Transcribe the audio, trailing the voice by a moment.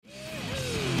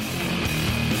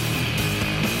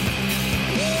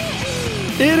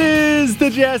It is the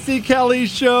Jesse Kelly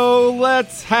Show.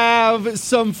 Let's have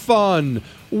some fun.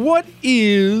 What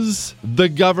is the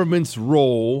government's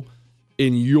role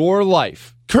in your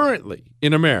life currently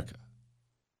in America?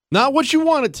 Not what you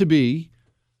want it to be.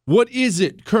 What is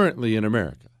it currently in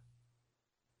America?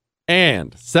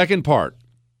 And second part,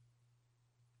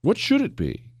 what should it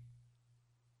be?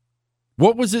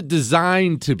 What was it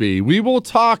designed to be? We will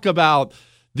talk about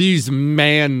these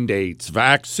mandates,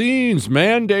 vaccines,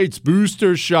 mandates,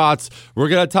 booster shots. We're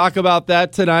going to talk about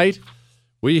that tonight.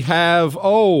 We have,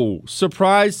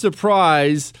 surprise,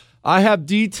 surprise, I have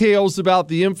details about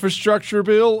the infrastructure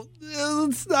bill.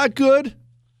 It's not good.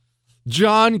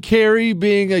 John Kerry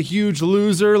being a huge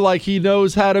loser like he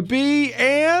knows how to be,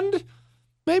 and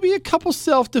maybe a couple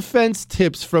self-defense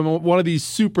tips from one of these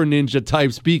super ninja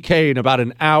types, BK, in about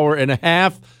an hour and a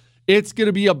half. It's going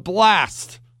to be a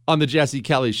blast on the Jesse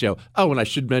Kelly Show. Oh, and I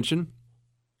should mention,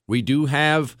 we do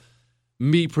have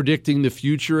me predicting the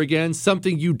future again,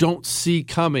 something you don't see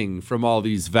coming from all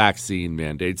these vaccine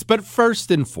mandates. But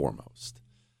first and foremost,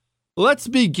 let's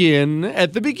begin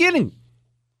at the beginning.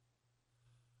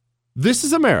 This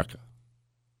is America.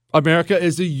 America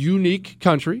is a unique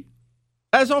country,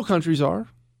 as all countries are.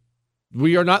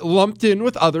 We are not lumped in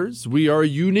with others. We are a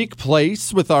unique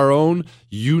place with our own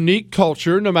unique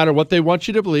culture, no matter what they want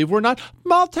you to believe. We're not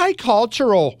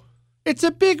multicultural. It's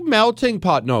a big melting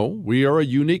pot. No, we are a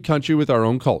unique country with our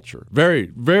own culture.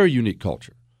 Very, very unique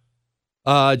culture.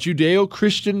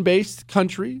 Judeo-Christian-based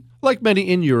country, like many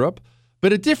in Europe,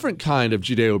 but a different kind of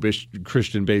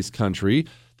Judeo-Christian-based country,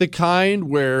 the kind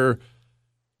where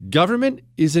government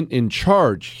isn't in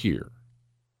charge here.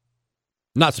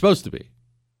 Not supposed to be.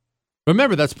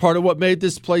 Remember, that's part of what made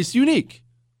this place unique.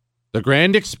 The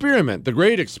grand experiment, the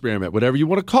great experiment, whatever you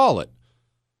want to call it.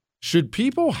 Should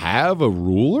people have a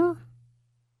ruler?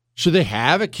 Should they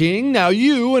have a king? Now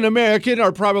you, an American,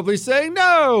 are probably saying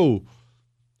no.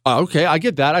 Okay, I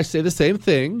get that. I say the same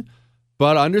thing.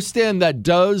 But understand that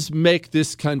does make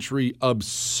this country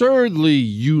absurdly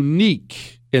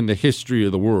unique in the history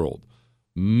of the world.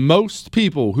 Most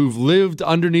people who've lived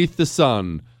underneath the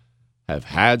sun have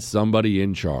had somebody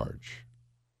in charge.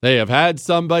 They have had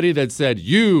somebody that said,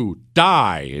 you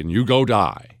die, and you go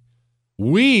die.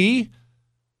 We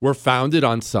were founded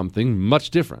on something much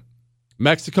different.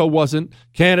 Mexico wasn't,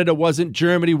 Canada wasn't,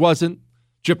 Germany wasn't,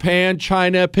 Japan,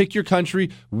 China, pick your country.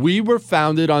 We were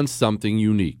founded on something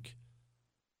unique.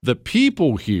 The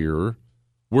people here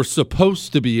were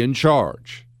supposed to be in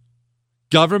charge.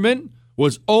 Government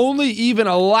was only even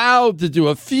allowed to do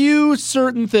a few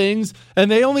certain things, and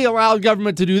they only allowed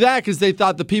government to do that because they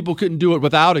thought the people couldn't do it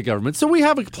without a government. So we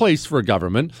have a place for a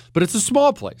government, but it's a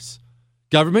small place.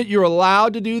 Government, you're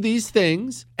allowed to do these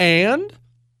things, and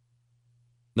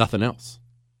nothing else.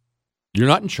 You're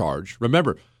not in charge.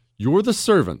 Remember, you're the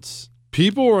servants.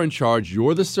 People are in charge.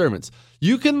 You're the servants.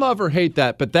 You can love or hate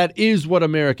that, but that is what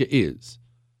America is.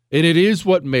 And it is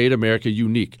what made America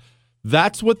unique.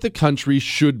 That's what the country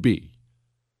should be.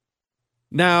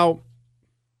 Now,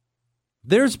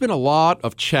 there's been a lot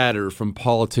of chatter from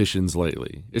politicians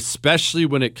lately, especially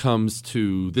when it comes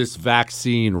to this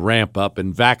vaccine ramp up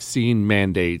and vaccine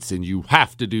mandates, and you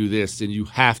have to do this and you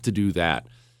have to do that.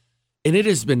 And it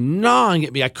has been gnawing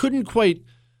at me. I couldn't quite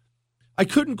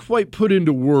put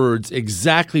into words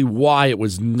exactly why it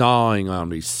was gnawing on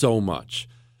me so much,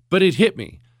 but it hit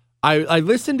me. I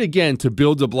listened again to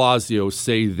Bill de Blasio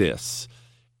say this,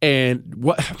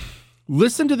 and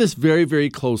listen to this very, very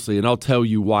closely, and I'll tell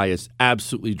you why it's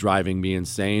absolutely driving me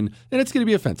insane, and it's going to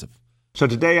be offensive. So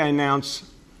today I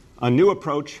announce a new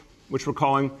approach, which we're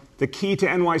calling the Key to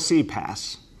NYC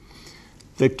Pass.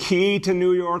 The key to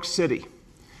New York City.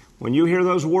 When you hear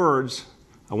those words,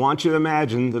 I want you to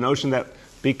imagine the notion that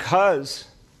because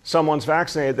someone's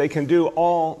vaccinated, they can do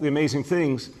all the amazing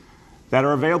things that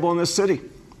are available in this city.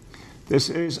 This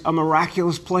is a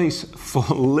miraculous place,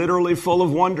 literally full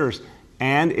of wonders.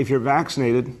 And if you're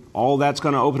vaccinated, all that's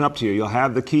going to open up to you. You'll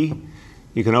have the key.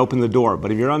 You can open the door.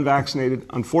 But if you're unvaccinated,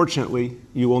 unfortunately,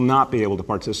 you will not be able to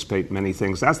participate in many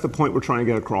things. That's the point we're trying to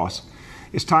get across.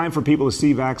 It's time for people to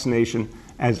see vaccination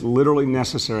as literally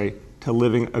necessary to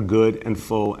living a good and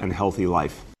full and healthy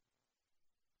life.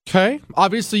 Okay.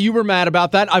 Obviously, you were mad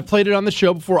about that. I've played it on the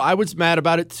show before. I was mad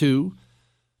about it too.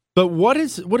 But what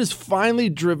is finally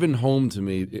driven home to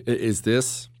me is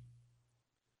this.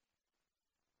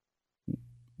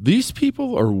 These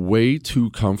people are way too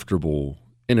comfortable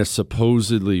in a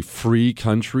supposedly free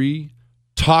country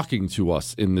talking to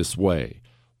us in this way.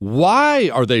 Why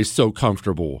are they so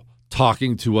comfortable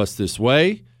talking to us this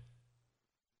way?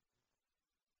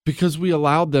 Because we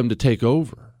allowed them to take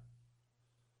over.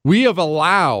 We have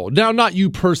allowed, now not you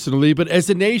personally, but as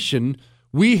a nation,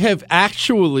 we have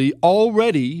actually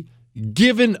already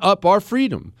given up our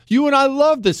freedom. You and I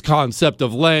love this concept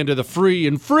of land of the free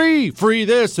and free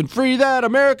this and free that.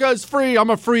 America is free. I'm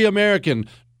a free American.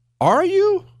 Are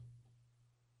you?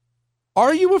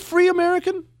 Are you a free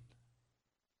American?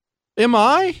 Am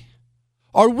I?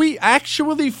 Are we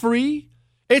actually free?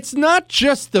 It's not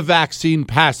just the vaccine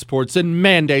passports and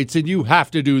mandates and you have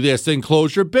to do this and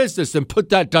close your business and put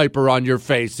that diaper on your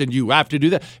face and you have to do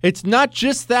that. It's not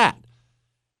just that.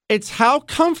 It's how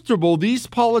comfortable these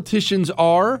politicians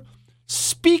are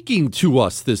speaking to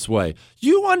us this way.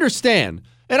 You understand,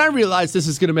 and I realize this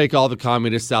is going to make all the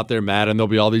communists out there mad and there'll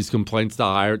be all these complaints to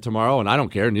iHeart tomorrow, and I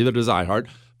don't care, neither does iHeart.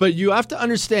 But you have to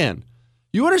understand.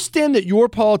 You understand that your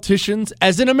politicians,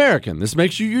 as an American, this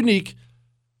makes you unique,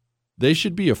 they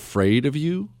should be afraid of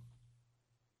you.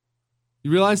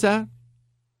 You realize that?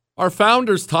 Our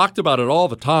founders talked about it all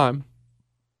the time.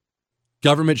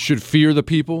 Government should fear the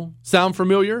people. Sound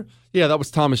familiar? Yeah, that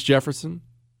was Thomas Jefferson.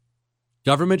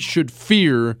 Government should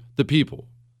fear the people.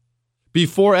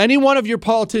 Before any one of your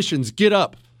politicians get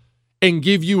up and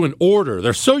give you an order,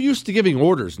 they're so used to giving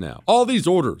orders now, all these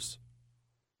orders,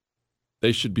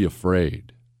 they should be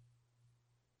afraid.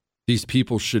 These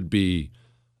people should be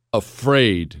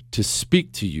afraid to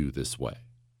speak to you this way.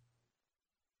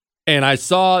 And I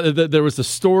saw that there was a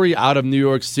story out of New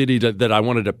York City that I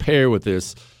wanted to pair with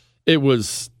this. It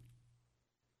was,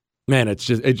 man,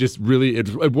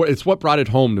 it's what brought it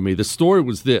home to me. The story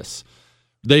was this.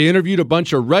 They interviewed a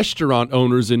bunch of restaurant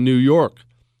owners in New York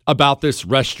about this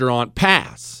restaurant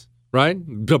pass, right?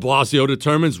 De Blasio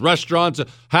determines restaurants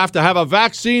have to have a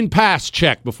vaccine pass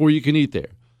check before you can eat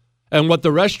there. And what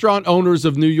the restaurant owners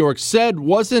of New York said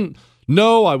wasn't,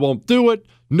 no, I won't do it.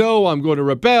 No, I'm going to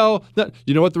rebel.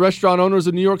 You know what the restaurant owners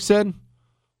of New York said?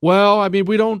 Well, I mean,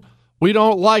 we don't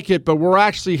like it, but we're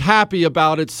actually happy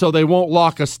about it, so they won't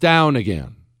lock us down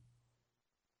again.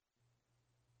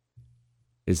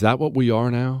 Is that what we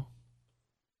are now?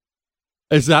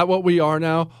 Is that what we are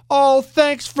now? Oh,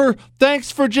 thanks for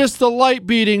just the light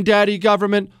beating, Daddy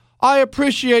Government. I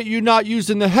appreciate you not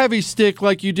using the heavy stick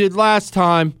like you did last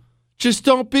time. Just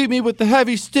don't beat me with the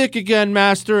heavy stick again,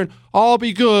 Master, and I'll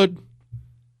be good.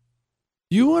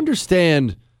 You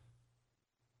understand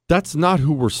that's not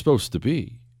who we're supposed to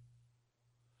be.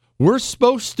 We're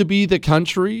supposed to be the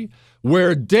country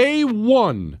where day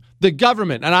one, the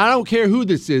government, and I don't care who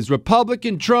this is,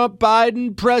 Republican, Trump,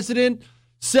 Biden, president,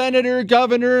 senator,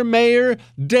 governor, mayor,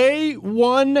 day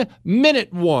one,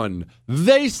 minute one,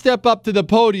 they step up to the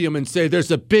podium and say,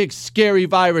 there's a big, scary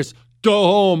virus. Go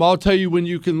home. I'll tell you when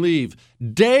you can leave.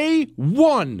 Day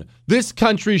one, this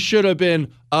country should have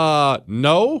been,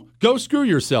 no, go screw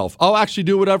yourself. I'll actually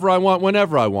do whatever I want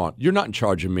whenever I want. You're not in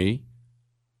charge of me.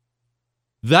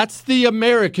 That's the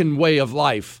American way of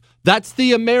life. That's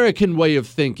the American way of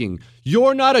thinking.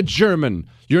 You're not a German.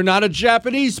 You're not a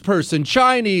Japanese person,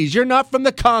 Chinese. You're not from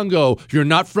the Congo. You're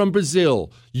not from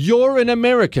Brazil. You're an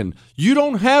American. You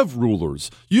don't have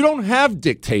rulers. You don't have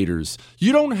dictators.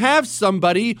 You don't have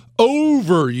somebody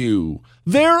over you.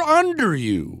 They're under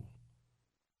you.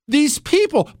 These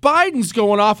people, Biden's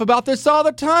going off about this all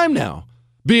the time now,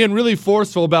 being really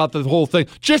forceful about the whole thing.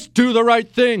 Just do the right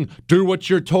thing. Do what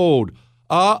you're told.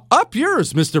 Up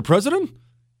yours, Mr. President.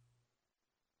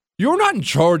 You're not in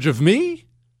charge of me.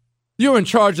 You're in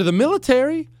charge of the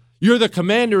military. You're the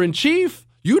commander-in-chief.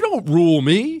 You don't rule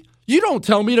me. You don't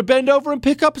tell me to bend over and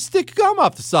pick up a stick of gum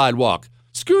off the sidewalk.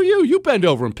 Screw you. You bend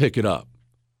over and pick it up.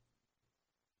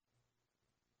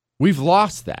 We've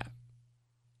lost that.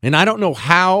 And I don't know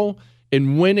how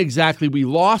and when exactly we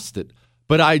lost it,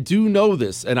 but I do know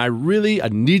this, and I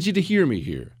need you to hear me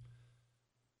here.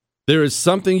 There is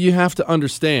something you have to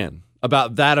understand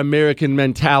about that American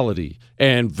mentality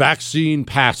and vaccine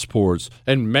passports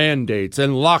and mandates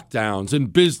and lockdowns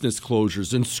and business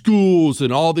closures and schools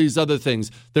and all these other things.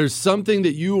 There's something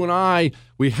that you and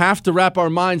we have to wrap our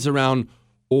minds around,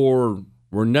 or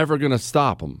we're never going to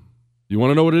stop them. You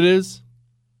want to know what it is?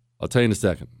 I'll tell you in a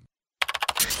second.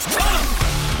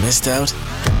 Missed out?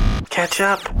 Catch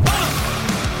up.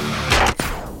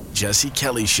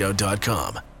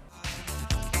 JesseKellyShow.com.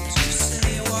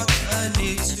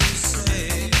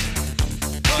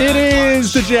 It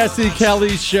is the Jesse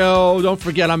Kelly Show. Don't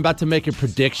forget, I'm about to make a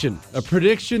prediction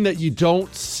that you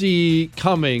don't see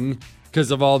coming because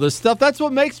of all this stuff. That's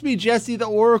what makes me Jesse the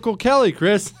Oracle Kelly,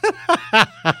 Chris.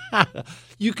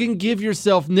 You can give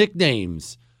yourself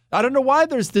nicknames. I don't know why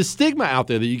there's this stigma out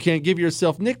there that you can't give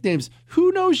yourself nicknames.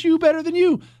 Who knows you better than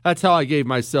you? That's how I gave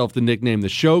myself the nickname the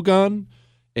Shogun.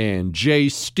 and J.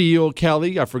 Steele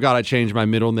Kelly. I forgot I changed my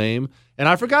middle name. And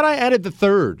I forgot I added the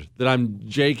third, that I'm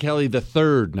J. Kelly the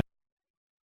third now.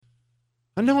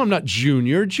 I know I'm not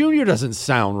Junior. Junior doesn't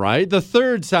sound right. The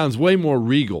third sounds way more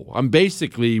regal. I'm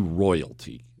basically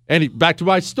royalty. And back to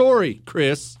my story,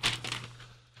 Chris.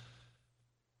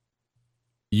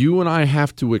 You and I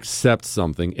have to accept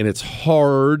something, and it's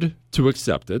hard to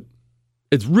accept it.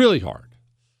 It's really hard.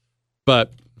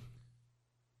 But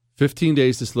 15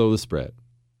 days to slow the spread.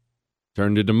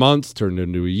 Turned into months, turned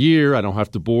into a year. I don't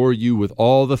have to bore you with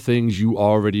all the things you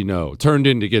already know. Turned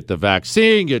into get the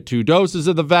vaccine, get 2 doses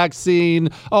of the vaccine.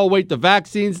 Oh, wait, the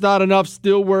vaccine's not enough.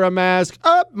 Still wear a mask.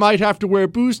 Might have to wear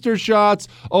booster shots.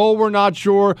 Oh, we're not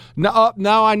sure.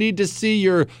 Now I need to see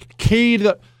your key to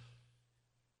the...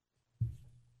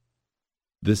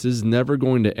 This is never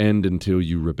going to end until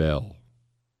you rebel.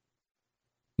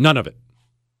 None of it.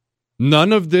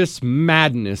 None of this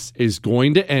madness is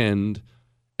going to end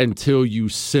until you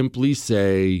simply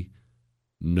say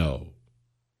no.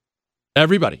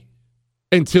 Everybody.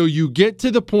 Until you get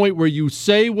to the point where you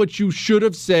say what you should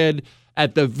have said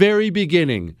at the very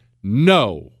beginning.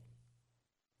 No.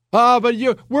 But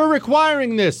we're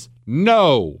requiring this.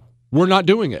 No. We're not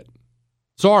doing it.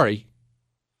 Sorry.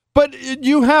 But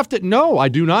you have to. No, I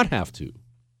do not have to.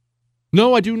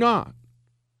 No, I do not.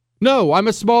 No, I'm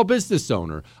a small business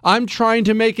owner. I'm trying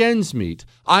to make ends meet.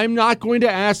 I'm not going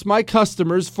to ask my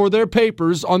customers for their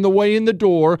papers on the way in the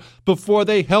door before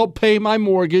they help pay my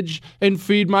mortgage and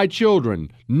feed my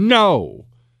children. No.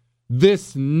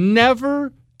 This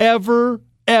never, ever,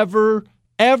 ever,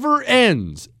 ever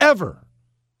ends. Ever.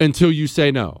 Until you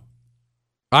say no.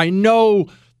 I know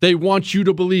they want you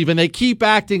to believe, and they keep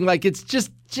acting like it's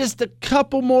just a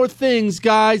couple more things,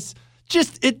 guys.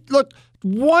 Look,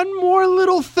 one more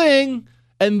little thing,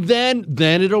 and then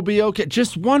it'll be okay.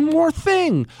 Just one more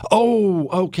thing. Oh,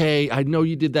 okay, I know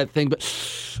you did that thing, but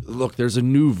look, there's a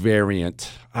new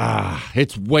variant.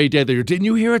 It's way deadlier. Didn't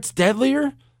you hear it's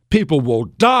deadlier? People will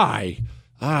die.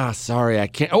 Sorry, I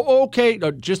can't. Oh, okay,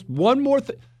 just one more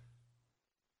thing.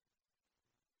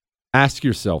 Ask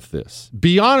yourself this.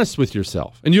 Be honest with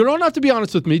yourself. And you don't have to be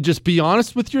honest with me. Just be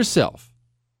honest with yourself.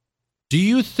 Do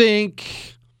you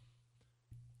think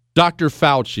Dr.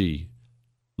 Fauci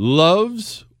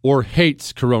loves or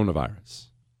hates coronavirus?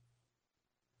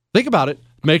 Think about it.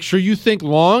 Make sure you think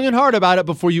long and hard about it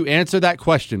before you answer that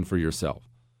question for yourself.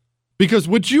 Because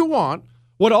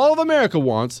what all of America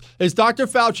wants, is Dr.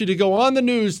 Fauci to go on the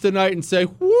news tonight and say,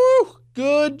 woo,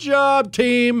 good job,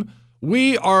 team.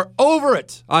 We are over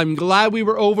it. I'm glad we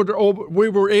were able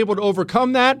to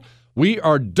overcome that. We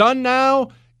are done now.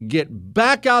 Get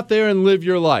back out there and live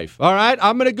your life. All right?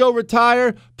 I'm going to go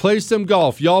retire, play some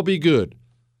golf. Y'all be good.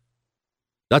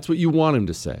 That's what you want him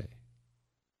to say.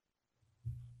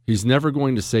 He's never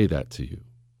going to say that to you.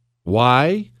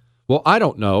 Why? Well, I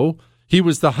don't know. He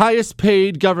was the highest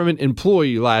paid government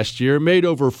employee last year, made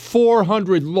over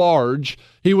 400 large.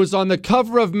 He was on the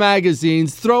cover of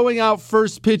magazines, throwing out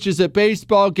first pitches at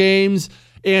baseball games,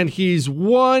 and he's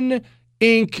one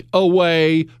ink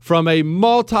away from a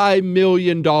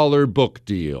multi-million-dollar book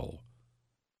deal.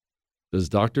 Does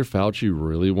Dr. Fauci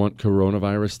really want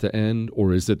coronavirus to end,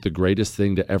 or is it the greatest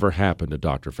thing to ever happen to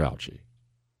Dr. Fauci?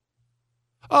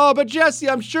 Oh, but Jesse,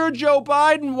 I'm sure Joe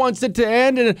Biden wants it to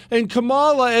end, and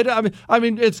Kamala,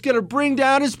 it's going to bring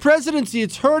down his presidency.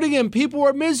 It's hurting him. People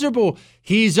are miserable.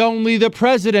 He's only the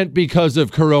president because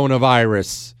of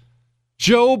coronavirus.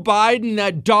 Joe Biden,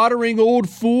 that doddering old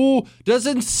fool,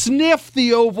 doesn't sniff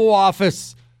the Oval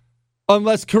Office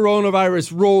unless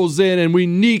coronavirus rolls in and we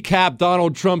kneecap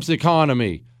Donald Trump's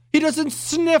economy. He doesn't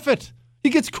sniff it. He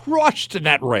gets crushed in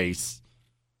that race.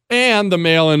 And the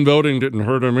mail-in voting didn't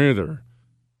hurt him either.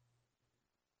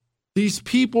 These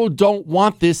people don't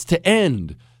want this to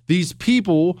end. These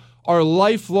people are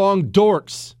lifelong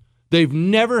dorks. They've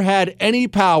never had any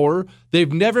power.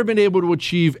 They've never been able to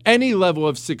achieve any level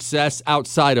of success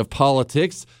outside of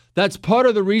politics. That's part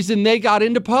of the reason they got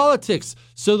into politics,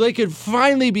 so they could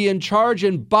finally be in charge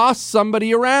and boss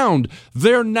somebody around.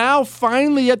 They're now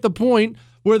finally at the point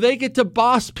where they get to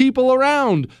boss people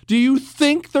around. Do you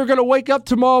think they're going to wake up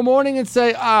tomorrow morning and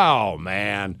say, oh,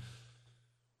 man,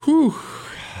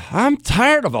 I'm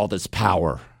tired of all this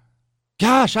power.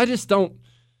 Gosh, I don't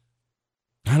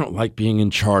like being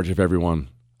in charge of everyone.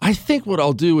 I think what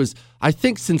I'll do is,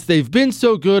 since they've been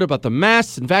so good about the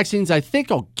masks and vaccines, I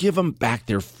think I'll give them back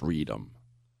their freedom.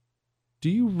 Do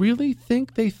you really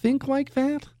think they think like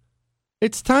that?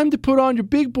 It's time to put on your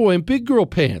big boy and big girl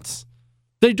pants.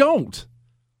 They don't.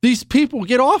 These people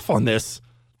get off on this.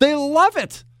 They love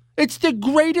it. It's the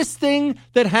greatest thing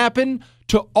that happened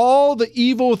to all the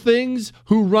evil things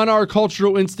who run our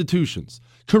cultural institutions.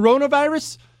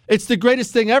 Coronavirus, it's the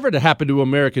greatest thing ever to happen to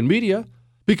American media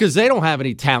because they don't have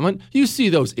any talent. You see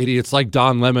those idiots like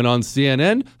Don Lemon on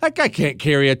CNN. That guy can't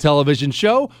carry a television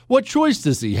show. What choice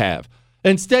does he have?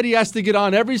 Instead, he has to get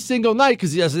on every single night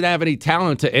because he doesn't have any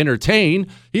talent to entertain.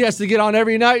 He has to get on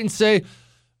every night and say,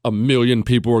 1 million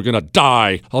people are going to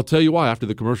die. I'll tell you why after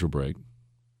the commercial break.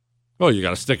 Oh, you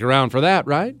got to stick around for that,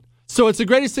 right? So it's the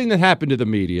greatest thing that happened to the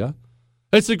media.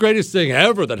 It's the greatest thing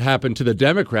ever that happened to the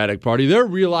Democratic Party. They're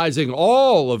realizing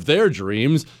all of their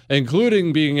dreams,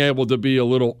 including being able to be a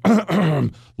little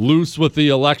loose with the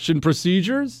election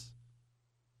procedures.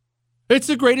 It's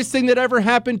the greatest thing that ever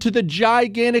happened to the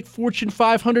gigantic Fortune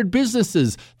 500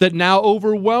 businesses that now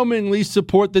overwhelmingly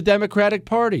support the Democratic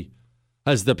Party.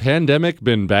 Has the pandemic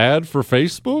been bad for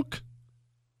Facebook?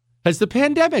 Has the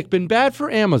pandemic been bad for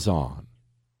Amazon?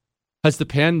 Has the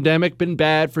pandemic been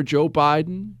bad for Joe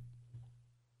Biden?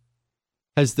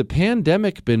 Has the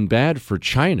pandemic been bad for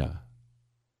China?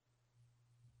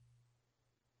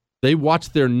 They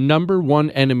watched their number one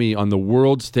enemy on the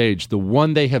world stage, the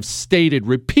one they have stated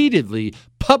repeatedly,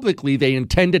 publicly, they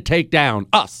intend to take down,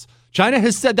 us. China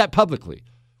has said that publicly.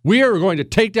 We are going to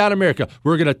take down America.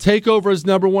 We're going to take over as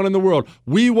number one in the world.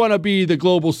 We want to be the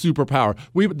global superpower.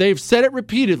 They've said it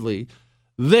repeatedly.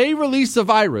 They release a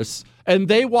virus, and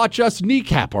they watch us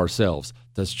kneecap ourselves.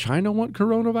 Does China want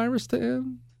coronavirus to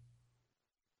end?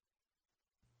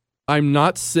 I'm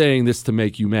not saying this to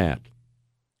make you mad.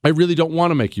 I really don't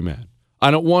want to make you mad. I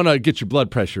don't want to get your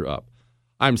blood pressure up.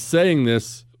 I'm saying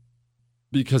this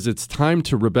because it's time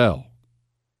to rebel.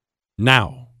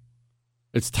 Now.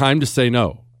 It's time to say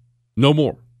no. No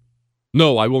more.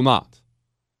 No, I will not.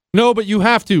 No, but you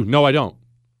have to. No, I don't.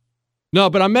 No,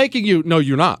 but I'm making you. No,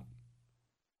 you're not.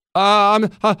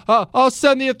 I'll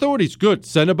send the authorities. Good.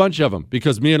 Send a bunch of them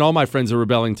because me and all my friends are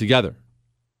rebelling together.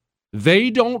 They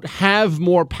don't have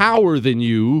more power than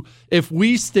you if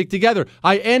we stick together.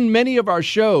 I end many of our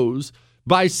shows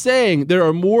by saying there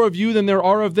are more of you than there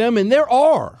are of them, and there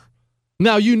are.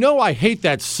 Now, you know I hate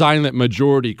that silent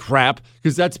majority crap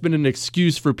because that's been an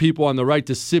excuse for people on the right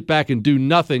to sit back and do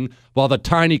nothing while the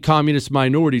tiny communist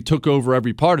minority took over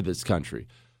every part of this country.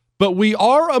 But we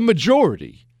are a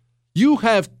majority. You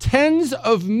have tens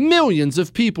of millions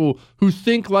of people who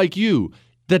think like you.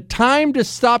 The time to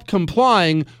stop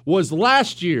complying was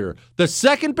last year. The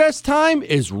second best time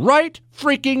is right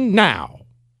freaking now.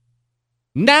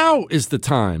 Now is the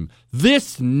time.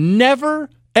 This never,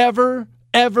 ever,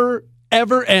 ever,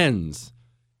 ever ends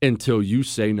until you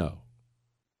say no.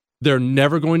 They're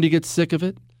never going to get sick of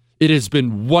it. It has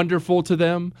been wonderful to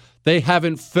them. They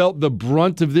haven't felt the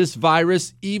brunt of this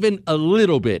virus even a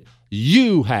little bit.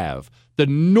 You have. The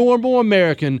normal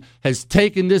American has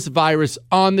taken this virus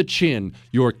on the chin.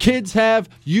 Your kids have.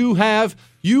 You have.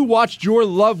 You watched your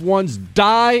loved ones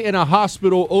die in a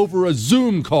hospital over a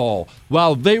Zoom call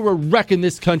while they were wrecking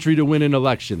this country to win an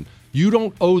election. You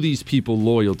don't owe these people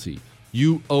loyalty.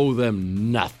 You owe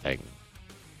them nothing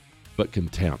but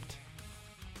contempt.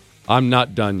 I'm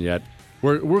not done yet.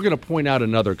 We're going to point out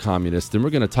another communist, and we're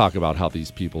going to talk about how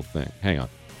these people think. Hang on.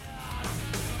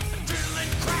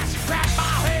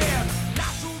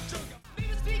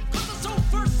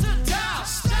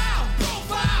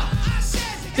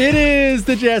 It is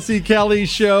the Jesse Kelly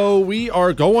Show. We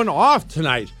are going off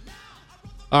tonight.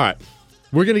 All right.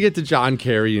 We're going to get to John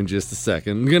Kerry in just a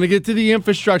second. I'm going to get to the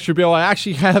infrastructure bill. I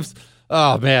actually have,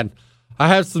 I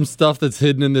have some stuff that's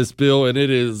hidden in this bill, and it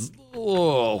is,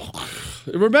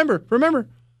 Remember,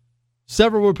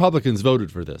 several Republicans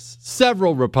voted for this.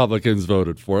 Several Republicans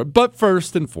voted for it. But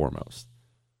first and foremost,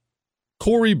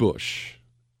 Cori Bush.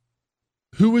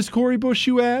 Who is Cori Bush,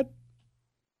 you add?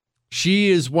 She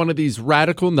is one of these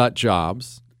radical nut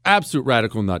jobs, absolute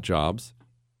radical nut jobs,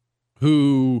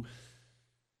 who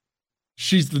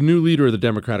she's the new leader of the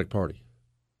Democratic Party.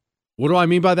 What do I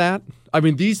mean by that? I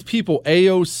mean, these people,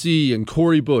 AOC and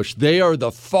Cori Bush, they are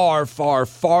the far, far,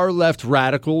 far left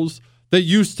radicals that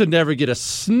used to never get a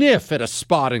sniff at a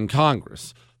spot in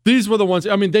Congress. These were the ones,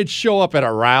 I mean, they'd show up at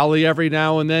a rally every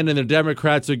now and then, and the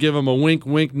Democrats would give them a wink,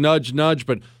 wink, nudge, nudge,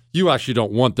 but you actually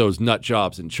don't want those nut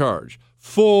jobs in charge.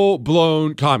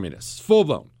 Full-blown communists.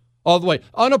 Full-blown. All the way.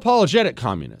 Unapologetic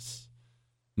communists.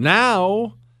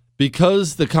 Now,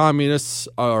 because the communists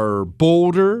are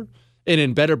bolder and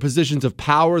in better positions of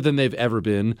power than they've ever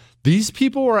been, these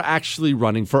people are actually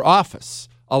running for office.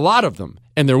 A lot of them.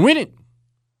 And they're winning.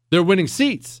 They're winning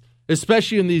seats,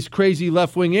 especially in these crazy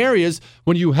left-wing areas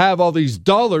when you have all these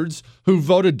dullards who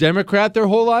voted Democrat their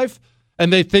whole life.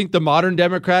 and they think the modern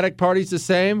Democratic Party's the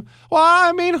same. Well,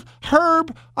 I mean,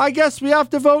 Herb, I guess we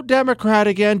have to vote Democrat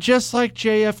again, just like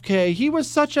JFK. He was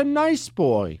such a nice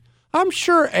boy. I'm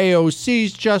sure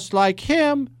AOC's just like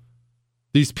him.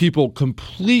 These people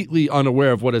completely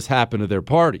unaware of what has happened to their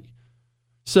party.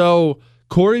 So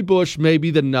Cori Bush may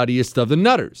be the nuttiest of the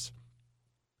nutters.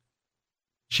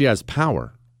 She has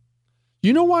power.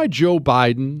 You know why Joe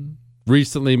Biden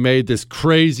recently made this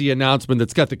crazy announcement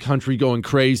that's got the country going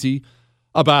crazy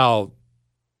about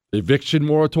eviction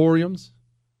moratoriums?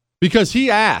 Because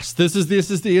he asked, this is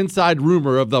the inside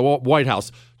rumor of the White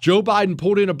House. Joe Biden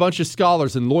pulled in a bunch of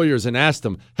scholars and lawyers and asked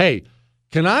them, hey,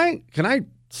 can I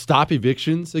stop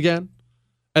evictions again?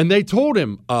 And they told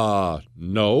him,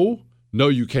 no,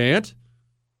 you can't.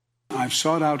 I've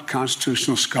sought out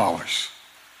constitutional scholars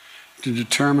to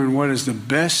determine what is the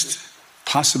best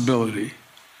possibility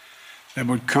that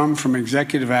would come from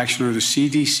executive action or the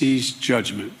CDC's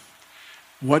judgment.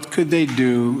 What could they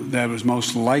do that was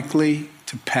most likely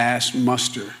to pass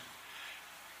muster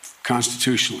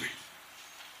constitutionally?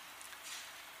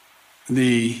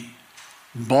 The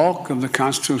bulk of the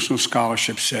constitutional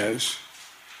scholarship says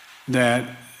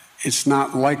that it's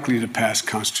not likely to pass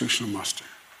constitutional muster,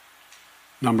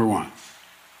 number one.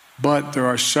 But there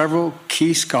are several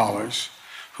key scholars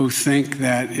who think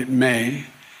that it may,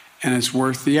 and it's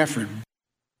worth the effort.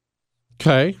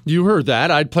 Okay, you heard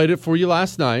that. I played it for you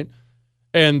last night.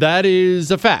 And that is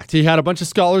a fact. He had a bunch of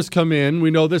scholars come in.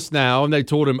 We know this now. And they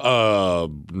told him,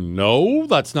 no,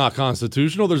 that's not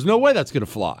constitutional. There's no way that's going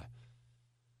to fly.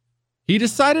 He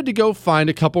decided to go find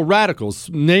a couple radicals,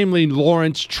 namely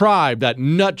Lawrence Tribe, that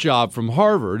nut job from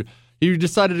Harvard. He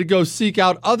decided to go seek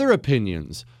out other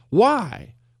opinions.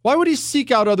 Why? Why would he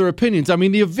seek out other opinions? I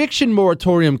mean, the eviction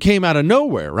moratorium came out of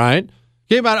nowhere, right?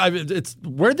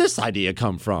 Where'd this idea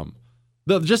come from?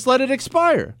 Just let it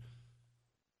expire.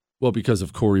 Well, because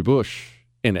of Cori Bush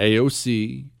and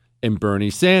AOC and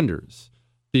Bernie Sanders,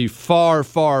 the far,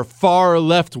 far, far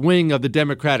left wing of the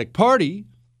Democratic Party.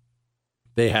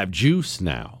 They have juice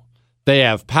now. They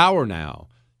have power now.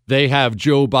 They have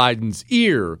Joe Biden's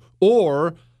ear,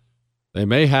 or they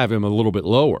may have him a little bit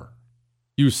lower.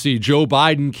 You see, Joe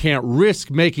Biden can't risk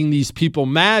making these people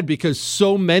mad because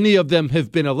so many of them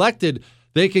have been elected,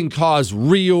 they can cause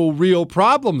real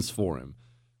problems for him.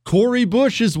 Cori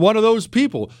Bush is one of those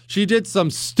people. She did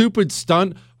some stupid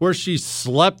stunt where she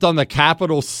slept on the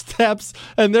Capitol steps,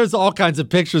 and there's all kinds of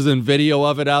pictures and video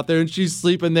of it out there, and she's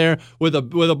sleeping there with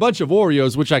a bunch of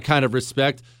Oreos, which I kind of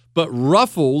respect, but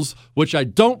Ruffles, which I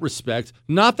don't respect.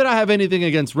 Not that I have anything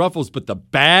against Ruffles, but the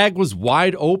bag was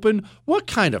wide open. What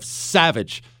kind of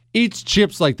savage eats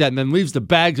chips like that and then leaves the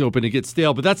bags open to get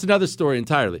stale? But that's another story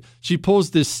entirely. She pulls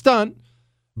this stunt.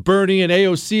 Bernie and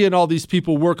AOC and all these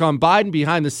people work on Biden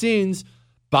behind the scenes.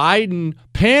 Biden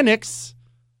panics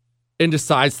and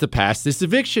decides to pass this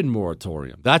eviction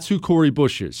moratorium. That's who Cori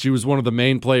Bush is. She was one of the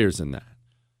main players in that.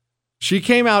 She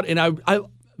came out, and I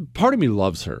part of me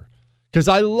loves her because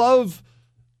I love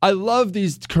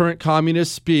these current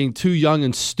communists being too young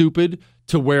and stupid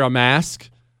to wear a mask.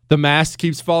 The mask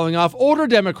keeps falling off. Older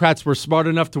Democrats were smart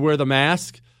enough to wear the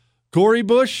mask. Cori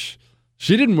Bush,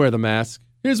 she didn't wear the mask.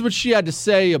 Here's what she had to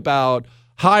say about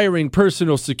hiring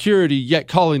personal security, yet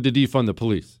calling to defund the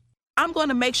police. I'm going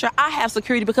to make sure I have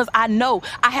security because I know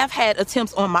I have had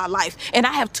attempts on my life and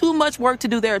I have too much work to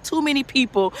do. There are too many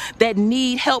people that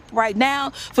need help right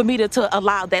now for me to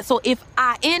allow that. So if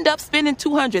I end up spending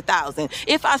 $200,000,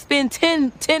 if I spend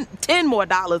 $10 more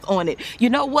on it, you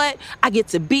know what? I get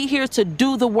to be here to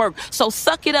do the work. So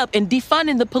suck it up, and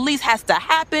defunding the police has to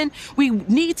happen. We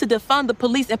need to defund the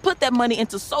police and put that money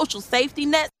into social safety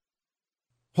nets.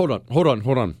 Hold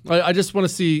on. I just want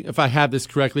to see if I have this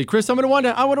correctly. Chris, I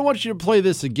want you to play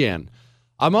this again.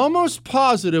 I'm almost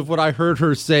positive what I heard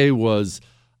her say was,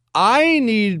 I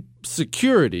need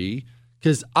security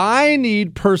because I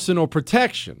need personal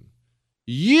protection.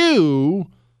 You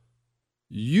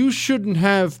shouldn't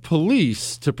have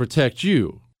police to protect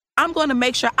you. I'm going to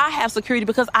make sure I have security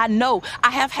because I know I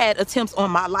have had attempts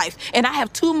on my life and I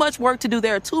have too much work to do.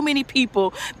 There are too many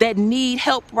people that need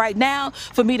help right now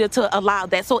for me to allow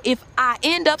that. So if I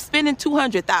end up spending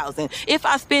 $200,000, if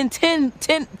I spend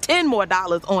 $10 more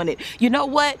on it, you know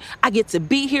what? I get to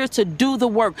be here to do the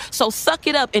work. So suck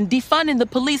it up, and defunding the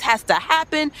police has to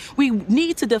happen. We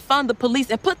need to defund the police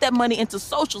and put that money into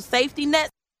social safety nets.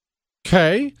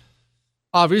 Okay.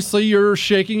 Obviously, you're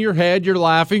shaking your head, you're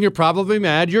laughing, you're probably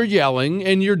mad, you're yelling,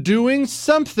 and you're doing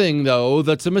something, though,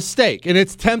 that's a mistake. And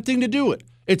it's tempting to do it.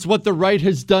 It's what the right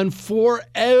has done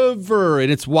forever, and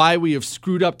it's why we have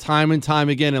screwed up time and time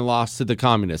again and lost to the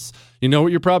communists. You know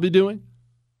what you're probably doing?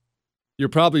 You're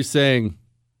probably saying,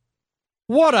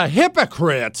 What a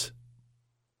hypocrite!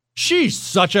 She's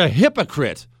such a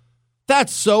hypocrite.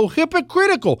 That's so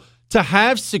hypocritical to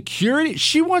have security.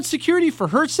 She wants security for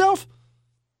herself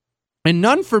and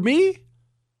none for me?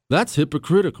 That's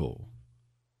hypocritical.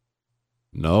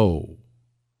 No,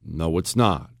 it's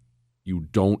not. You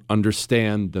don't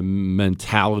understand the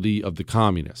mentality of the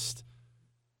communist.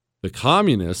 The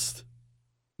communist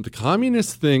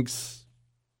thinks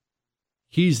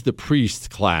he's the priest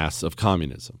class of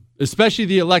communism, especially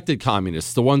the elected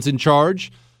communists, the ones in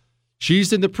charge.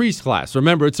 She's in the priest class.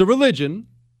 Remember, it's a religion.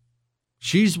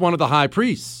 She's one of the high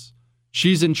priests.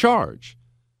 She's in charge.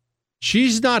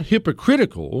 She's not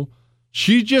hypocritical.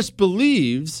 She just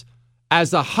believes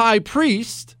as a high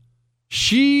priest,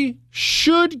 she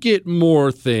should get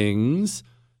more things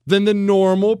than the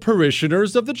normal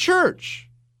parishioners of the church.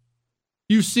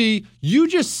 You see, you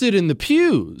just sit in the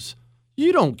pews.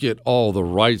 You don't get all the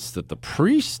rights that the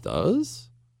priest does.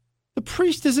 The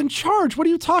priest is in charge. What are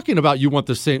you talking about? You want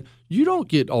the same. You don't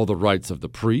get all the rights of the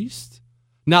priest.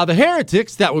 Now, the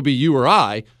heretics, that would be you or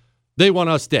I, they want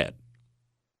us dead.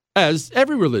 As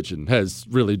every religion has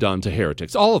really done to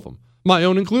heretics, all of them, my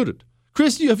own included.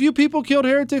 Chris, have you people killed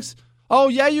heretics? Oh,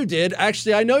 yeah, you did.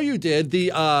 Actually, I know you did.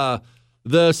 The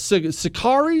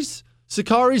Sicaries,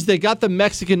 they got the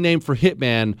Mexican name for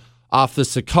hitman off the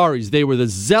Sicaries. They were the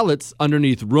zealots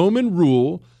underneath Roman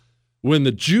rule. When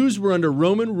the Jews were under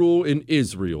Roman rule in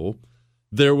Israel,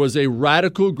 there was a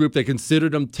radical group that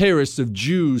considered them terrorists of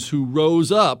Jews who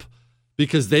rose up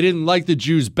because they didn't like the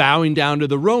Jews bowing down to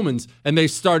the Romans, and they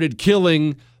started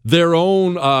killing their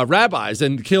own rabbis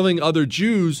and killing other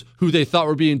Jews who they thought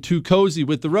were being too cozy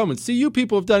with the Romans. See, you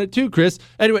people have done it too, Chris.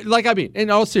 Anyway, in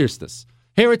all seriousness,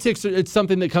 heretics, it's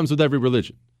something that comes with every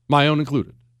religion, my own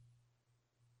included.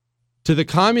 To the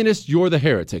communist, you're the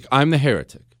heretic. I'm the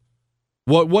heretic.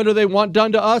 What do they want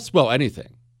done to us? Well,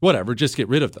 anything. Whatever, just get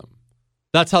rid of them.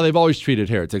 That's how they've always treated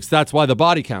heretics. That's why the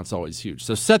body count's always huge.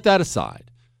 So set that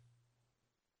aside.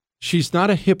 She's not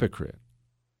a hypocrite.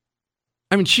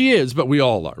 I mean, she is, but we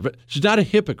all are. But she's not a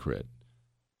hypocrite.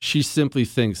 She simply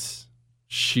thinks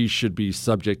she should be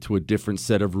subject to a different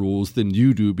set of rules than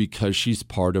you do because she's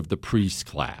part of the priest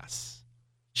class.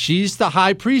 She's the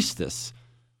high priestess.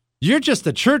 You're just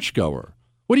a churchgoer.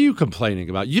 What are you complaining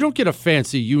about? You don't get a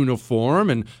fancy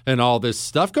uniform and all this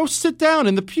stuff. Go sit down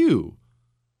in the pew.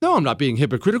 No, I'm not being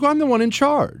hypocritical. I'm the one in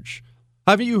charge.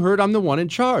 Haven't you heard I'm the one in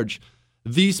charge?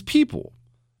 These people,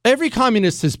 every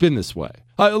communist has been this way.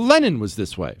 Lenin was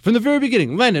this way from the very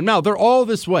beginning. Lenin, Mao, they're all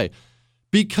this way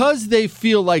because they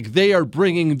feel like they are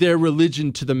bringing their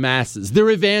religion to the masses. They're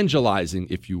evangelizing,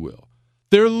 if you will.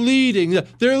 They're leading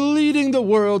the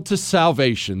world to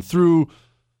salvation through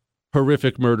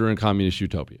horrific murder and communist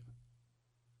utopia.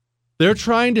 They're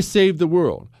trying to save the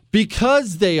world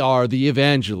because they are the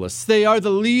evangelists. They are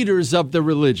the leaders of the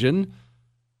religion.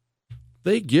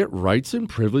 They get rights and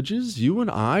privileges you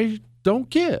and I don't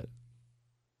get.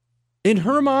 In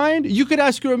her mind, you could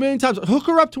ask her a million times, hook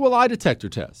her up to a lie detector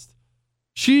test.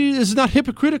 She is not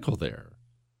hypocritical there.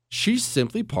 She's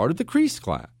simply part of the priest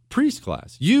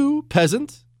class. You,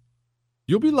 peasant,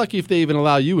 you'll be lucky if they even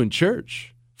allow you in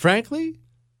church. Frankly,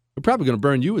 they're probably going to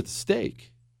burn you at the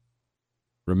stake.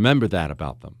 Remember that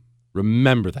about them.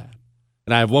 Remember that.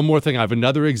 And I have one more thing. I have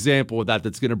another example of that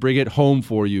that's going to bring it home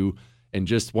for you in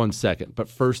just 1 second. But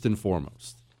first and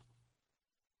foremost,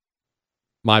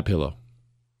 MyPillow.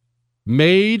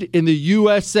 Made in the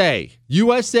USA.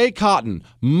 USA Cotton.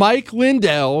 Mike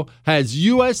Lindell has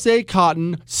USA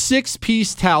Cotton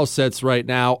 6-piece towel sets right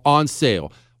now on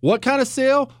sale. What kind of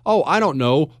sale? Oh, I don't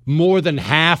know. More than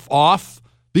half off.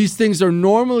 These things are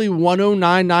normally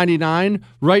 $109.99.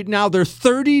 Right now, they're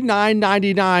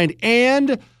 $39.99.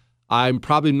 And I'm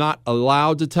probably not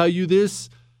allowed to tell you this.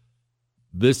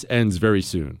 This ends very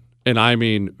soon. And I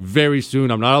mean very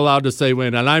soon. I'm not allowed to say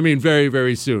when, and I mean very,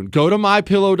 very soon. Go to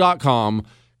MyPillow.com,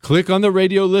 click on the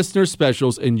radio listener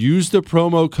specials, and use the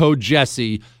promo code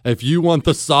Jesse if you want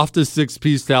the softest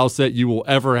 6-piece towel set you will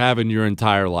ever have in your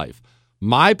entire life.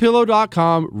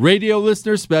 MyPillow.com, radio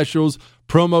listener specials,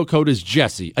 promo code is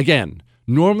Jesse. Again,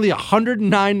 normally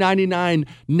 $109.99.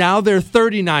 Now they're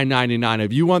 $39.99.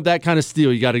 If you want that kind of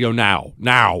steal, you got to go now.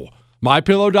 Now.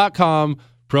 MyPillow.com,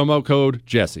 promo code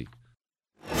Jesse.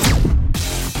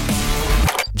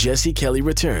 Jesse Kelly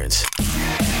returns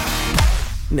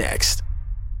next.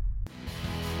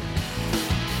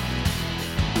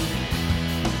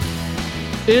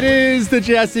 It is the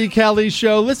Jesse Kelly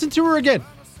Show. Listen to her again.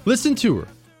 Listen to her.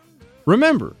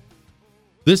 Remember,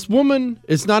 this woman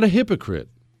is not a hypocrite.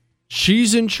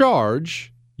 She's in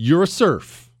charge. You're a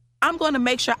serf. I'm going to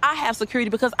make sure I have security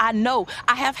because I know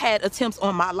I have had attempts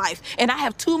on my life and I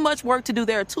have too much work to do.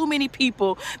 There are too many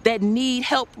people that need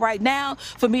help right now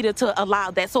for me to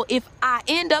allow that. So if I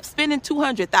end up spending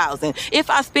 $200,000, if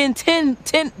I spend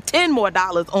 $10 more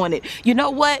on it, you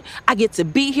know what? I get to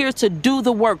be here to do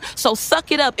the work. So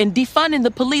suck it up, and defunding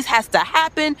the police has to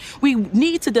happen. We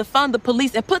need to defund the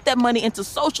police and put that money into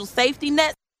social safety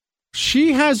nets.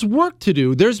 She has work to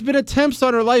do. There's been attempts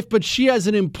on her life, but she has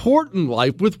an important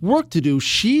life with work to do.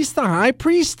 She's the high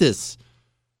priestess.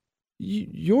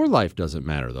 Your life doesn't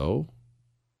matter, though.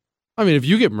 I mean, if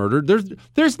you get murdered,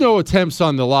 there's no attempts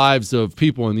on the lives of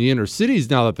people in the inner cities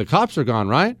now that the cops are gone,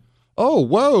 right? Oh,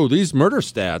 whoa, these murder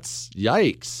stats.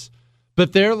 Yikes.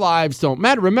 But their lives don't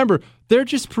matter. Remember, they're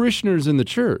just parishioners in the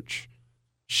church.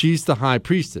 She's the high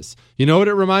priestess. You know what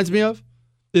it reminds me of?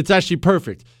 It's actually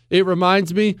perfect. It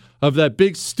reminds me of that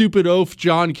big stupid oaf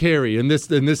John Kerry in this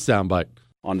soundbite.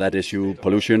 On that issue,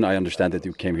 pollution, I understand that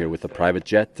you came here with a private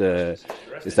jet. Is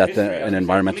that an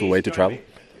environmental way to travel?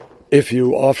 If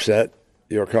you offset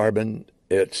your carbon,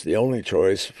 it's the only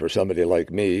choice for somebody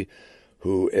like me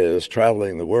who is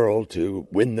traveling the world to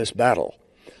win this battle.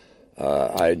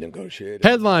 I negotiated.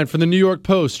 Headline from the New York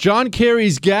Post. John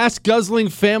Kerry's gas-guzzling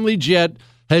family jet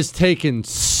has taken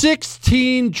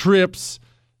 16 trips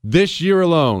this year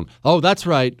alone. Oh, that's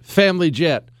right. Family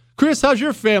jet. Chris, how's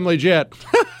your family jet?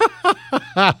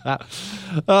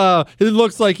 It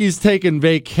looks like he's taking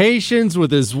vacations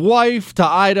with his wife to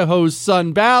Idaho's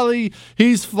Sun Valley.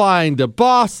 He's flying to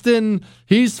Boston.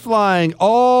 He's flying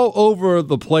all over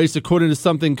the place, according to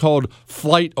something called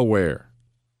Flight Aware.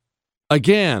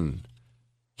 Again,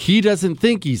 he doesn't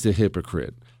think he's a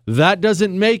hypocrite. That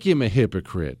doesn't make him a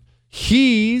hypocrite.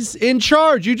 He's in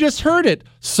charge. You just heard it.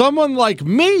 Someone like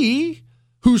me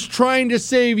who's trying to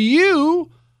save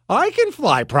you, I can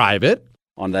fly private.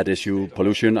 On that issue,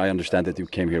 pollution, I understand that you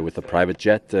came here with a private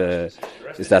jet. Is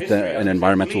that an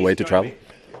environmental way to travel?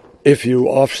 If you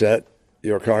offset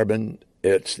your carbon,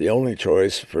 it's the only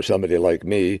choice for somebody like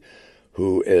me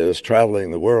who is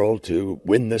traveling the world to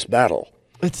win this battle.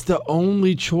 It's the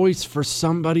only choice for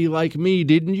somebody like me.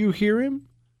 Didn't you hear him?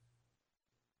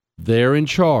 They're in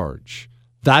charge.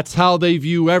 That's how they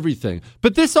view everything.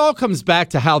 But this all comes back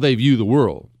to how they view the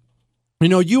world. You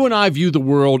know, you and I view the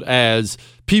world as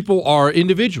people are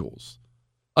individuals,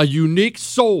 a unique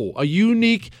soul, a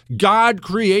unique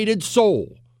God-created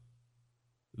soul.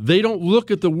 They don't look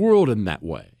at the world in that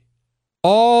way.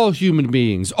 All human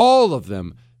beings, all of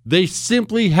them, they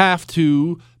simply have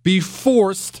to be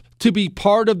forced to be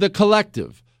part of the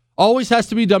collective. Always has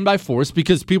to be done by force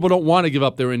because people don't want to give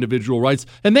up their individual rights,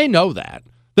 and they know that.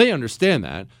 They understand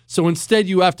that. So instead,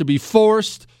 you have to be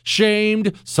forced,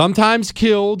 shamed, sometimes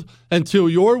killed, until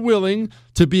you're willing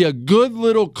to be a good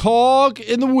little cog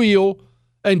in the wheel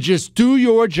and just do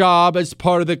your job as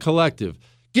part of the collective.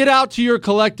 Get out to your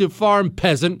collective farm,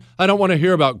 peasant. I don't want to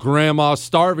hear about grandma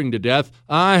starving to death.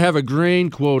 I have a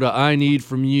grain quota I need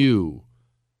from you.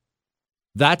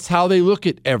 That's how they look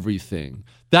at everything.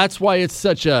 That's why it's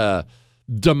such a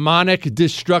demonic,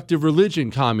 destructive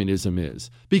religion, communism is.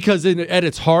 Because at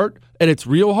its heart, at its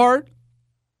real heart,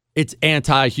 it's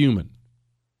anti-human.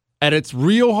 At its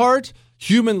real heart,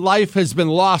 human life has been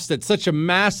lost at such a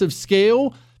massive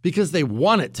scale because they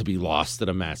want it to be lost at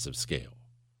a massive scale.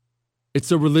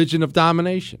 It's a religion of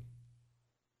domination.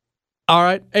 All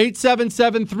right,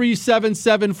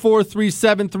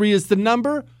 877-377-4373 is the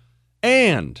number.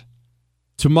 And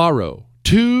tomorrow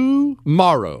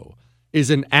is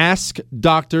an Ask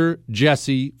Dr.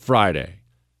 Jesse Friday.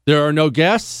 There are no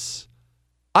guests.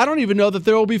 I don't even know that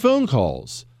there will be phone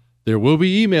calls. There will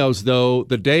be emails, though.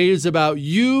 The day is about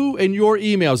you and your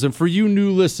emails. And for you new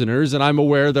listeners, and I'm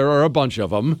aware there are a bunch of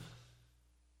them,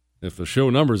 if the show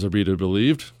numbers are to be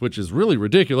believed, which is really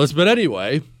ridiculous. But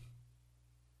anyway,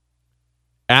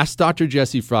 Ask Dr.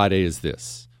 Jesse Friday is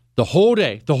this. The whole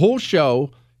day, the whole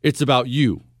show, it's about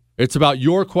you. It's about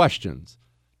your questions.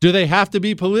 Do they have to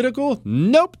be political?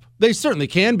 Nope. They certainly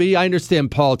can be. I understand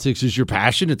politics is your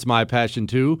passion. It's my passion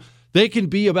too. They can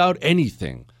be about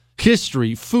anything.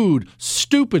 History, food,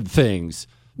 stupid things,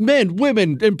 men,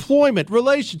 women, employment,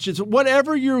 relationships,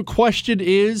 whatever your question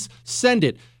is, send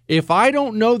it. If I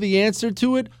don't know the answer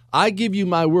to it, I give you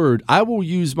my word. I will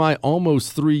use my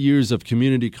almost 3 years of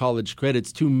community college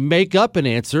credits to make up an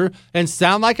answer and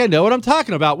sound like I know what I'm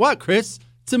talking about. What, Chris?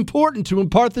 It's important to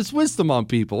impart this wisdom on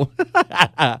people.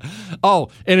 Oh,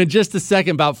 and in just a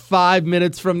second, about 5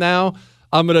 minutes from now,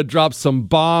 I'm going to drop some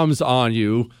bombs on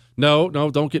you. No,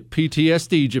 don't get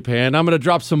PTSD, Japan. I'm going to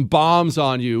drop some bombs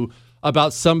on you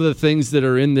about some of the things that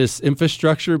are in this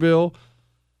infrastructure bill.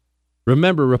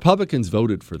 Remember, Republicans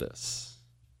voted for this.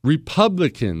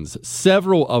 Republicans,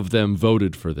 several of them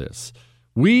voted for this.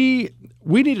 We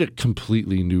need a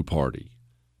completely new party.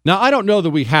 Now, I don't know that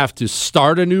we have to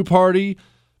start a new party,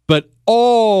 but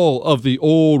all of the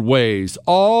old ways,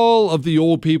 all of the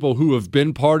old people who have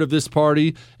been part of this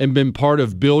party and been part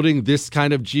of building this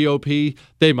kind of GOP,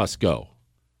 they must go.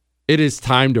 It is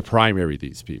time to primary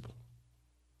these people.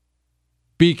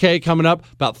 BK coming up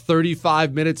about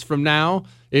 35 minutes from now.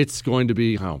 It's going to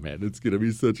be, oh man, it's going to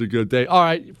be such a good day. All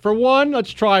right, for one,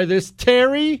 let's try this.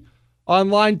 Terry on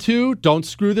line 2. Don't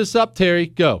screw this up, Terry.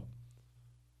 Go.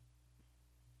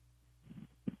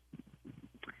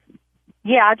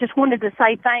 Yeah, I just wanted to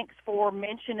say thanks for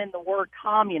mentioning the word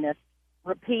communist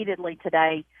repeatedly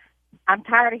today. I'm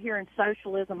tired of hearing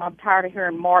socialism. I'm tired of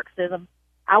hearing Marxism.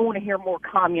 I want to hear more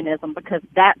communism because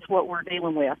that's what we're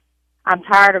dealing with. I'm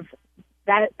tired of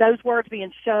those words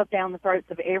being shoved down the throats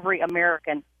of every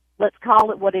American. Let's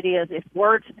call it what it is. If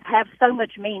words have so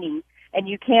much meaning and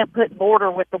you can't put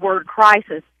border with the word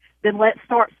crisis, then let's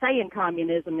start saying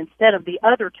communism instead of the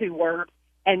other two words,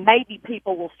 and maybe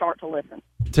people will start to listen.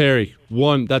 Terry,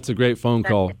 that's a great phone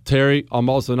call. Terry, I'm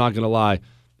also not going to lie,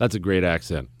 that's a great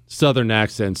accent. Southern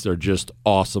accents are just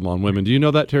awesome on women. Do you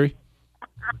know that, Terry?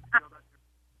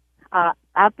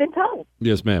 I've been told.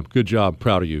 Yes, ma'am. Good job.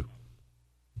 Proud of you.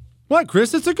 What,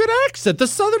 Chris? It's a good accent. The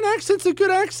Southern accent's a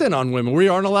good accent on women. We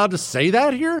aren't allowed to say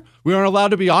that here? We aren't allowed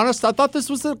to be honest? I thought this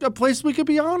was a place we could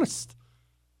be honest.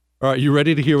 All right, you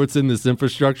ready to hear what's in this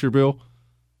infrastructure bill?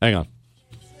 Hang on.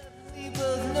 We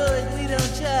both know it, we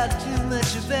don't talk too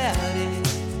much about it.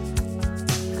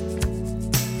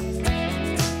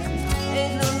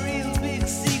 Ain't no real big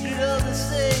secret, all the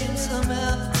same,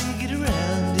 somehow we get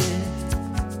around it.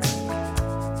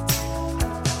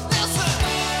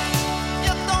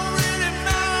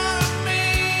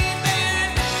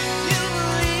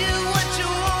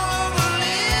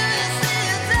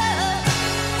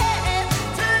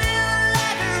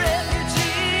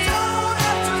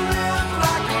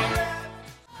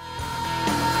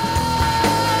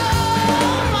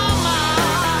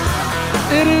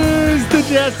 It is the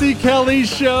Jesse Kelly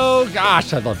Show.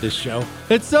 Gosh, I love this show.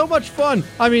 It's so much fun.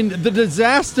 I mean, the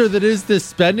disaster that is this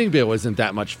spending bill isn't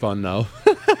that much fun, though.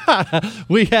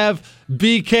 We have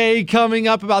BK coming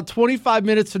up about 25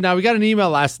 minutes from now. We got an email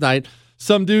last night.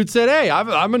 Some dude said, hey,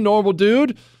 I'm a normal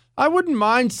dude. I wouldn't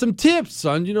mind some tips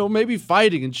on, maybe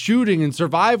fighting and shooting and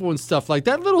survival and stuff like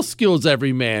that. Little skills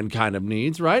every man kind of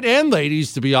needs, right? And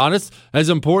ladies, to be honest, as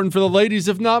important for the ladies,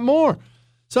 if not more.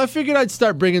 So I figured I'd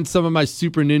start bringing some of my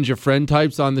super ninja friend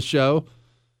types on the show.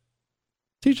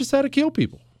 Teach us how to kill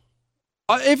people.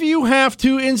 If you have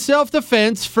to, in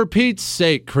self-defense, for Pete's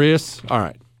sake, Chris.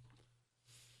 All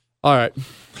right.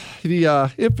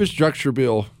 The infrastructure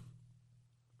bill.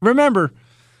 Remember,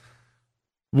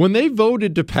 when they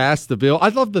voted to pass the bill, I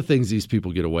love the things these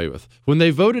people get away with. When they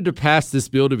voted to pass this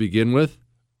bill to begin with,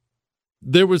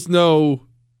 there was no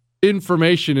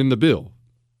information in the bill.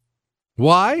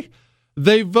 Why?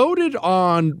 They voted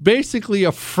on basically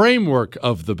a framework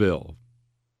of the bill.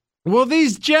 Well,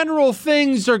 these general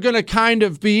things are going to kind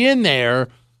of be in there,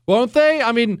 won't they?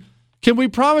 I mean, can we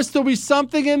promise there'll be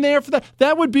something in there for that?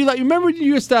 That would be like, remember you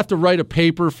used to have to write a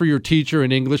paper for your teacher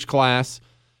in English class?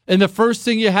 And the first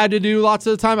thing you had to do lots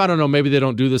of the time, I don't know, maybe they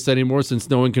don't do this anymore since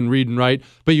no one can read and write,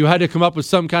 but you had to come up with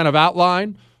some kind of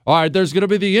outline. All right, there's going to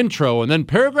be the intro, and then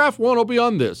paragraph 1 will be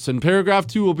on this, and paragraph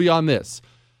 2 will be on this.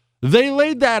 They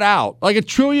laid that out, like $1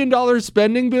 trillion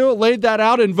spending bill, laid that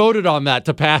out and voted on that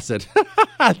to pass it.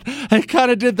 They kind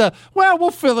of did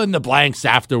we'll fill in the blanks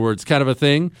afterwards kind of a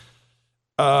thing.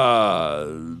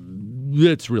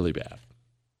 It's really bad.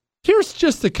 Here's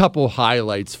just a couple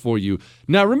highlights for you.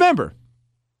 Now, remember,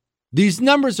 these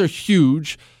numbers are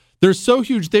huge. They're so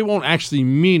huge they won't actually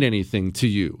mean anything to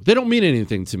you. They don't mean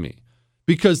anything to me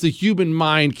because the human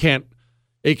mind can't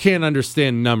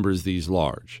understand numbers these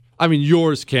large. I mean,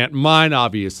 yours can't. Mine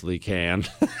obviously can.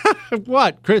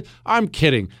 What, Chris? I'm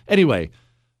kidding. Anyway,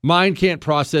 mine can't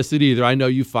process it either. I know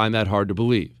you find that hard to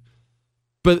believe.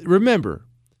 But remember,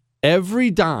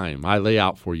 every dime I lay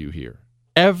out for you here,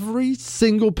 every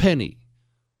single penny,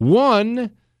 1,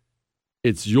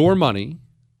 it's your money.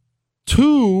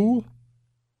 2,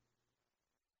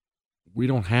 we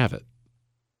don't have it.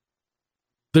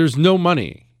 There's no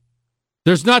money.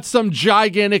 There's not some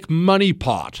gigantic money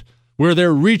pot where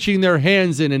they're reaching their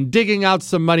hands in and digging out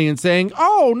some money and saying,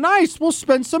 oh, nice, we'll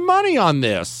spend some money on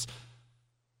this.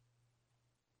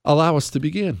 Allow us to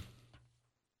begin.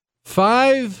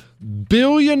 $5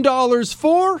 billion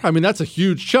that's a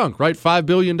huge chunk, right? $5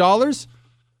 billion.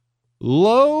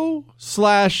 Low/zero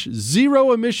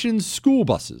emission school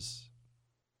buses.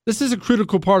 This is a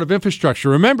critical part of infrastructure.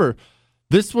 Remember,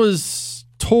 This was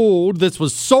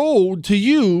sold to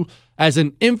you as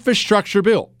an infrastructure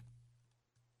bill.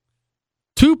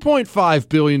 $2.5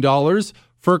 billion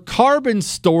for carbon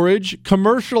storage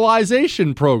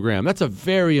commercialization program. That's a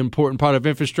very important part of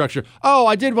infrastructure. Oh,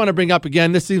 I did want to bring up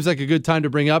again, this seems like a good time to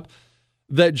bring up,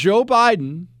 that Joe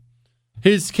Biden,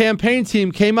 his campaign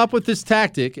team came up with this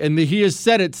tactic, and he has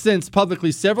said it since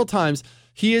publicly several times.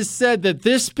 He has said that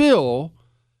this bill,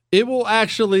 it will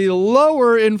actually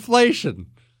lower inflation.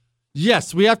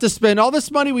 Yes, we have to spend all this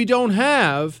money we don't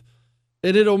have,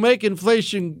 and it'll make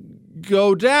inflation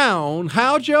go down.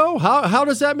 How, Joe? How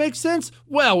does that make sense?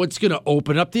 Well, it's going to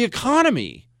open up the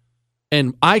economy.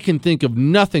 And I can think of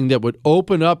nothing that would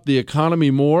open up the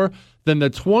economy more than the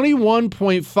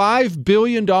 $21.5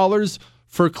 billion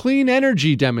for clean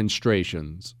energy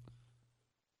demonstrations,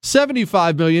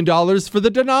 $75 million for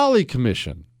the Denali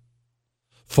Commission,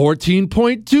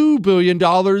 $14.2 billion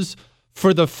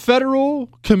for the Federal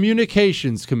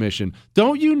Communications Commission.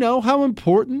 Don't you know how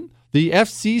important the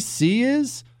FCC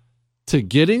is to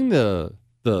getting the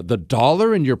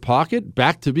dollar in your pocket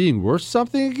back to being worth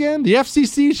something again? The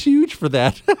FCC is huge for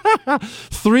that.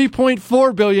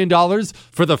 $3.4 billion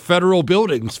for the Federal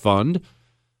Buildings Fund,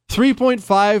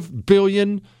 $3.5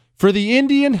 billion for the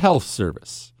Indian Health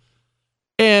Service.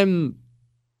 And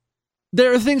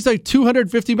there are things like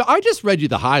 $250 I just read you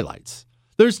the highlights.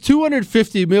 There's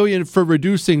 $250 million for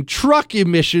reducing truck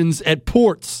emissions at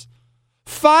ports.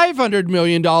 $500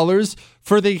 million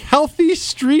for the Healthy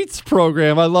Streets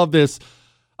program. I love this.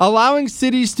 Allowing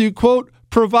cities to, quote,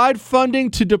 provide funding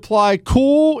to deploy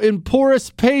cool and porous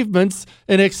pavements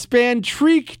and expand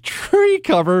tree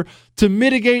cover to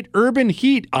mitigate urban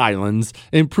heat islands,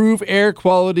 improve air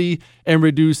quality, and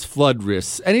reduce flood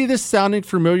risks. Any of this sounding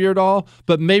familiar at all?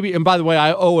 But maybe, and by the way,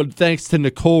 I owe a thanks to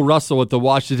Nicole Russell at the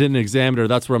Washington Examiner.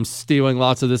 That's where I'm stealing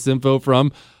lots of this info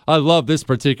from. I love this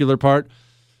particular part.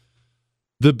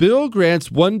 The bill grants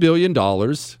 $1 billion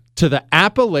to the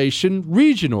Appalachian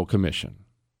Regional Commission.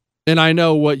 And I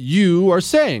know what you are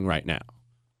saying right now.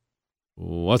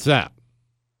 What's that?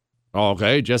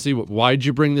 Okay, Jesse, why'd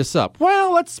you bring this up?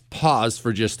 Well, let's pause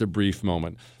for just a brief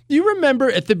moment. You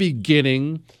remember at the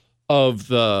beginning of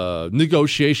the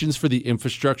negotiations for the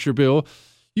infrastructure bill,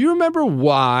 you remember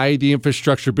why the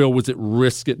infrastructure bill was at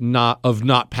risk of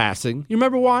not passing? You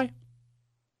remember why?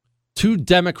 2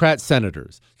 Democrat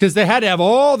senators, because they had to have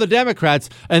all the Democrats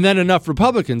and then enough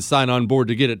Republicans sign on board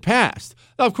to get it passed.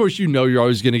 Now, of course, you're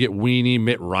always going to get Weenie,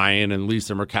 Mitt Ryan, and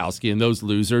Lisa Murkowski and those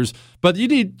losers, but you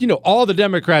need, all the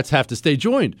Democrats have to stay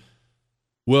joined.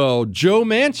 Well, Joe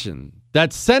Manchin,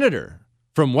 that senator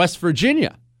from West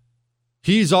Virginia,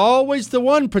 he's always the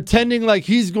one pretending like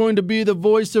he's going to be the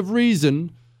voice of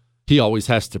reason. He always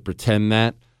has to pretend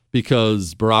that,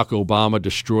 because Barack Obama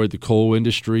destroyed the coal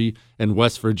industry and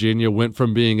West Virginia went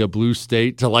from being a blue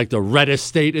state to like the reddest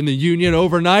state in the union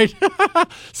overnight.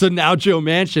 So now Joe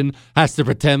Manchin has to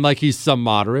pretend like he's some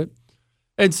moderate.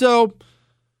 And so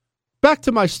back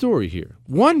to my story here.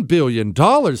 $1 billion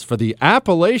for the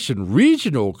Appalachian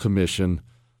Regional Commission.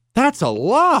 That's a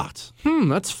lot.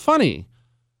 That's funny.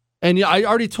 And I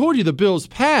already told you the bill's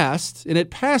passed, and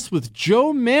it passed with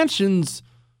Joe Manchin's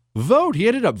vote. He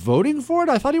ended up voting for it?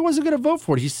 I thought he wasn't going to vote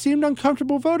for it. He seemed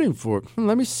uncomfortable voting for it.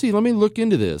 Let me see. Let me look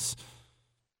into this.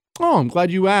 Oh, I'm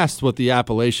glad you asked what the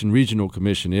Appalachian Regional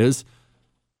Commission is.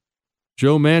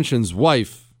 Joe Manchin's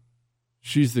wife,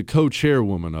 she's the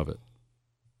co-chairwoman of it.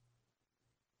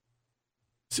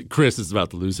 See, Chris is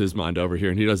about to lose his mind over here,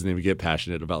 and he doesn't even get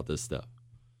passionate about this stuff.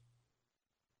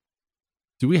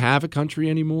 Do we have a country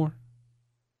anymore?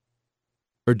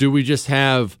 Or do we just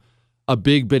have a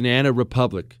big banana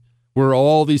republic where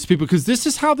all these people, because this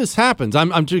is how this happens.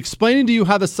 I'm explaining to you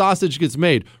how the sausage gets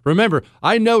made. Remember,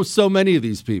 I know so many of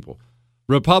these people.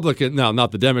 Republican, no,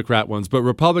 not the Democrat ones, but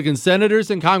Republican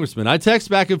senators and congressmen. I text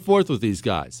back and forth with these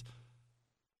guys.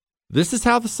 This is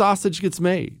how the sausage gets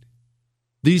made.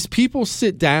 These people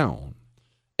sit down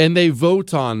and they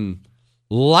vote on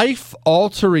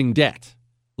life-altering debt.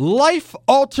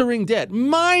 Life-altering debt,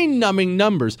 mind-numbing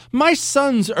numbers. My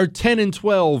sons are 10 and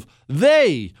 12.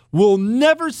 They will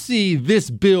never see this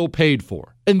bill paid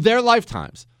for in their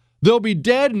lifetimes. They'll be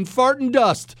dead and farting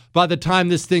dust by the time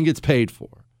this thing gets paid for.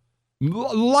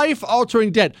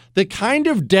 Life-altering debt, the kind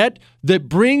of debt that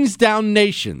brings down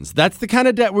nations. That's the kind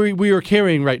of debt we are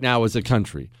carrying right now as a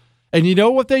country. And you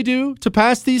know what they do to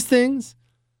pass these things?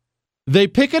 They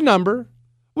pick a number.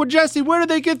 Well, Jesse, where do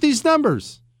they get these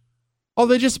numbers? Oh,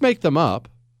 they just make them up.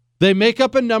 They make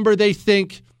up a number they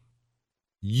think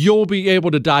you'll be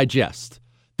able to digest.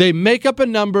 They make up a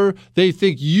number they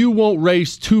think you won't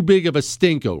raise too big of a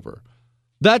stink over.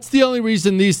 That's the only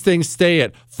reason these things stay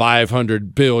at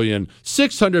 500 billion,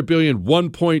 600 billion,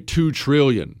 1.2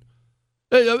 trillion.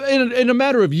 In a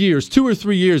matter of years, 2 or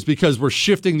 3 years, because we're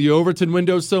shifting the Overton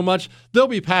window so much, they'll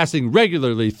be passing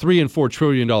regularly $3 and $4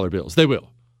 trillion bills. They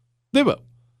will.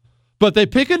 But they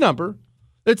pick a number.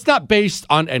 It's not based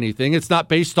on anything. It's not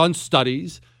based on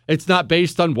studies. It's not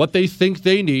based on what they think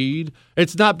they need.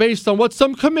 It's not based on what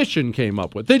some commission came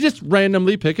up with. They just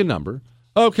randomly pick a number.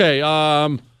 Okay,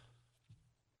 $1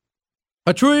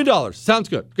 trillion. Sounds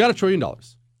good. Got $1 trillion.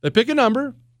 They pick a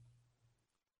number.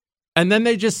 And then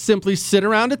they just simply sit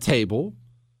around a table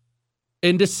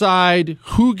and decide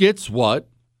who gets what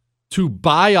to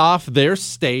buy off their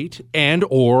state and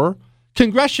or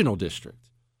congressional district.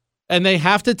 And they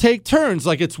have to take turns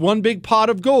like it's one big pot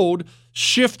of gold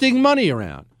shifting money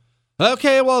around.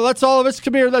 Okay, well, let's all of us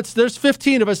come here. There's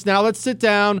 15 of us now. Let's sit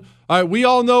down. All right, we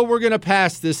all know we're going to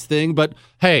pass this thing. But,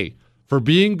 hey, for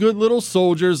being good little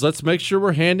soldiers, let's make sure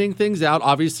we're handing things out.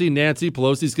 Obviously, Nancy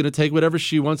Pelosi's going to take whatever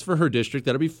she wants for her district.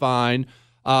 That'll be fine.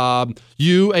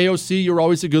 You, AOC, you're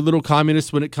always a good little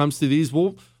communist when it comes to these.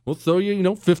 We'll throw you,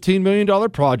 $15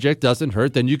 million project. Doesn't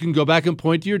hurt. Then you can go back and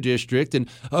point to your district. And,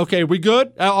 okay, we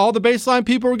good? All the baseline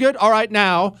people are good? All right,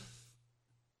 now,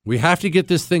 we have to get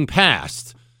this thing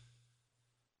passed.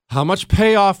 How much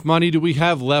payoff money do we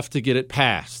have left to get it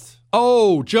passed?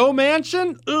 Oh, Joe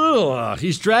Manchin? Ugh,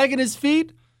 he's dragging his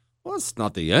feet? Well, it's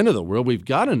not the end of the world. We've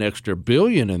got an extra $1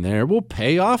 billion in there. We'll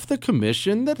pay off the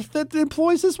commission that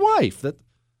employs his wife.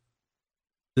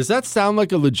 Does that sound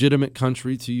like a legitimate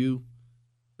country to you?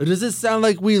 Or does it sound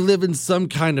like we live in some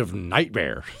kind of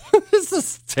nightmare? This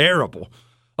is terrible.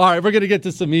 All right, we're going to get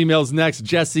to some emails next.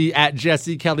 Jesse at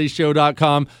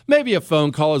jessekellyshow.com. Maybe a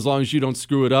phone call as long as you don't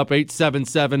screw it up.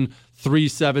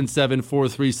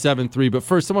 877-377-4373. But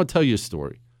first, I want to tell you a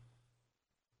story.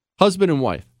 Husband and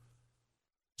wife.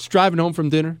 Just driving home from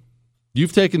dinner.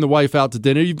 You've taken the wife out to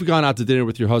dinner. You've gone out to dinner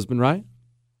with your husband, right?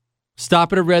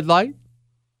 Stop at a red light.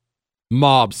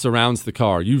 Mob surrounds the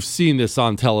car. You've seen this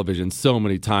on television so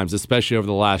many times, especially over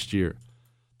the last year.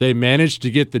 They managed to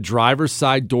get the driver's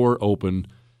side door open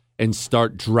and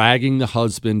start dragging the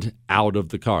husband out of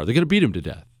the car. They're going to beat him to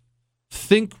death.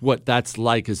 Think what that's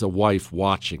like as a wife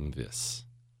watching this.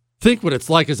 Think what it's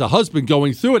like as a husband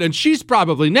going through it. And she's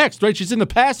probably next, right? She's in the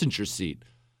passenger seat.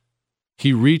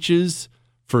 He reaches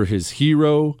for his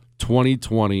Hero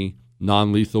 2020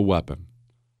 non-lethal weapon.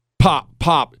 Pop,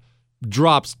 pop,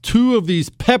 drops 2 of these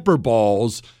pepper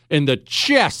balls in the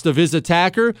chest of his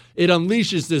attacker. It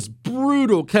unleashes this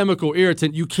brutal chemical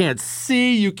irritant. You can't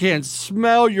see, you can't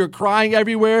smell, you're crying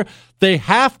everywhere. They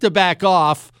have to back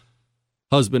off.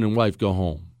 Husband and wife go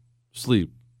home,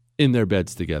 sleep in their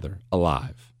beds together,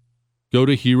 alive. Go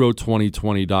to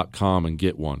hero2020.com and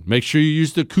get one. Make sure you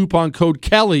use the coupon code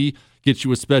Kelly, gets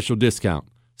you a special discount.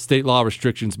 State law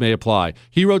restrictions may apply.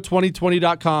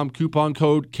 Hero2020.com, coupon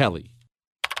code Kelly.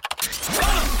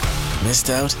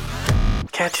 Missed out?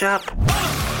 Catch up.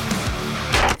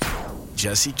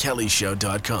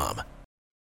 JesseKellyShow.com.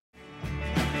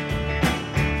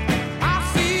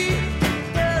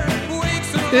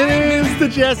 It is the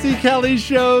Jesse Kelly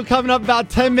Show. Coming up about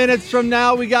 10 minutes from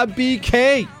now, we got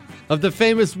BK of the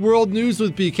famous World News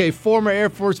with BK, former Air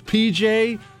Force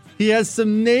PJ. He has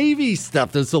some Navy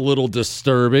stuff that's a little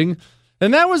disturbing.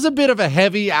 And that was a bit of a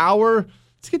heavy hour.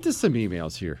 Let's get to some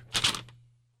emails here.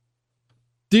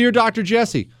 Dear Dr.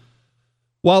 Jesse,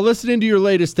 while listening to your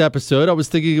latest episode, I was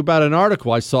thinking about an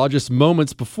article I saw just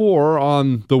moments before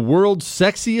on the world's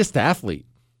sexiest athlete.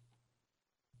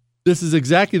 This is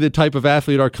exactly the type of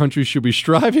athlete our country should be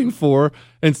striving for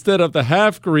instead of the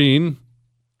half-green,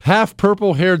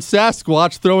 half-purple-haired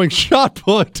Sasquatch throwing shot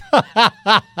put.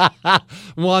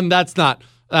 One, that's not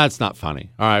funny.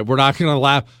 All right, we're not going to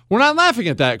laugh. We're not laughing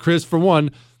at that, Chris, for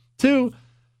one. Two,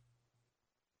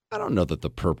 I don't know that the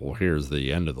purple hair is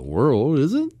the end of the world,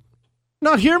 is it?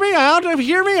 Now, hear me out.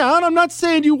 I'm not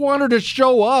saying you want her to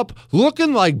show up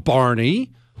looking like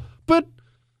Barney, but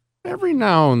every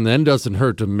now and then doesn't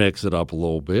hurt to mix it up a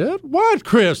little bit. What,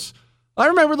 Chris? I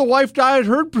remember the wife dyed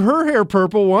her hair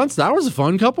purple once. That was a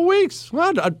fun couple weeks.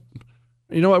 Well,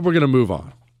 you know what? We're going to move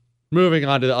on. Moving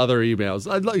on to the other emails.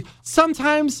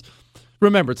 Sometimes,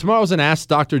 remember, tomorrow's an Ask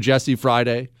Dr. Jesse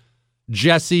Friday.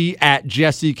 Jesse at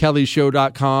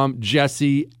JesseKellyShow.com.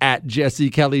 Jesse at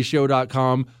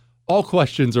JesseKellyShow.com. All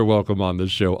questions are welcome on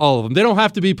this show. All of them. They don't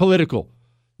have to be political.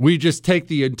 We just take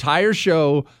the entire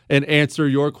show and answer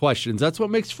your questions. That's what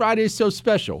makes Fridays so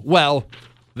special. Well,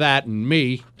 that and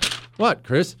me. What,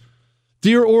 Chris?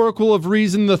 Dear Oracle of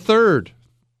Reason III,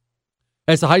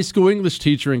 As a high school English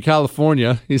teacher in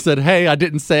California, he said, hey, I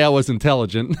didn't say I was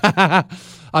intelligent.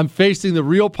 I'm facing the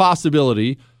real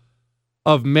possibility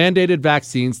of mandated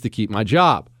vaccines to keep my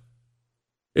job.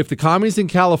 If the commies in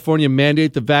California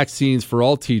mandate the vaccines for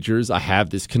all teachers, I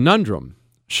have this conundrum.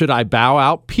 Should I bow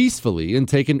out peacefully and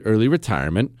take an early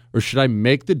retirement, or should I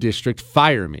make the district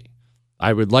fire me?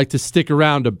 I would like to stick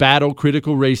around to battle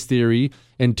critical race theory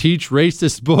and teach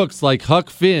racist books like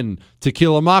Huck Finn, To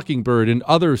Kill a Mockingbird, and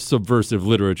other subversive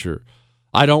literature.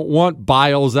 I don't want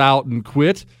Biles out and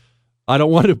quit. But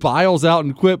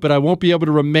I won't be able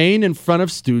to remain in front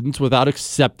of students without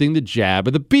accepting the jab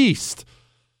of the beast.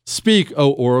 Speak,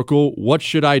 O Oracle, what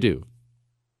should I do?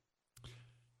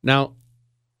 Now,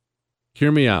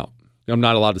 hear me out. I'm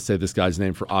not allowed to say this guy's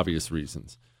name for obvious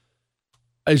reasons.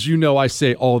 As you know, I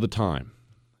say all the time,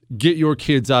 get your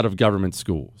kids out of government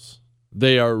schools.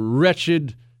 They are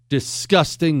wretched,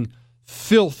 disgusting,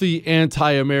 filthy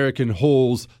anti-American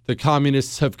holes the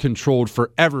communists have controlled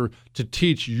forever to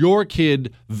teach your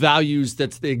kid values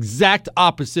that's the exact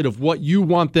opposite of what you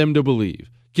want them to believe.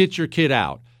 Get your kid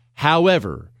out.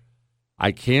 However,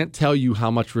 I can't tell you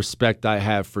how much respect I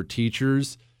have for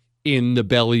teachers in the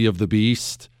belly of the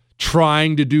beast,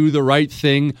 trying to do the right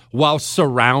thing while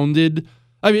surrounded.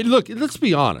 I mean, look, let's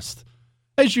be honest.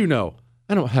 As you know,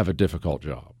 I don't have a difficult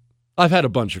job. I've had a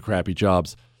bunch of crappy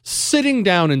jobs. Sitting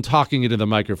down and talking into the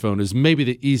microphone is maybe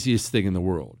the easiest thing in the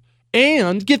world.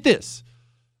 And get this.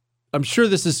 I'm sure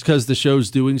this is because the show's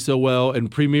doing so well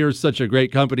and Premiere is such a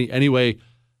great company. Anyway,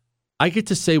 I get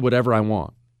to say whatever I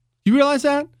want. You realize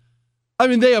that? I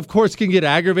mean, they, of course, can get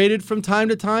aggravated from time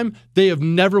to time. They have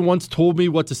never once told me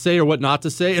what to say or what not to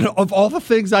say. And of all the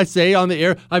things I say on the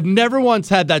air, I've never once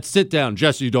had that sit down.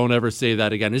 Jesse, don't ever say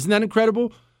that again. Isn't that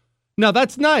incredible? Now,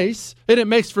 that's nice, and it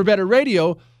makes for better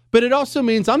radio, but it also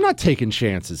means I'm not taking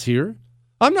chances here.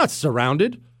 I'm not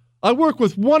surrounded. I work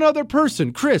with one other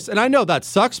person, Chris, and I know that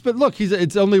sucks, but look,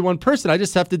 it's only one person. I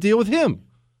just have to deal with him.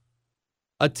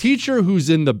 A teacher who's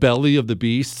in the belly of the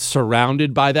beast,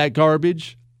 surrounded by that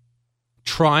garbage,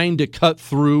 trying to cut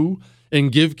through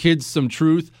and give kids some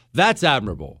truth, that's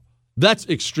admirable. That's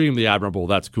extremely admirable.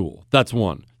 That's cool. That's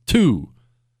one. 2,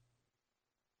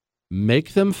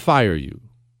 make them fire you.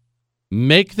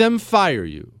 Make them fire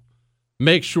you.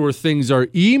 Make sure things are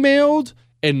emailed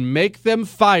and make them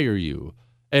fire you.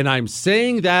 And I'm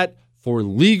saying that for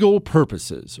legal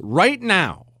purposes. Right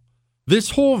now,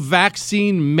 this whole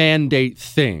vaccine mandate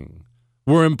thing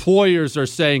where employers are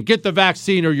saying, get the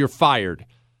vaccine or you're fired.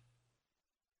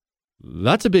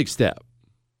 That's a big step.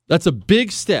 That's a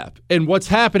big step. And what's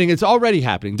happening, it's already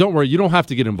happening. Don't worry, you don't have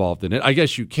to get involved in it. I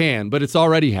guess you can, but it's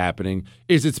already happening,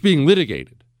 is it's being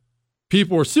litigated.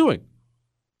 People are suing,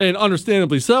 and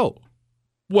understandably so.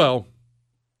 Well,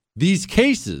 these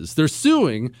cases, they're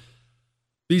suing.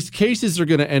 These cases are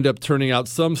going to end up turning out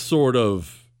some sort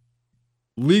of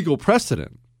legal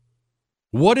precedent.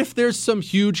 What if there's some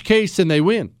huge case and they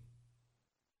win?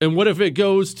 And what if it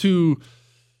goes to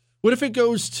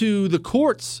the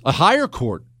courts, a higher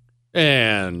court,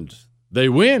 and they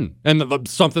win? And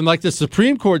something like the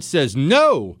Supreme Court says,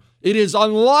 no, it is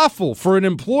unlawful for an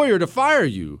employer to fire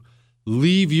you.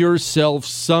 Leave yourself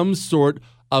some sort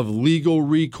of legal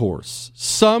recourse.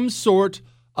 Some sort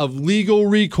of legal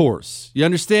recourse. You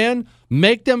understand?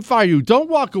 Make them fire you. Don't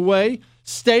walk away.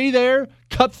 Stay there.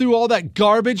 Cut through all that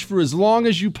garbage for as long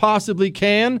as you possibly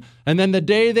can. And then the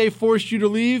day they force you to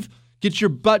leave, get your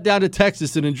butt down to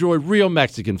Texas and enjoy real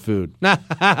Mexican food.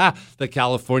 The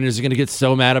Californians are going to get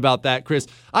so mad about that, Chris.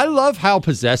 I love how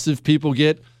possessive people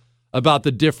get about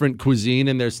the different cuisine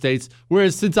in their states.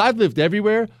 Whereas since I've lived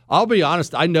everywhere, I'll be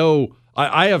honest, I know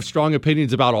I have strong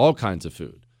opinions about all kinds of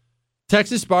food.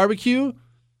 Texas barbecue,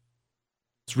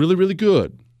 it's really, really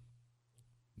good.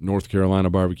 North Carolina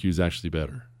barbecue is actually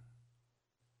better.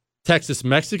 Texas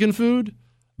Mexican food,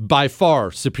 by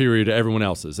far superior to everyone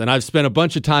else's. And I've spent a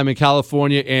bunch of time in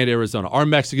California and Arizona. Our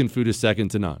Mexican food is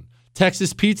second to none.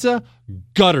 Texas pizza,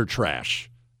 gutter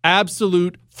trash.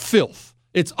 Absolute filth.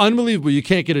 It's unbelievable you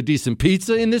can't get a decent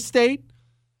pizza in this state.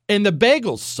 And the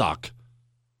bagels suck.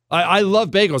 I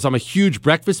love bagels. I'm a huge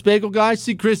breakfast bagel guy.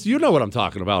 See, Chris, you know what I'm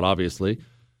talking about, obviously.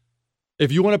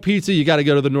 If you want a pizza, you got to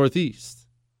go to the Northeast.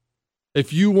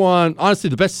 If you want, honestly,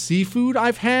 the best seafood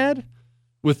I've had,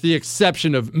 with the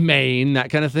exception of Maine, that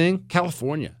kind of thing,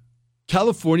 California.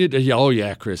 Oh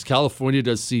yeah, Chris, California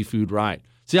does seafood right.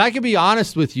 See, I can be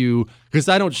honest with you because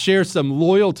I don't share some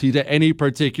loyalty to any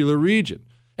particular region.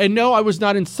 And no, I was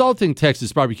not insulting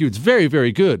Texas barbecue. It's very,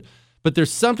 very good. But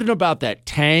there's something about that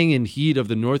tang and heat of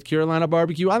the North Carolina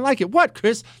barbecue. I like it. What,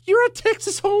 Chris? You're a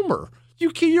Texas homer.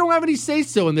 You don't have any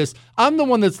say-so in this. I'm the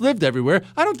one that's lived everywhere.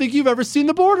 I don't think you've ever seen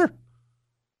the border.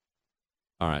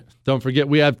 All right. Don't forget,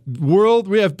 we have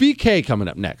BK coming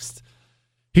up next.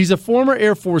 He's a former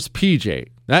Air Force PJ.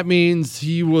 That means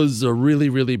he was a really,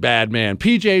 really bad man.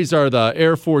 PJs are the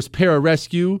Air Force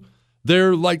Pararescue.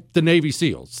 They're like the Navy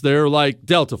SEALs. They're like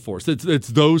Delta Force. It's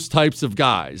those types of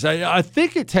guys. I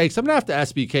think it takes, I'm going to have to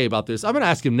ask BK about this. I'm going to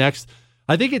ask him next.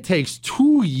 I think it takes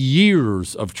 2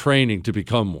 years of training to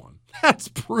become one. That's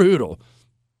brutal.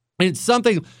 And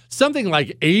something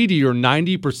like 80 or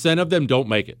 90% of them don't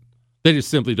make it. They just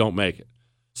simply don't make it.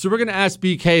 So we're going to ask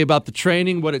BK about the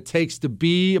training, what it takes to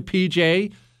be a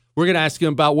PJ. We're going to ask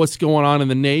him about what's going on in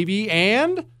the Navy,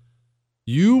 and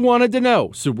you wanted to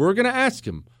know. So we're going to ask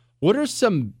him, what are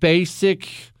some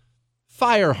basic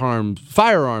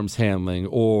firearms handling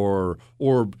or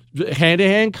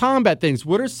hand-to-hand combat things?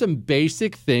 What are some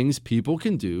basic things people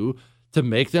can do to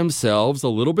make themselves a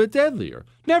little bit deadlier?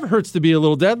 Never hurts to be a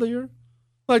little deadlier.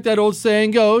 Like that old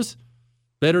saying goes,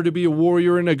 better to be a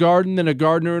warrior in a garden than a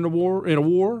gardener in a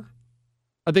war.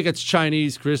 I think it's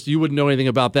Chinese, Chris. You wouldn't know anything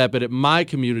about that, but at my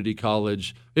community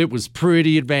college, it was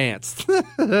pretty advanced. All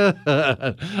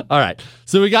right.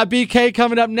 So we got BK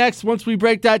coming up next. Once we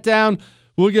break that down,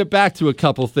 we'll get back to a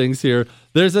couple things here.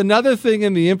 There's another thing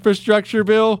in the infrastructure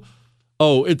bill.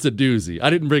 Oh, it's a doozy. I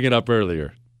didn't bring it up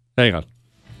earlier. Hang on.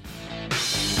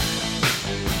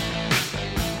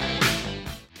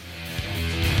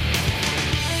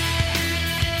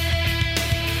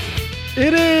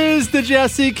 It is the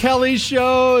Jesse Kelly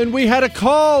Show, and we had a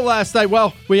call last night.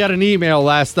 Well, we had an email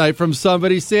last night from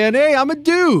somebody saying, hey, I'm a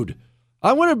dude.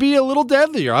 I want to be a little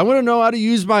deadlier. I want to know how to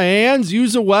use my hands,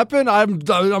 use a weapon. I'm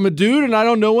a dude, and I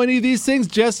don't know any of these things.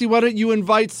 Jesse, why don't you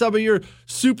invite some of your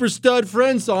super stud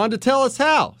friends on to tell us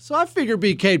how? So I figured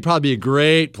BK would probably be a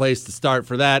great place to start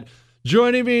for that.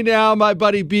 Joining me now, my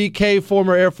buddy BK,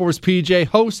 former Air Force PJ,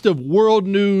 host of World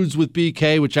News with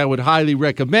BK, which I would highly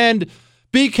recommend.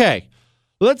 BK,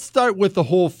 let's start with the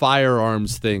whole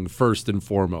firearms thing first and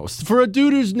foremost. For a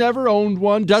dude who's never owned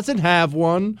one, doesn't have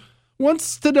one,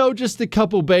 wants to know just a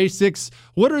couple basics,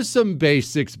 what are some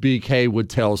basics BK would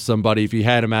tell somebody if he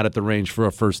had him out at the range for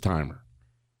a first-timer?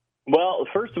 Well,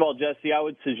 first of all, Jesse, I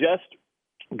would suggest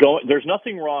there's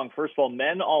nothing wrong. First of all,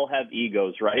 men all have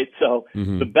egos, right? So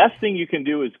the best thing you can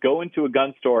do is go into a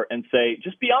gun store and say,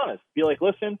 just be honest. Be like,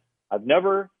 listen, I've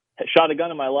never shot a gun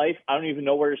in my life. I don't even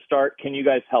know where to start. Can you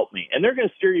guys help me? And they're going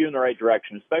to steer you in the right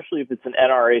direction, especially if it's an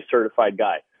NRA certified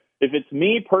guy. If it's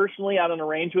me personally out on a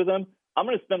range with them, I'm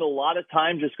going to spend a lot of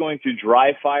time just going through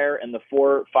dry fire and the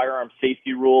 4 firearm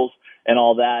safety rules and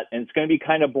all that. And it's going to be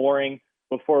kind of boring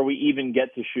before we even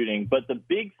get to shooting. But the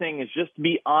big thing is just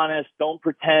be honest. Don't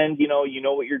pretend, you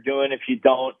know what you're doing if you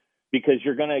don't, because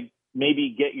you're going to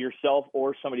maybe get yourself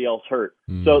or somebody else hurt.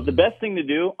 So the best thing to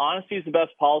do, honesty is the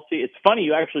best policy. It's funny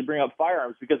you actually bring up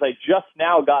firearms because I just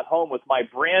now got home with my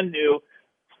brand new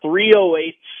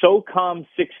 308 SOCOM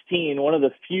 16, one of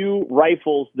the few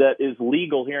rifles that is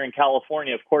legal here in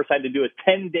California. Of course, I had to do a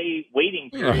 10-day waiting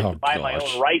period to buy my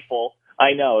own rifle.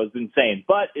 I know, it's insane.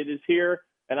 But it is here,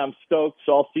 and I'm stoked,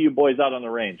 so I'll see you boys out on the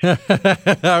range.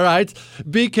 All right.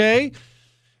 BK,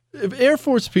 Air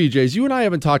Force PJs, you and I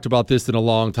haven't talked about this in a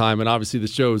long time, and obviously the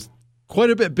show's quite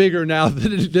a bit bigger now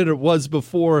than it was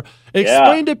before.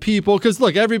 Explain to people, because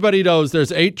look, everybody knows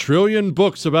there's 8 trillion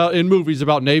books in movies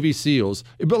about Navy SEALs,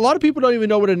 but a lot of people don't even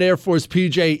know what an Air Force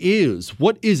PJ is.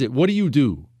 What is it? What do you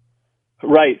do?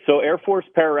 Right. So Air Force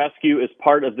Pararescue is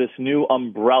part of this new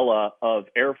umbrella of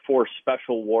Air Force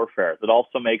Special Warfare that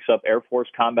also makes up Air Force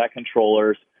Combat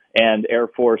Controllers and Air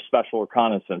Force Special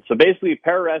Reconnaissance. So basically,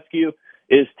 Pararescue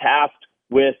is tasked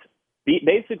with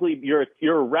basically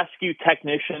you're a rescue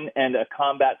technician and a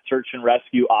combat search and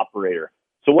rescue operator.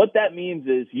 So what that means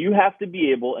is you have to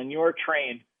be able, and you are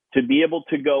trained to be able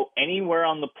to go anywhere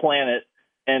on the planet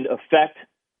and effect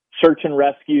search and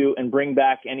rescue and bring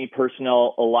back any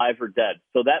personnel alive or dead.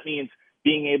 So that means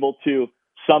being able to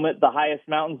summit the highest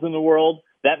mountains in the world.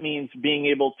 That means being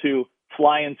able to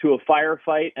fly into a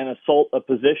firefight and assault a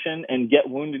position and get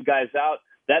wounded guys out.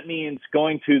 That means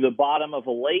going to the bottom of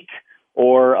a lake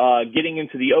or getting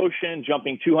into the ocean,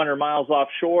 jumping 200 miles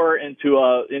offshore into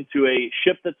a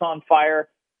ship that's on fire.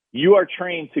 You are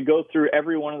trained to go through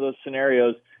every one of those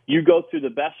scenarios. You go through the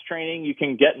best training you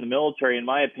can get in the military, in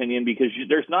my opinion, because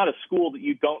there's not a school that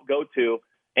you don't go to,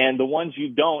 and the ones you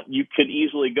don't, you could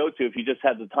easily go to if you just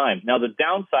had the time. Now, the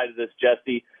downside of this,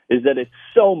 Jesse, is that it's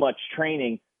so much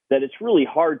training that it's really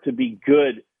hard to be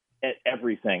good at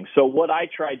everything. So what I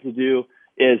tried to do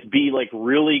is be like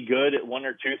really good at one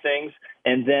or two things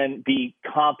and then be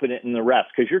competent in the rest.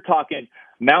 Because you're talking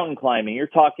mountain climbing, you're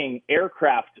talking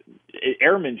aircraft,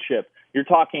 airmanship, you're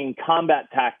talking combat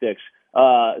tactics,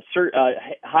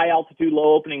 high altitude,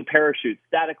 low opening parachute,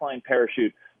 static line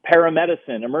parachute,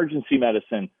 paramedicine, emergency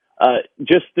medicine.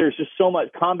 There's just so much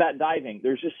combat diving.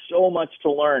 There's just so much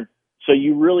to learn. So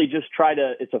you really just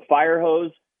it's a fire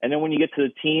hose. And then when you get to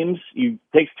the teams, it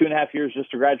takes 2.5 years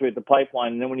just to graduate the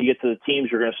pipeline. And then when you get to the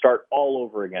teams, you're going to start all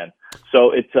over again.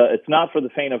 So it's not for the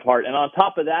faint of heart. And on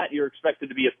top of that, you're expected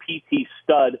to be a PT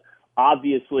stud.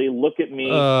 Obviously, look at me,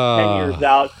 10 years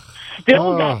out.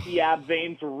 Still got the ab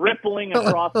veins rippling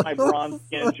across my bronze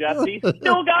skin, Jesse.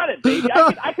 Still got it, baby.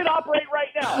 I could operate right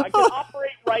now.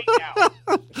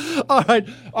 All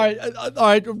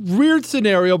right. Weird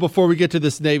scenario before we get to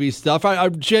this Navy stuff.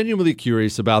 I'm genuinely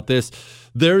curious about this.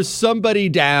 There's somebody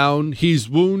down. He's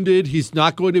wounded. He's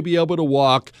not going to be able to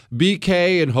walk.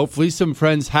 BK and hopefully some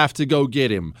friends have to go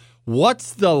get him.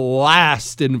 What's the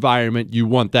last environment you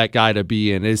want that guy to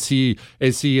be in? Is he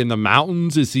in the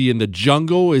mountains? Is he in the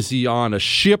jungle? Is he on a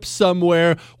ship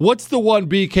somewhere? What's the one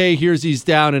BK hears he's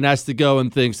down and has to go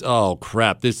and thinks, oh,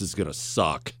 crap, this is going to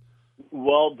suck?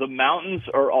 Well, the mountains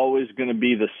are always going to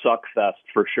be the suck fest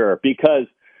for sure because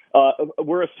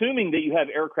we're assuming that you have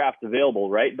aircraft available,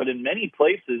 right? But in many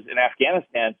places in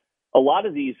Afghanistan, a lot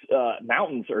of these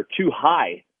mountains are too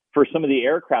high for some of the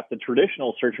aircraft, the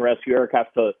traditional search and rescue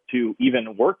aircraft to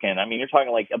even work in. I mean, you're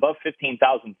talking like above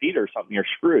 15,000 feet or something, you're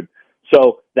screwed.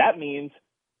 So that means,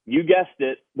 you guessed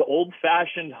it, the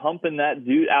old-fashioned humping that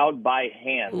dude out by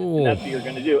hand. And that's what you're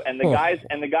going to do. And the guys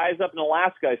up in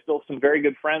Alaska, I still have some very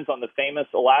good friends on the famous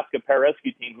Alaska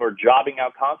pararescue team who are jobbing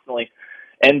out constantly.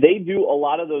 And they do a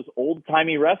lot of those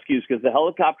old-timey rescues because the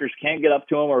helicopters can't get up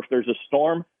to them, or if there's a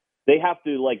storm, they have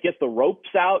to get the ropes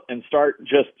out and start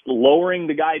just lowering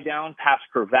the guy down past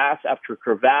crevasse after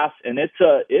crevasse, and it's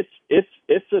a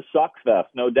suck fest,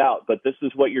 no doubt. But this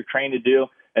is what you're trained to do,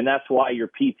 and that's why your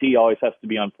PT always has to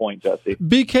be on point, Jesse.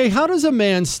 BK, how does a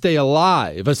man stay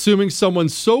alive, assuming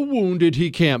someone's so wounded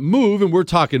he can't move, and we're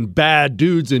talking bad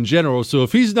dudes in general, so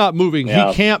if he's not moving,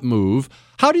 he can't move.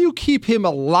 How do you keep him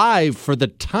alive for the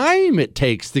time it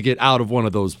takes to get out of one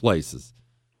of those places?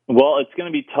 Well, it's going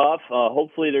to be tough.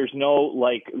 Hopefully there's no,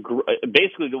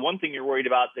 basically the one thing you're worried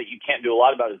about that you can't do a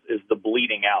lot about is the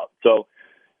bleeding out. So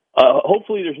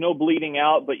hopefully there's no bleeding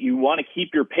out, but you want to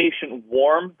keep your patient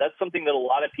warm. That's something that a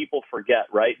lot of people forget,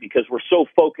 right? Because we're so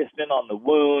focused in on the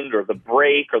wound or the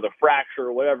break or the fracture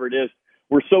or whatever it is.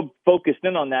 We're so focused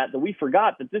in on that we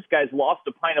forgot that this guy's lost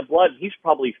a pint of blood. He's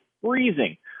probably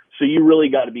freezing. So you really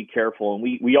got to be careful. And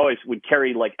we always would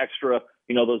carry extra,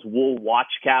 those wool watch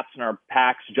caps in our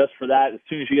packs just for that. As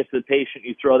soon as you get to the patient,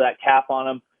 you throw that cap on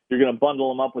them. You're going to bundle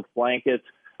them up with blankets.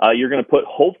 You're going to put,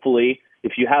 hopefully,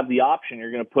 if you have the option,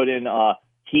 you're going to put in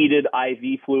heated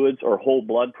IV fluids or whole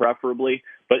blood preferably.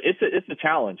 But it's a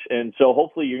challenge. And so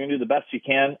hopefully you're going to do the best you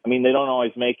can. I mean, they don't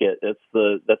always make it. That's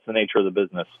the nature of the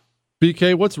business.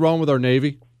 BK, what's wrong with our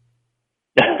Navy?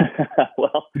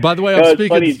 Well, by the way, I'm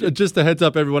speaking, just a heads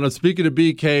up, everyone, I'm speaking to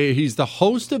BK. He's the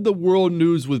host of the World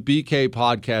News with BK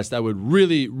podcast. I would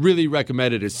really, really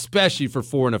recommend it, especially for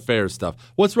foreign affairs stuff.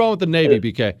 What's wrong with the Navy,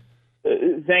 BK?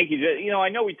 Thank you. I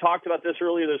know we talked about this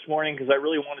earlier this morning because I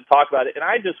really wanted to talk about it. And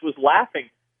I just was laughing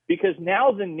because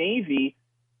now the Navy,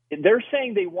 they're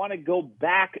saying they want to go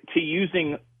back to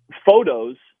using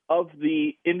photos of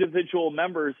the individual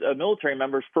members, military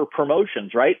members, for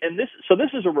promotions, right? And this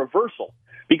is a reversal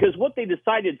because what they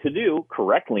decided to do,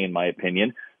 correctly in my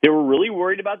opinion, they were really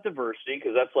worried about diversity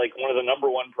because that's one of the number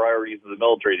one priorities of the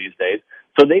military these days.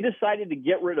 So they decided to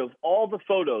get rid of all the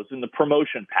photos in the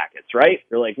promotion packets, right?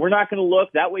 They're like, we're not going to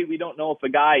look. That way we don't know if a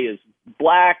guy is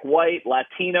black, white,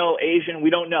 Latino, Asian. We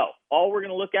don't know. All we're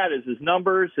going to look at is his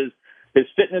numbers, his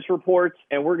fitness reports,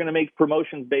 and we're going to make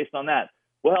promotions based on that.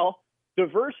 Well,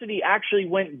 diversity actually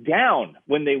went down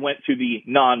when they went to the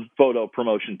non-photo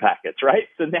promotion packets, right?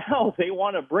 So now they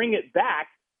want to bring it back,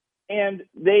 and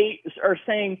they are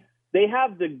saying they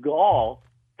have the gall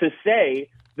to say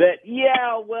that,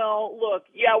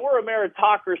 we're a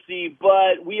meritocracy,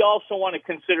 but we also want to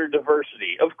consider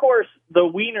diversity. Of course, the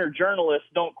Wiener journalists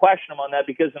don't question them on that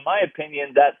because, in my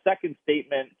opinion, that second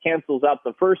statement cancels out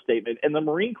the first statement. And the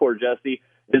Marine Corps, Jesse,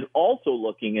 is also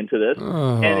looking into this.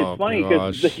 And it's funny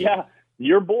because,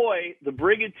 your boy, the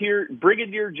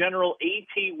Brigadier General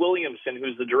A.T. Williamson,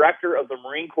 who's the director of the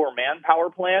Marine Corps Manpower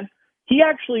Plan, he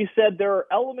actually said there are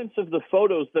elements of the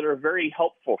photos that are very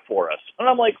helpful for us. And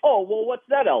I'm like, oh, well, what's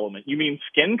that element? You mean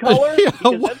skin color?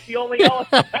 Because that's the only element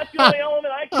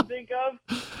I can think of.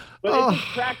 But it just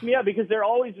cracked me up because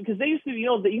they used to,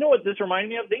 you know what this reminded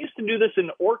me of? They used to do this in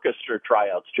orchestra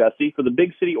tryouts, Jesse, for the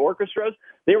big city orchestras.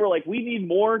 They were like, we need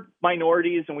more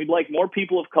minorities and we'd like more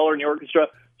people of color in the orchestra.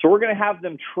 So we're going to have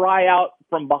them try out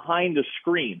from behind a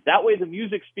screen. That way the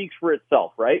music speaks for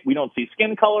itself, right? We don't see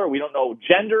skin color. We don't know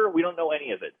gender. We don't know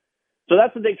any of it. So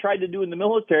that's what they tried to do in the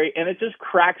military, and it just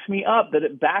cracks me up that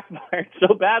it backfired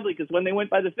so badly because when they went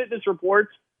by the fitness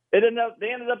reports, they ended up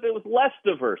with less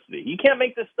diversity. You can't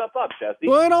make this stuff up, Jesse.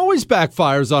 Well, it always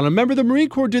backfires on them. Remember, the Marine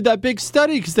Corps did that big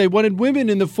study because they wanted women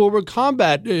in the forward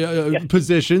combat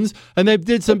positions, and they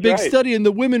did some big study, and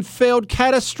the women failed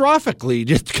catastrophically.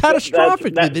 Just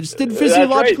catastrophically. They just didn't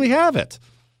physiologically have it.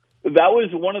 That was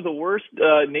one of the worst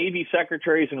Navy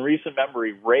secretaries in recent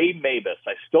memory, Ray Mabus.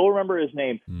 I still remember his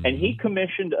name. And he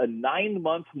commissioned a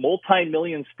 9-month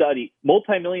multi-million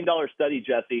dollar study,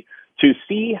 Jesse, to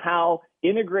see how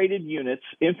integrated units,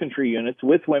 infantry units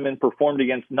with women performed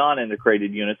against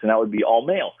non-integrated units, and that would be all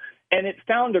male. And it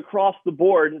found across the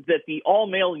board that the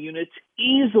all-male units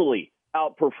easily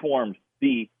outperformed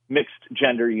the mixed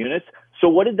gender units. So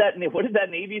what did that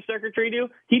Navy secretary do?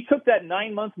 He took that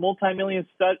 9-month multi-million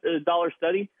dollar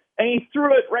study and he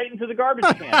threw it right into the garbage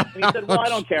can. And he said, "Well, I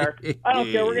don't care.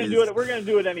 We're going to do it. We're going to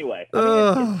do it anyway."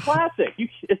 I mean, it's classic.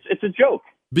 It's a joke.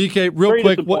 BK,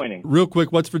 real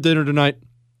quick, what's for dinner tonight?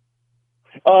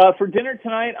 For dinner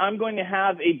tonight, I'm going to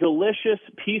have a delicious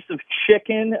piece of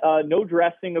chicken. No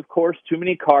dressing, of course. Too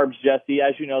many carbs, Jesse.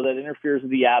 As you know, that interferes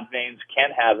with the ab veins.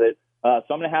 Can't have it. So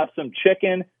I'm going to have some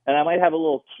chicken, and I might have a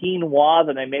little quinoa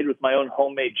that I made with my own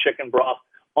homemade chicken broth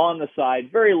on the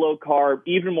side. Very low carb,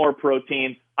 even more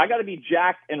protein. I got to be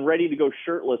jacked and ready to go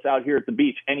shirtless out here at the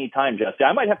beach anytime, Jesse.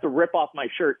 I might have to rip off my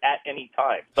shirt at any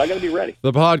time, so I got to be ready.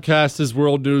 The podcast is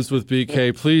World News with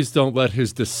BK. Please don't let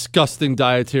his disgusting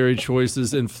dietary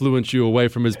choices influence you away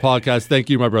from his podcast.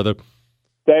 Thank you, my brother.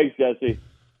 Thanks, Jesse.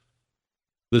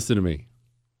 Listen to me.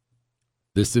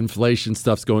 This inflation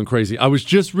stuff's going crazy. I was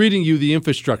just reading you the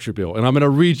infrastructure bill, and I'm going to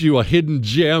read you a hidden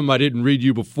gem I didn't read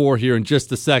you before here in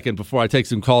just a second before I take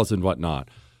some calls and whatnot.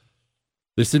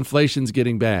 This inflation's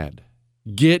getting bad.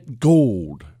 Get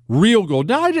gold. Real gold.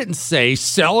 Now, I didn't say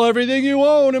sell everything you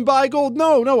own and buy gold.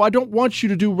 No, I don't want you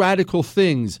to do radical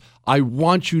things. I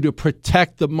want you to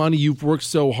protect the money you've worked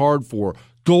so hard for.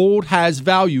 Gold has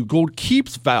value. Gold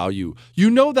keeps value. You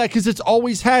know that because it's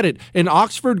always had it. In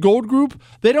Oxford Gold Group,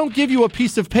 they don't give you a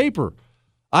piece of paper.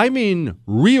 I mean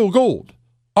real gold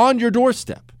on your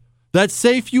doorstep. That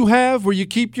safe you have where you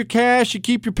keep your cash, you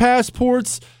keep your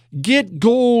passports, get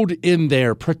gold in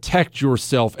there. Protect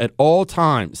yourself at all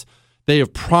times. They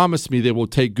have promised me they will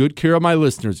take good care of my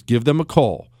listeners. Give them a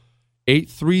call.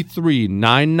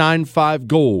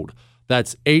 833-995-GOLD.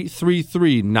 That's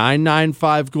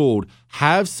 833-995-GOLD.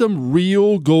 Have some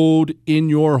real gold in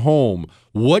your home.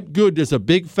 What good does a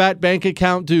big fat bank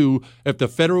account do if the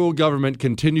federal government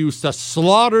continues to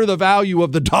slaughter the value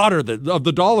of the dollar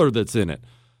that's in it?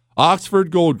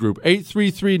 Oxford Gold Group,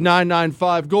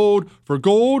 833-995-GOLD. For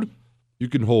gold you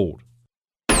can hold.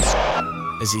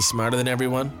 Is he smarter than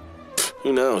everyone?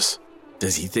 Who knows?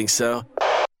 Does he think so?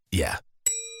 Yeah.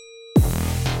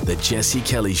 The Jesse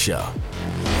Kelly Show.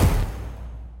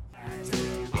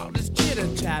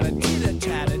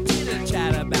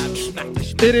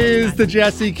 It is the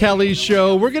Jesse Kelly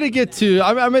Show. I'm going to get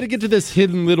to this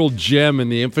hidden little gem in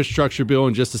the infrastructure bill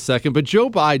in just a second, but Joe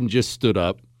Biden just stood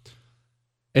up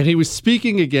and he was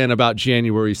speaking again about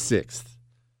January 6th.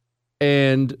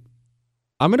 And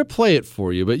I'm going to play it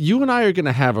for you, but you and I are going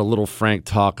to have a little frank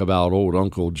talk about old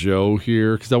Uncle Joe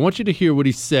here because I want you to hear what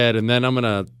he said, and then I'm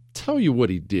going to tell you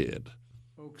what he did.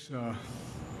 Folks,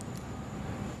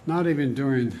 not even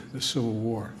during the Civil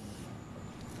War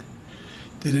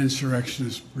did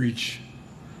insurrectionists breach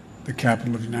the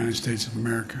capital of the United States of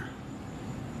America,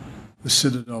 the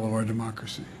citadel of our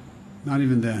democracy. Not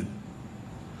even then.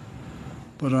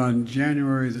 But on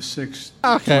January the 6th...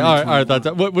 Okay, all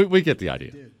right, we get the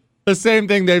idea. The same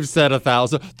thing they've said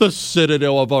 1,000. The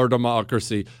citadel of our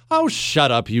democracy. Oh, shut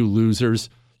up, you losers.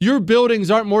 Your buildings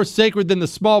aren't more sacred than the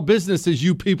small businesses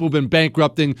you people have been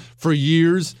bankrupting for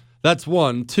years. That's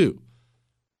one. Two.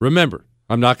 Remember,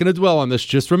 I'm not going to dwell on this.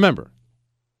 Just remember,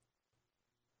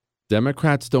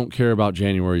 Democrats don't care about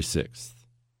January 6th.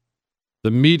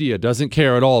 The media doesn't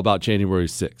care at all about January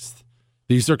 6th.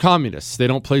 These are communists. They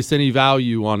don't place any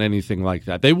value on anything like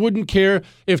that. They wouldn't care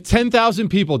if 10,000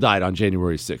 people died on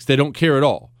January 6th. They don't care at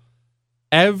all.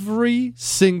 Every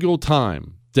single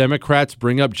time Democrats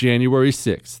bring up January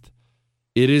 6th,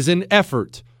 it is an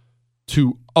effort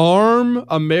to arm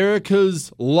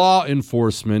America's law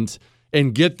enforcement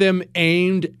and get them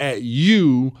aimed at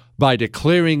you by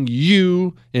declaring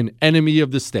you an enemy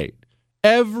of the state.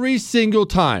 Every single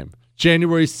time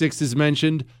January 6th is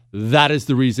mentioned, that is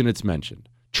the reason it's mentioned.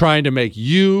 Trying to make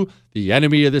you the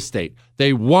enemy of the state.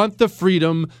 They want the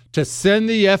freedom to send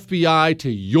the FBI to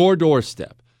your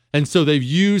doorstep. And so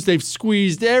they've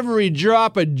squeezed every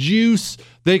drop of juice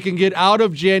they can get out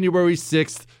of January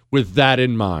 6th with that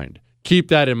in mind. Keep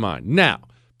that in mind. Now,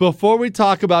 before we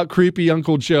talk about creepy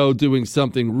Uncle Joe doing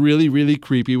something really, really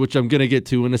creepy, which I'm going to get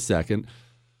to in a second,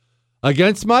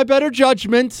 against my better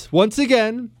judgment, once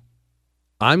again,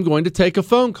 I'm going to take a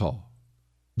phone call.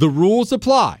 The rules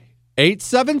apply.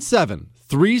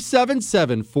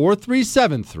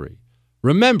 877-377-4373.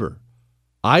 Remember,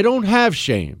 I don't have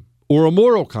shame or a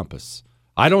moral compass.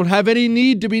 I don't have any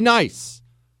need to be nice.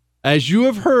 As you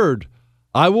have heard,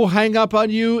 I will hang up on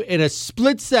you in a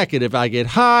split second if I get,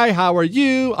 hi, how are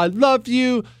you? I love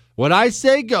you. When I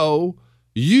say go,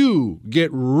 you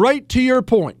get right to your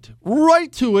point,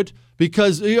 right to it,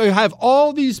 because you have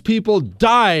all these people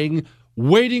dying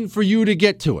waiting for you to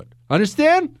get to it.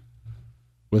 Understand?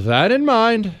 With that in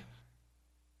mind,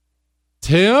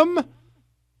 Tim,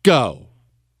 go.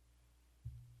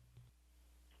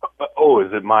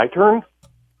 Is it my turn?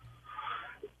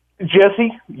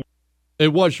 Jesse?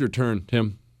 It was your turn,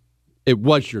 Tim. It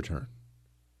was your turn.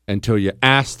 Until you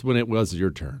asked when it was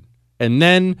your turn. And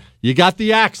then you got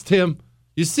the axe, Tim.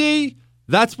 You see,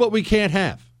 that's what we can't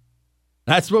have.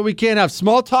 That's what we can't have.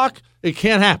 Small talk, it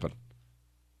can't happen.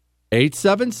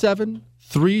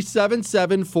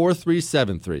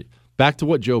 877-377-4373. Back to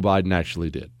what Joe Biden actually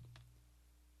did.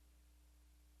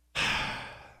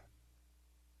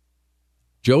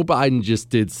 Joe Biden just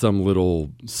did some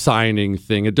little signing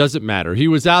thing. It doesn't matter. He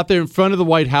was out there in front of the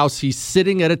White House. He's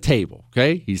sitting at a table,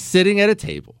 okay? He's sitting at a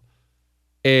table.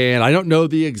 And I don't know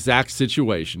the exact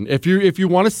situation. If you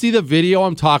want to see the video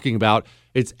I'm talking about,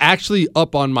 it's actually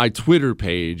up on my Twitter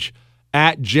page,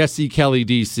 at Jesse Kelly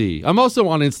DC. I'm also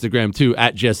on Instagram, too,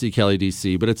 at Jesse Kelly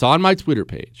DC, but it's on my Twitter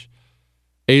page.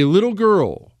 A little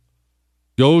girl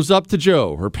goes up to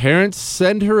Joe. Her parents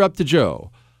send her up to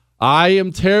Joe. I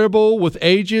am terrible with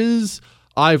ages.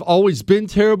 I've always been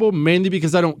terrible, mainly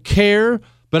because I don't care.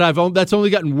 But that's only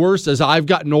gotten worse as I've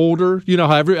gotten older. You know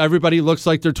how everybody looks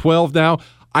like they're 12 now.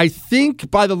 I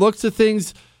think by the looks of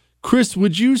things, Chris,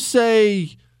 would you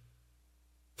say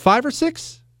 5 or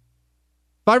 6?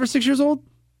 5 or 6 years old?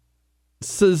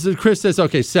 So Chris says,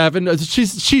 okay, 7.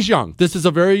 She's young. This is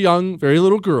a very young, very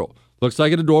little girl. Looks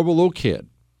like an adorable little kid.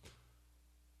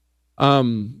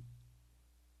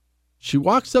 She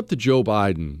walks up to Joe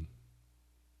Biden.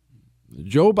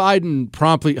 Joe Biden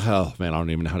promptly, oh man, I don't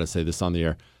even know how to say this on the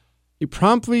air. He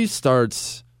promptly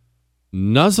starts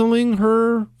nuzzling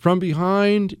her from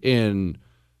behind and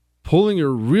pulling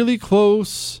her really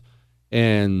close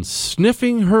and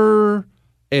sniffing her.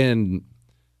 And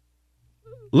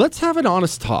let's have an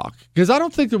honest talk, because I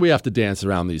don't think that we have to dance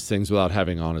around these things without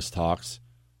having honest talks.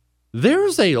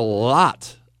 There's a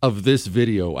lot of this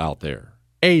video out there,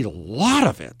 a lot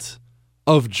of it,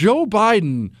 of Joe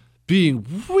Biden being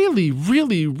really,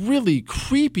 really, really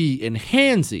creepy and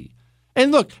handsy.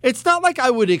 And look, it's not like I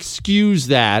would excuse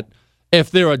that if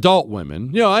they're adult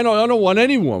women. You know, I don't want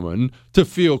any woman to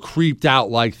feel creeped out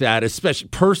like that, especially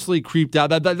personally creeped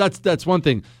out. That's one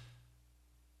thing.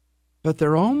 But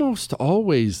they're almost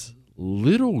always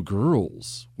little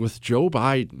girls with Joe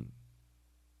Biden.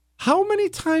 How many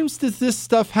times does this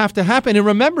stuff have to happen? And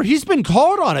remember, he's been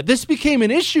called on it. This became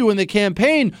an issue in the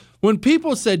campaign when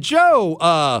people said,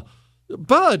 Joe,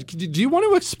 Bud, do you want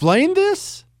to explain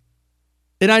this?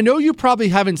 And I know you probably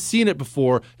haven't seen it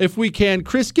before. If we can,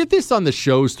 Chris, get this on the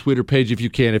show's Twitter page if you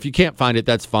can. If you can't find it,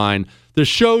 that's fine. The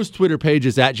show's Twitter page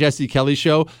is at Jesse Kelly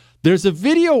Show. There's a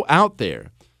video out there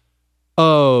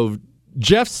of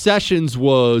Jeff Sessions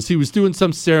he was doing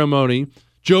some ceremony.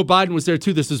 Joe Biden was there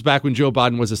too. This was back when Joe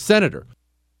Biden was a senator.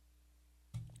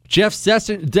 Jeff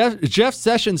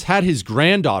Sessions had his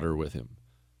granddaughter with him.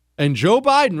 And Joe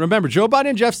Biden, remember, Joe Biden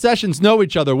and Jeff Sessions know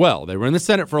each other well. They were in the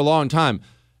Senate for a long time.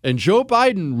 And Joe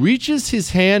Biden reaches his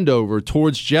hand over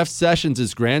towards Jeff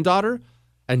Sessions' granddaughter.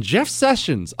 And Jeff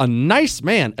Sessions, a nice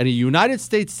man and a United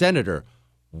States senator,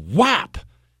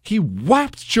 he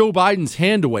whapped Joe Biden's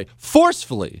hand away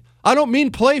forcefully. I don't mean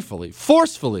playfully,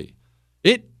 forcefully.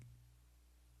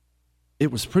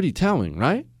 It was pretty telling,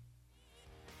 right?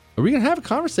 Are we going to have a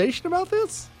conversation about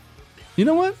this? You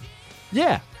know what?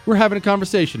 Yeah, we're having a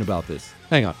conversation about this.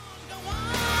 Hang on.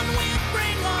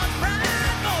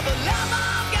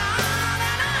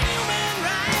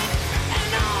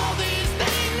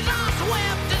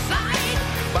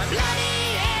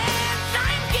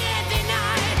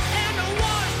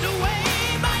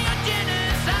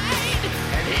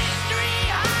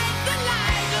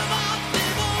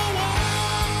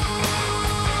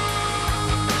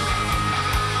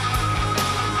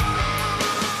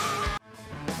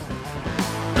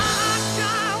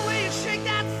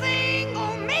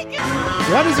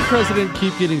 Why does the president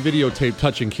keep getting videotaped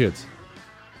touching kids?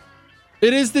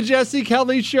 It is the Jesse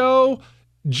Kelly Show.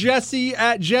 Jesse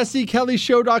at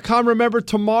jessekellyshow.com. Remember,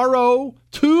 tomorrow,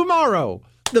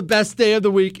 the best day of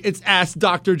the week, it's Ask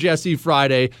Dr. Jesse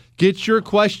Friday. Get your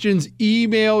questions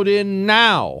emailed in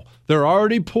now. They're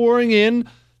already pouring in.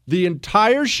 The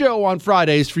entire show on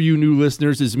Fridays for you new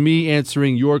listeners is me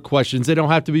answering your questions. They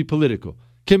don't have to be political.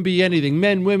 Can be anything.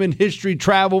 Men, women, history,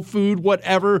 travel, food,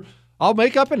 whatever. I'll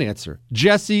make up an answer.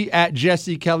 Jesse at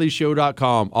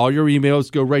jessekellyshow.com. All your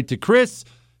emails go right to Chris.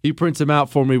 He prints them out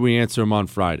for me. We answer them on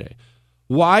Friday.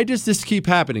 Why does this keep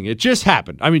happening? It just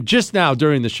happened. I mean, just now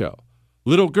during the show.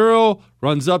 Little girl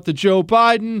runs up to Joe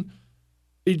Biden.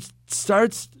 It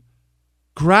starts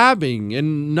grabbing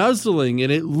and nuzzling,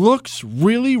 and it looks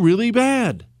really, really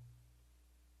bad.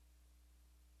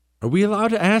 Are we allowed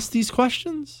to ask these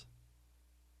questions?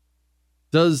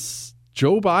 Does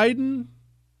Joe Biden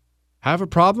have a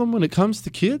problem when it comes to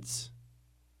kids?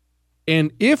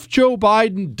 And if Joe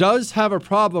Biden does have a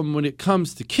problem when it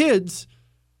comes to kids,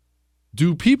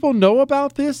 do people know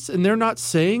about this and they're not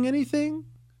saying anything?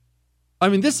 I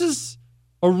mean, this is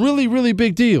a really, really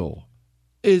big deal.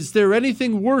 Is there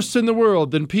anything worse in the world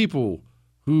than people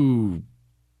who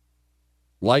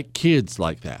like kids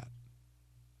like that?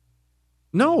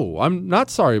 No, I'm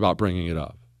not sorry about bringing it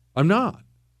up. I'm not.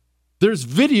 There's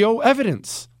video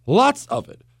evidence, lots of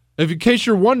it. In case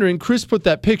you're wondering, Chris put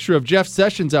that picture of Jeff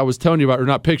Sessions I was telling you about, or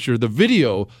not picture, the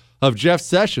video of Jeff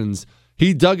Sessions.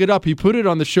 He dug it up. He put it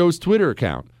on the show's Twitter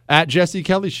account, at Jesse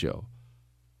Kelly Show.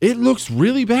 It looks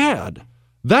really bad.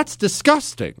 That's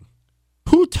disgusting.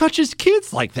 Who touches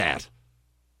kids like that?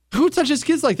 Who touches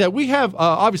kids like that? We have,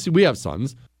 obviously, we have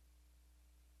sons.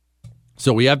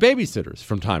 So we have babysitters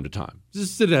from time to time. This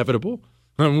is inevitable.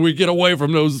 And we get away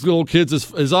from those little kids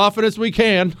as often as we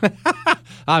can.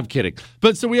 I'm kidding.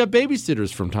 But so we have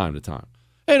babysitters from time to time.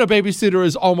 And a babysitter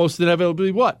is almost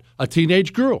inevitably what? A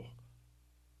teenage girl.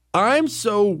 I'm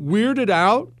so weirded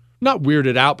out. Not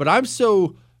weirded out, but I'm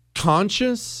so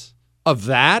conscious of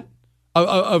that.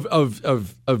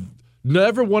 Of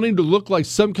never wanting to look like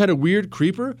some kind of weird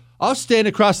creeper. I'll stand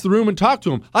across the room and talk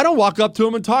to him. I don't walk up to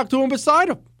him and talk to him beside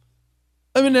him.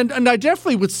 I mean, and I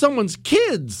definitely, with someone's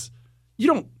kids,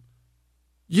 you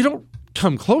don't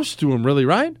come close to them really,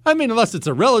 right? I mean, unless it's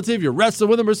a relative, you're wrestling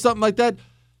with them or something like that.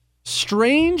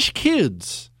 Strange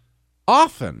kids,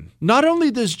 often, not only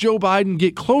does Joe Biden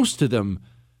get close to them,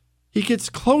 he gets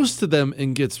close to them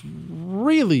and gets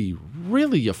really,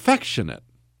 really affectionate.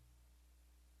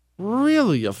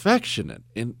 Really affectionate.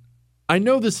 And I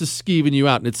know this is skeeving you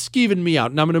out, and it's skeeving me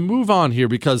out, and I'm going to move on here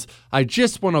because I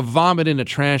just want to vomit in a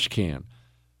trash can.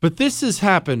 But this has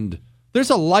happened. There's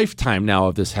a lifetime now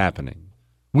of this happening.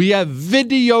 We have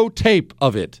videotape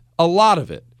of it, a lot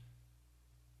of it.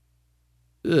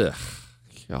 Ugh,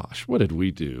 gosh, what did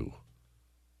we do?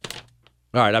 All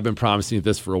right, I've been promising you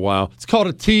this for a while. It's called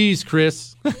a tease,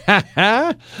 Chris.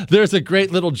 There's a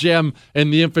great little gem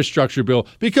in the infrastructure bill.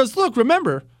 Because, look,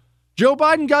 remember, Joe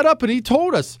Biden got up and he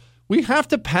told us we have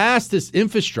to pass this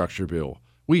infrastructure bill.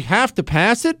 We have to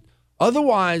pass it.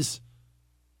 Otherwise,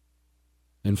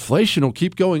 inflation will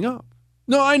keep going up.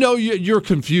 No, I know you're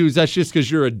confused. That's just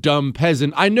because you're a dumb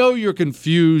peasant. I know you're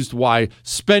confused why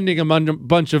spending a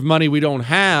bunch of money we don't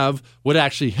have would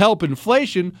actually help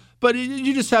inflation. But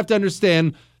you just have to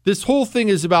understand this whole thing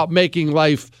is about making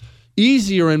life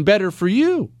easier and better for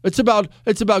you. It's about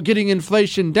getting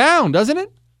inflation down, doesn't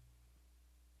it?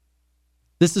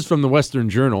 This is from the Western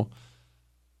Journal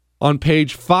on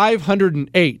page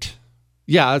 508.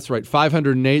 Yeah, that's right,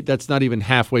 508. That's not even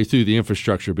halfway through the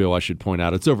infrastructure bill, I should point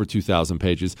out. It's over 2,000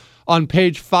 pages. On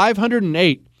page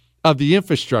 508 of the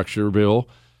infrastructure bill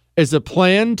is a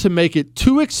plan to make it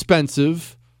too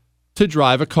expensive to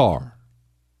drive a car.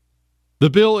 The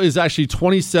bill is actually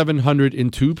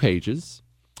 2,702 pages.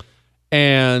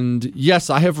 And yes,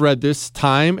 I have read this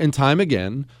time and time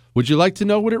again. Would you like to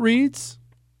know what it reads?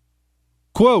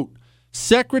 Quote,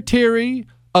 Secretary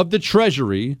of the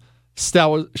Treasury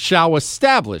shall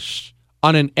establish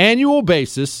on an annual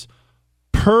basis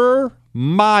per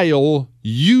mile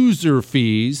user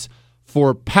fees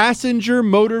for passenger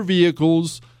motor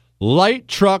vehicles, light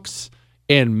trucks,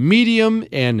 and medium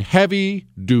and heavy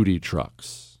duty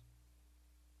trucks.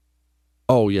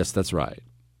 Oh, yes, that's right.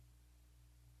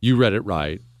 You read it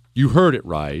right. You heard it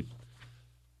right.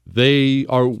 They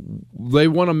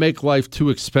want to make life too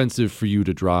expensive for you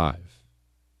to drive.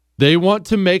 They want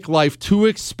to make life too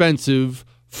expensive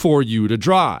for you to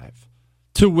drive.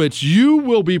 To which you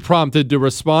will be prompted to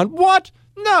respond, what?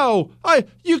 No,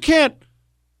 you can't.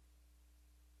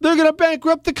 They're going to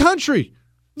bankrupt the country.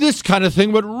 This kind of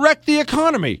thing would wreck the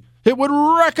economy. It would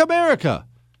wreck America.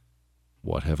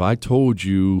 What have I told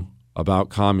you about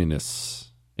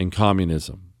communists and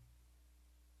communism?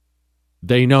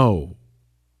 They know.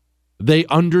 They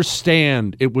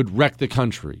understand it would wreck the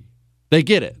country. They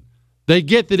get it. They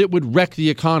get that it would wreck the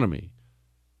economy.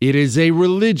 It is a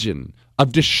religion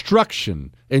of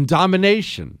destruction and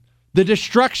domination. The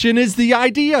destruction is the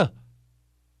idea.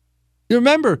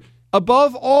 Remember,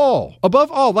 above all,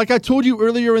 like I told you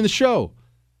earlier in the show,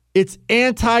 it's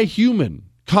anti-human.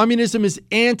 Communism is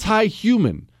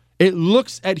anti-human. It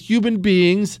looks at human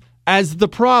beings as the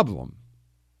problem.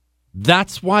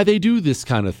 That's why they do this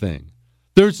kind of thing.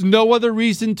 There's no other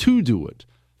reason to do it.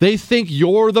 They think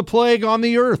you're the plague on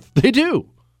the earth. They do.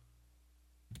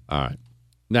 All right.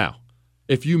 Now,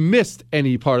 if you missed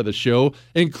any part of the show,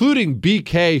 including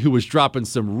BK, who was dropping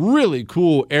some really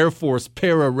cool Air Force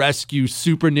Pararescue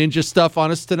Super Ninja stuff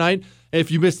on us tonight, if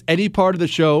you missed any part of the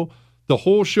show, the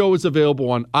whole show is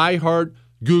available on iHeart,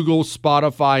 Google,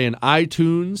 Spotify, and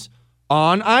iTunes.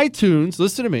 On iTunes,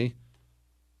 listen to me,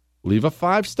 leave a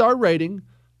 5-star rating,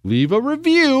 leave a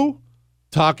review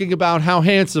talking about how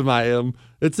handsome I am.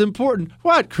 It's important.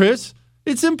 What, Chris?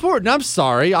 It's important. I'm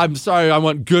sorry. I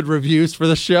want good reviews for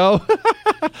the show.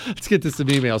 Let's get to some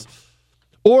emails.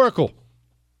 Oracle,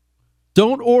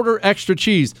 don't order extra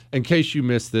cheese. In case you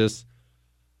missed this,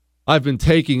 I've been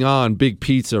taking on Big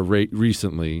Pizza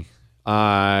recently.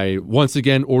 I once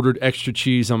again ordered extra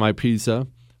cheese on my pizza.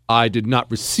 I did not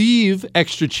receive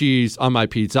extra cheese on my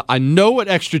pizza. I know what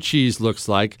extra cheese looks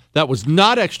like. That was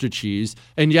not extra cheese,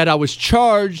 and yet I was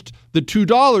charged the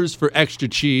 $2 for extra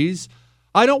cheese.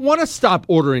 I don't want to stop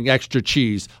ordering extra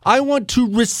cheese. I want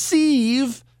to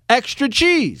receive extra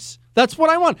cheese. That's what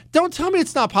I want. Don't tell me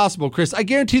it's not possible, Chris. I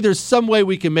guarantee there's some way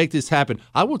we can make this happen.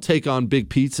 I will take on Big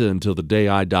Pizza until the day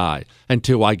I die,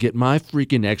 until I get my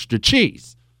freaking extra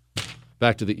cheese.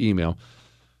 Back to the email.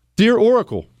 Dear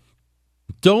Oracle,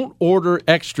 don't order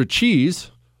extra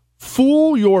cheese.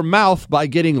 Fool your mouth by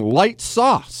getting light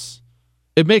sauce.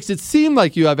 It makes it seem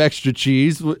like you have extra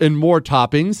cheese and more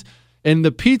toppings, and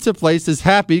the pizza place is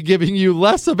happy giving you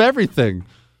less of everything.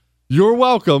 You're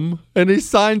welcome. And he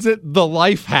signs it, The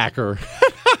Life Hacker.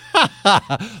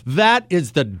 That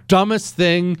is the dumbest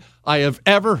thing I have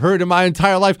ever heard in my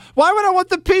entire life. Why would I want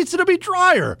the pizza to be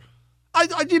drier?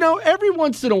 Every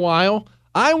once in a while,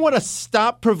 I want to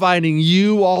stop providing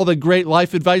you all the great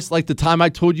life advice, like the time I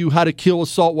told you how to kill a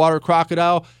saltwater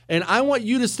crocodile, and I want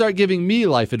you to start giving me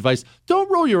life advice.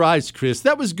 Don't roll your eyes, Chris.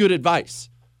 That was good advice.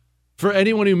 For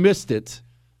anyone who missed it,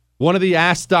 one of the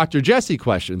Ask Dr. Jesse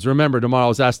questions, remember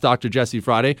tomorrow's Ask Dr. Jesse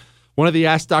Friday, one of the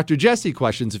Ask Dr. Jesse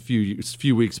questions a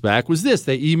few weeks back was this.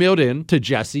 They emailed in to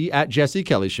Jesse at Jesse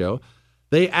Kelly Show.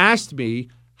 They asked me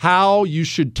how you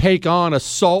should take on a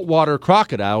saltwater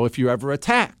crocodile if you're ever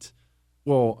attacked.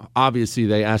 Well, obviously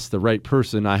they asked the right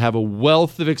person. I have a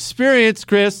wealth of experience,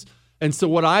 Chris. And so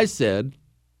what I said,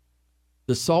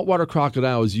 the saltwater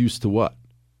crocodile is used to what?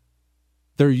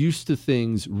 They're used to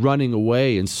things running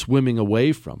away and swimming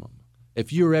away from them.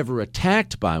 If you're ever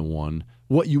attacked by one,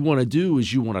 what you want to do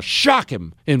is you want to shock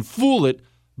him and fool it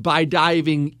by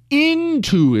diving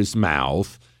into his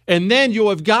mouth, and then you'll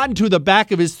have gotten to the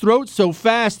back of his throat so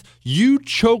fast you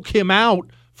choke him out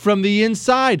from the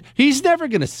inside. He's never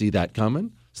going to see that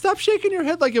coming. Stop shaking your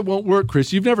head like it won't work,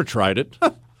 Chris. You've never tried it.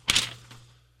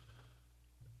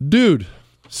 Dude,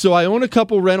 so I own a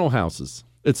couple rental houses.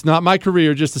 It's not my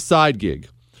career, just a side gig.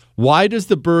 Why does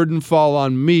the burden fall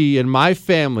on me and my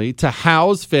family to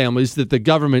house families that the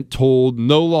government told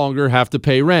no longer have to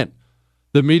pay rent?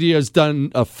 The media has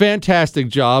done a fantastic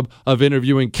job of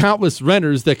interviewing countless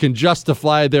renters that can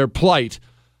justify their plight.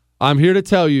 I'm here to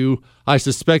tell you, I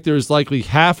suspect there is likely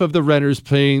half of the renters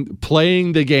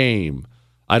playing the game.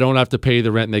 I don't have to pay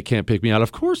the rent and they can't pick me out.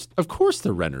 Of course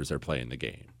the renters are playing the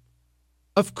game.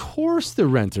 Of course the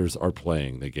renters are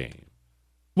playing the game.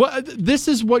 Well, this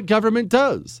is what government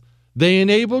does. They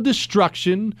enable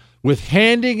destruction with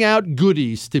handing out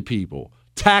goodies to people,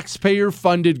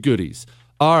 taxpayer-funded goodies.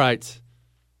 All right,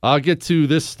 I'll get to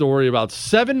this story about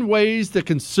 7 ways the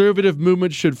conservative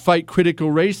movement should fight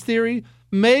critical race theory.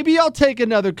 Maybe I'll take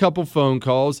another couple phone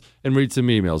calls and read some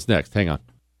emails next. Hang on.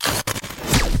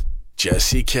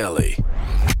 Jesse Kelly.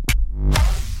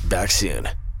 Back soon.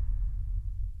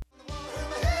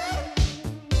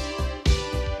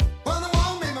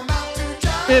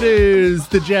 It is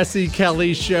the Jesse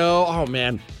Kelly Show. Oh,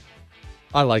 man.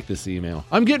 I like this email.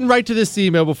 I'm getting right to this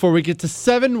email before we get to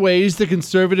 7 ways the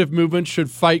conservative movement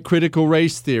should fight critical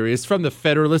race theory. It's from the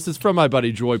Federalist. It's from my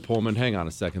buddy Joy Pullman. Hang on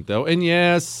a second, though. And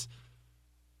yes,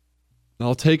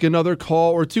 I'll take another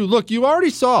call or two. Look, you already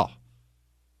saw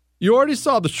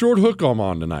the short hook I'm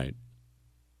on tonight.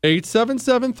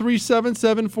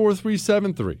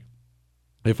 877-377-4373.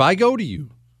 If I go to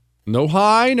you, no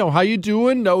hi, no how you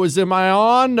doing, no is it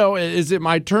on, no is it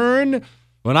my turn?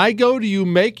 When I go to you,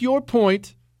 make your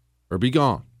point or be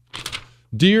gone.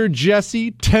 Dear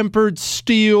Jesse, tempered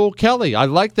steel Kelly. I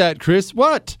like that, Chris.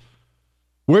 What?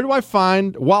 While I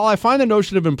find the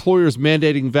notion of employers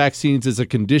mandating vaccines as a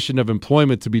condition of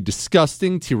employment to be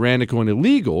disgusting, tyrannical, and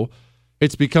illegal,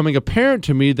 it's becoming apparent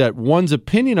to me that one's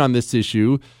opinion on this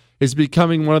issue is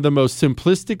becoming one of the most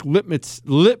simplistic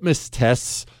litmus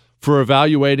tests for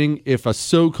evaluating if a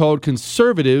so-called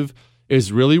conservative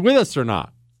is really with us or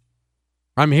not.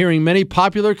 I'm hearing many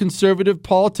popular conservative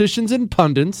politicians and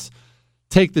pundits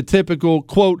take the typical,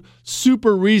 quote,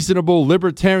 super reasonable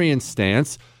libertarian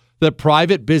stance that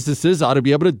private businesses ought to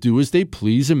be able to do as they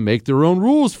please and make their own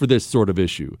rules for this sort of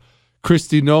issue.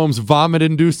 Kristi Noem's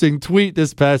vomit-inducing tweet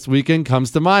this past weekend comes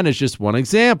to mind as just one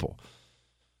example.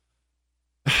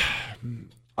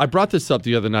 I brought this up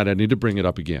the other night. I need to bring it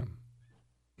up again.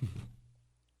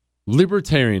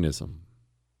 Libertarianism.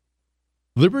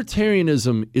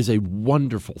 Libertarianism is a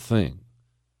wonderful thing.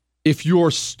 If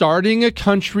you're starting a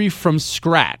country from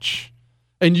scratch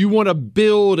and you want to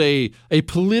build a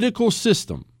political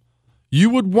system, you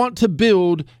would want to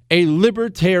build a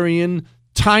libertarian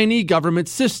tiny government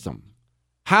system.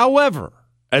 However,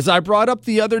 as I brought up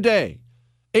the other day,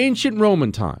 ancient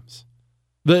Roman times,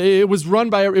 it was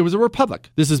a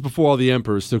republic. This is before all the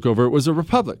emperors took over. It was a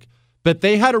republic. But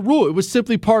they had a rule. It was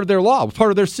simply part of their law,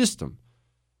 part of their system.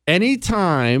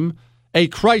 Anytime a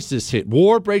crisis hit,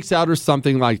 war breaks out or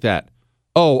something like that,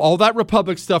 all that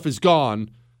republic stuff is gone,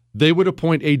 they would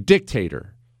appoint a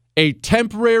dictator, a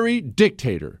temporary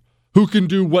dictator, who can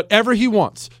do whatever he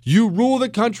wants. You rule the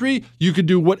country, you can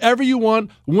do whatever you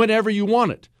want, whenever you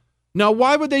want it. Now,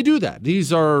 why would they do that?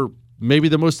 These are maybe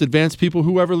the most advanced people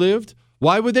who ever lived.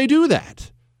 Why would they do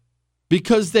that?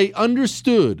 Because they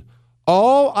understood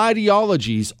all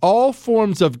ideologies, all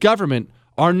forms of government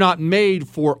are not made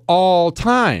for all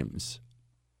times.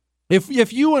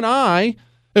 If you and I,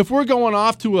 if we're going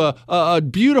off to a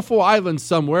beautiful island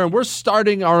somewhere and we're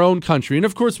starting our own country, and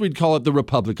of course we'd call it the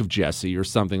Republic of Jesse or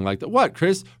something like that. What,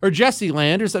 Chris? Or Jesse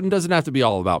Land or something? Doesn't have to be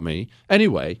all about me.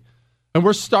 Anyway, and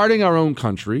we're starting our own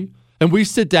country and we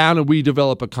sit down and we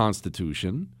develop a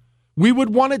constitution, we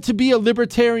would want it to be a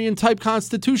libertarian type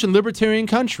constitution, libertarian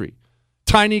country.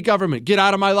 Tiny government, get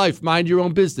out of my life, mind your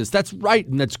own business. That's right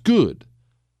and that's good.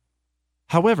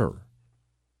 However,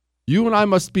 you and I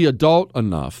must be adult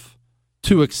enough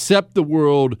to accept the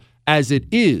world as it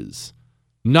is,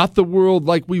 not the world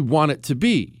like we want it to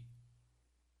be.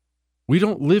 We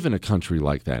don't live in a country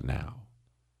like that now.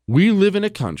 We live in a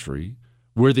country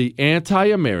where the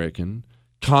anti-American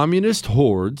communist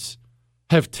hordes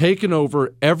have taken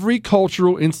over every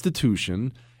cultural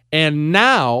institution, and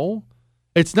now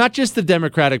it's not just the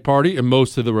Democratic Party and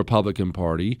most of the Republican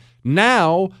Party.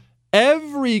 Now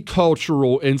every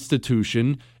cultural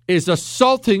institution is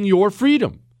assaulting your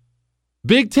freedom.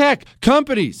 Big tech,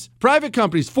 companies, private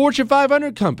companies, Fortune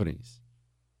 500 companies.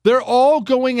 They're all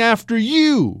going after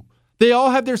you. They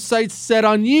all have their sights set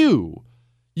on you.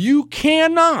 You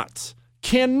cannot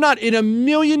in a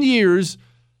million years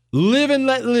live and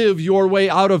let live your way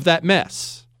out of that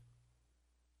mess.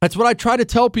 That's what I try to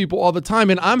tell people all the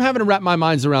time, and I'm having to wrap my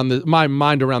mind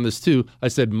around this too. I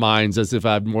said minds as if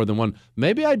I have more than one.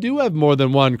 Maybe I do have more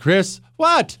than one, Chris.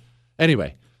 What?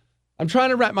 Anyway, I'm trying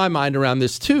to wrap my mind around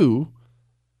this too.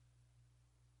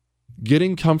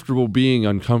 Getting comfortable being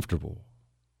uncomfortable.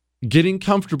 Getting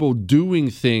comfortable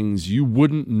doing things you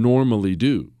wouldn't normally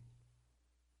do.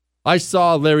 I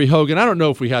saw Larry Hogan. I don't know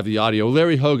if we have the audio.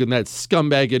 Larry Hogan, that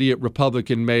scumbag idiot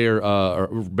Republican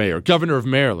governor of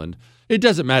Maryland. It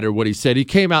doesn't matter what he said. He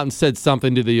came out and said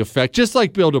something to the effect, just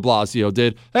like Bill de Blasio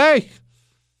did. Hey,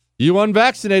 you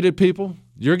unvaccinated people,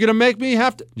 you're going to make me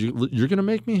have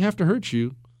to hurt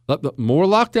you. More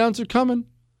lockdowns are coming.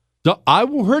 I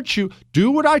will hurt you.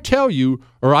 Do what I tell you,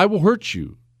 or I will hurt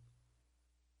you.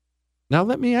 Now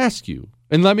let me ask you,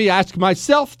 and let me ask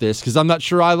myself this, because I'm not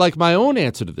sure I like my own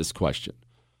answer to this question.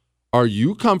 Are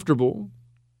you comfortable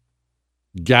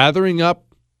gathering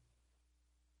up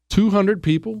 200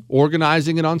 people,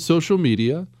 organizing it on social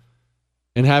media,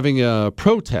 and having a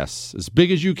protest as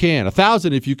big as you can,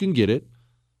 1,000 if you can get it,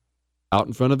 out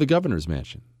in front of the governor's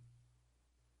mansion?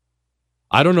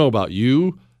 I don't know about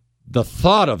you. The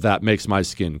thought of that makes my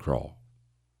skin crawl.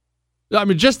 I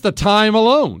mean, just the time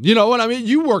alone. You know what I mean?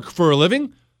 You work for a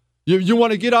living. You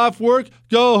want to get off work,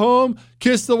 go home,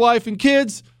 kiss the wife and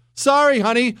kids. Sorry,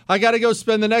 honey, I got to go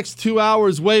spend the next 2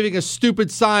 hours waving a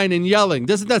stupid sign and yelling.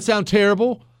 Doesn't that sound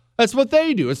terrible? That's what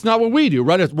they do. It's not what we do,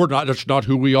 right? That's not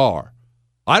who we are.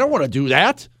 I don't want to do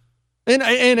that.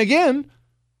 And again,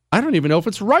 I don't even know if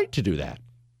it's right to do that.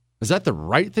 Is that the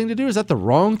right thing to do? Is that the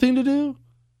wrong thing to do?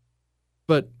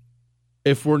 But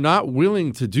if we're not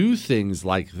willing to do things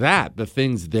like that, the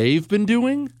things they've been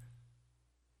doing,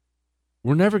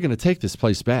 we're never going to take this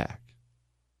place back.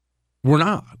 We're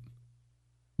not.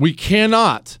 We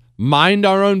cannot mind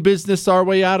our own business our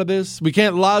way out of this. We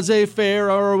can't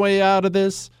laissez-faire our way out of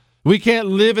this. We can't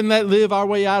live and let live our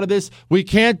way out of this. We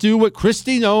can't do what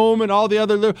Kristi Noem and all the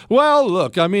other... Well,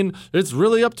 look, I mean, it's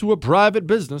really up to a private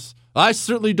business. I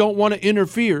certainly don't want to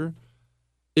interfere.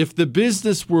 If the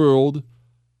business world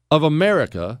of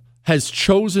America has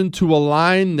chosen to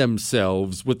align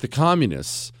themselves with the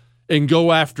communists and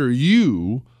go after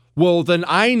you, well, then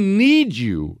I need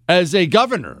you as a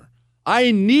governor.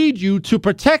 I need you to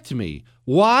protect me.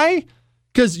 Why?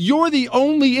 Because you're the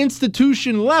only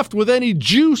institution left with any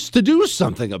juice to do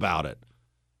something about it.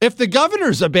 If the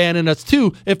governors abandon us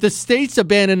too, if the states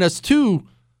abandon us too,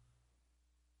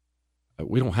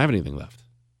 we don't have anything left.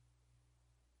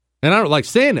 And I don't like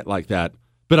saying it like that,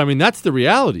 but I mean, that's the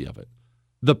reality of it.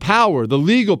 The power, the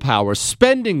legal power,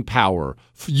 spending power,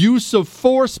 use of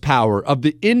force power of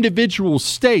the individual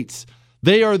states,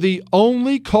 they are the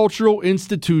only cultural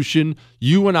institution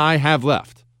you and I have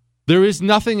left. There is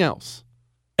nothing else.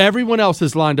 Everyone else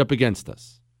is lined up against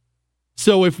us.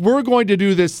 So if we're going to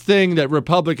do this thing that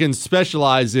Republicans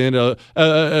specialize in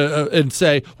and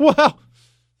say, well,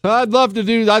 I'd love to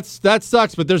do that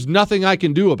sucks, but there's nothing I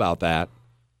can do about that,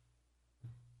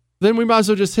 then we might as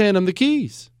well just hand them the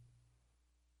keys.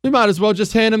 We might as well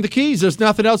just hand them the keys. There's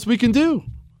nothing else we can do.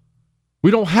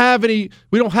 We don't have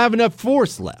enough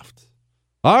force left.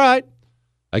 All right.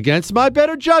 Against my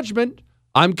better judgment,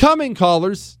 I'm coming,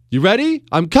 callers. You ready?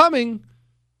 I'm coming.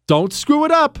 Don't screw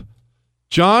it up.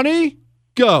 Johnny,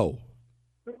 go.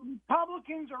 The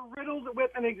Republicans are riddled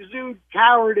with and exude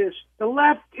cowardice. The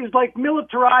left is like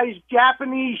militarized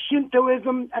Japanese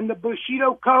Shintoism and the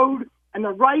Bushido Code, and the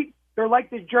right, they're like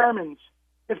the Germans.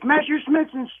 If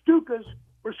Messerschmitts and Stukas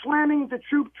were slamming into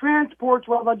troop transports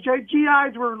while the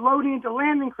GIs were loading into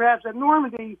landing crafts at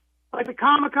Normandy, like the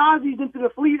kamikazes into the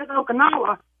fleet at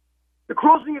Okinawa, the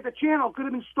crossing at the Channel could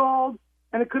have been stalled,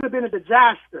 and it could have been a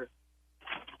disaster.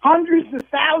 Hundreds of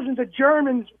thousands of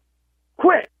Germans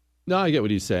quit. No, I get what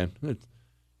he's saying.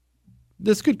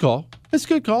 That's a good call. It's a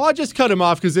good call. I just cut him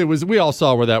off because we all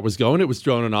saw where that was going. It was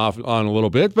droning off on a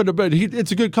little bit, but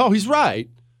it's a good call. He's right.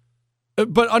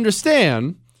 But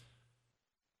understand,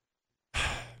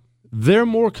 they're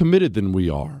more committed than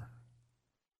we are.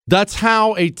 That's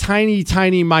how a tiny,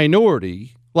 tiny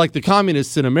minority, like the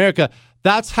communists in America,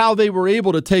 that's how they were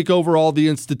able to take over all the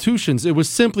institutions. It was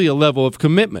simply a level of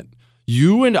commitment.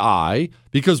 You and I,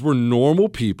 because we're normal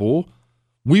people,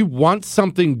 we want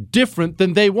something different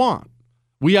than they want.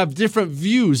 We have different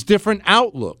views, different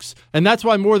outlooks. And that's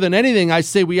why more than anything, I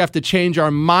say we have to change our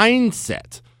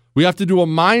mindset. We have to do a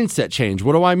mindset change.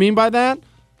 What do I mean by that?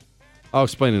 I'll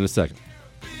explain in a second.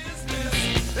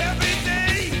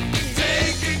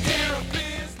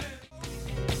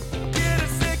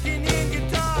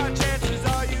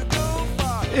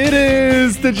 It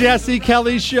is the Jesse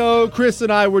Kelly Show. Chris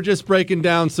and I were just breaking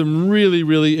down some really,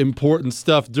 really important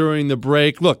stuff during the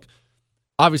break. Look,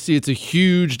 obviously it's a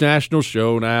huge national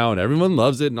show now and everyone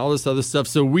loves it and all this other stuff.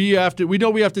 So we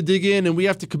know we have to dig in and we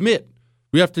have to commit.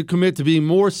 We have to commit to being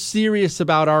more serious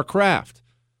about our craft.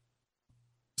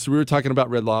 So we were talking about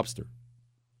Red Lobster.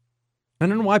 I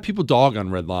don't know why people dog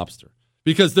on Red Lobster.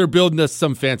 Because they're building us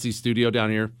some fancy studio down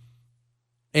here.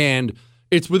 And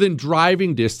it's within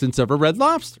driving distance of a Red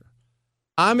Lobster.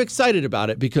 I'm excited about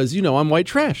it because, I'm white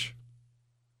trash.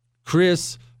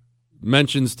 Chris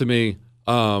mentions to me,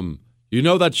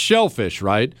 that's shellfish,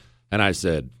 right? And I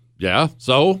said, yeah,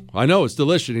 so I know it's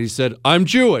delicious. And he said, I'm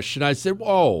Jewish. And I said,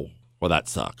 whoa, well, that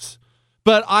sucks.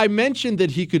 But I mentioned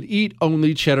that he could eat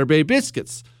only Cheddar Bay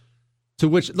biscuits. To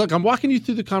which, look, I'm walking you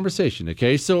through the conversation,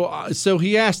 okay? So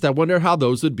he asked, I wonder how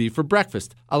those would be for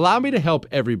breakfast. Allow me to help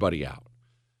everybody out.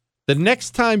 The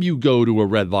next time you go to a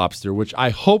Red Lobster, which I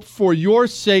hope for your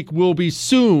sake will be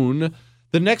soon,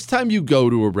 the next time you go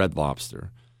to a Red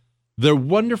Lobster, they're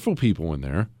wonderful people in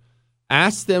there.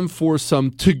 Ask them for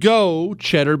some to-go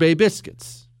Cheddar Bay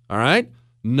biscuits, all right?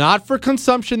 Not for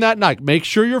consumption that night. Make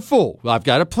sure you're full. I've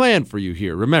got a plan for you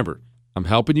here. Remember, I'm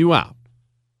helping you out.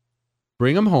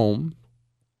 Bring them home.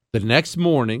 The next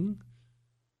morning,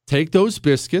 take those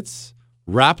biscuits,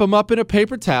 wrap them up in a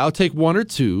paper towel, take one or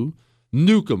two,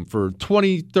 nuke them for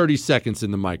 20, 30 seconds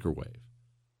in the microwave.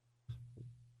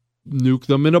 Nuke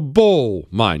them in a bowl,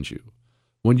 mind you.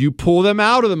 When you pull them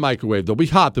out of the microwave, they'll be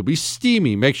hot, they'll be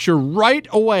steamy. Make sure right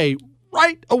away,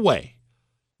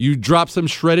 You drop some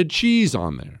shredded cheese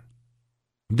on there.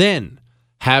 Then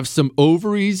have some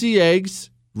over easy eggs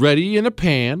ready in a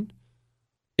pan.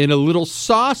 In a little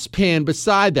saucepan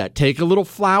beside that, take a little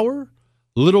flour,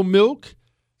 a little milk,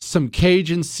 some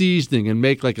Cajun seasoning, and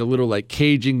make like a little like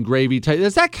Cajun gravy type.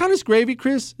 Does that count as gravy,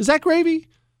 Chris? Is that gravy?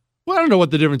 Well, I don't know what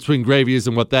the difference between gravy is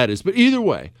and what that is, but either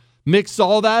way, mix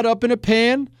all that up in a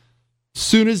pan.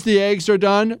 Soon as the eggs are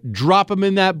done, drop them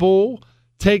in that bowl.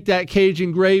 Take that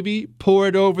Cajun gravy, pour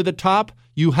it over the top.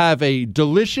 You have a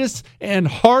delicious and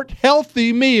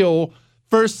heart-healthy meal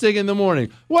first thing in the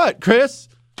morning. What, Chris?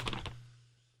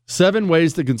 7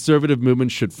 ways the conservative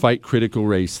movement should fight critical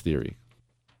race theory.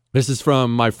 This is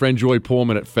from my friend Joy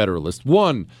Pullman at Federalist.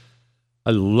 1,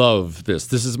 I love this.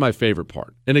 This is my favorite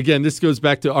part. And again, this goes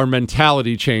back to our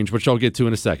mentality change, which I'll get to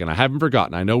in a second. I haven't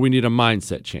forgotten. I know we need a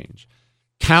mindset change.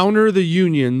 Counter the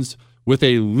unions with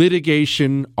a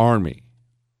litigation army.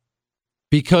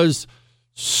 Because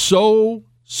so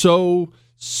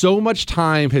much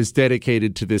time has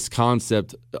dedicated to this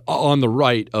concept on the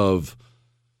right of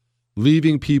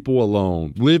leaving people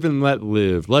alone, live and let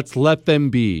live. Let's let them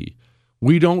be.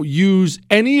 We don't use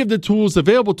any of the tools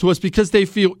available to us because they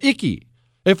feel icky.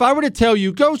 If I were to tell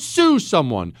you, go sue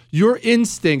someone, your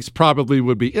instincts probably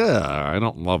would be, I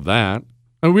don't love that.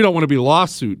 And we don't want to be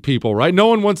lawsuit people, right? No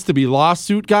one wants to be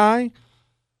lawsuit guy.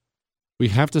 We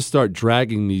have to start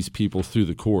dragging these people through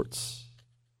the courts.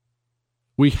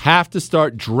 We have to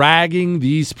start dragging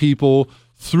these people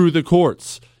through the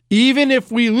courts. Even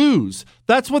if we lose,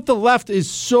 that's what the left is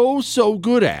so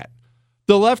good at.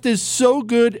 The left is so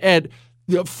good at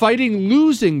fighting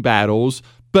losing battles,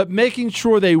 but making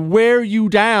sure they wear you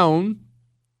down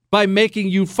by making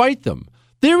you fight them.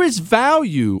 There is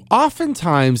value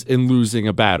oftentimes in losing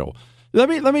a battle. Let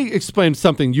me explain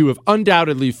something you have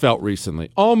undoubtedly felt recently,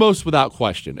 almost without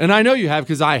question. And I know you have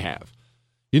because I have.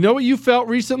 You know what you felt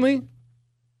recently?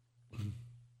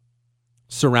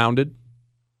 Surrounded.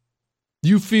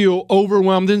 You feel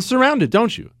overwhelmed and surrounded,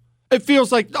 don't you? It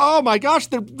feels like, oh my gosh,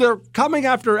 they're coming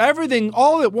after everything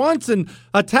all at once and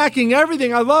attacking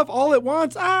everything I love all at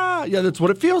once. Yeah, that's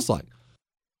what it feels like.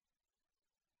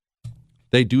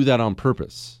 They do that on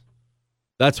purpose.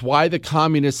 That's why the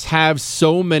communists have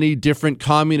so many different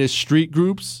communist street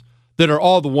groups that are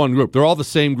all the one group. They're all the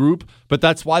same group, but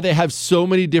that's why they have so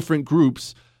many different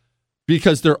groups,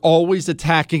 because they're always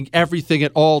attacking everything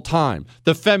at all time.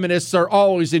 The feminists are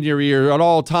always in your ear at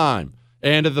all time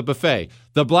and at the buffet.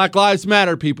 The Black Lives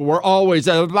Matter people were always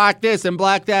black this and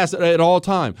black that at all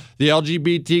time. The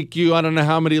LGBTQ, I don't know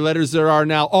how many letters there are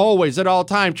now, always at all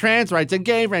time. Trans rights and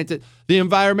gay rights, the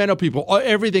environmental people,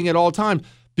 everything at all time.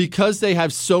 Because they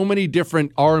have so many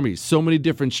different armies, so many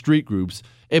different street groups,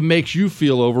 it makes you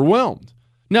feel overwhelmed.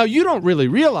 Now, you don't really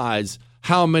realize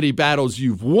how many battles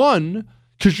you've won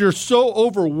because you're so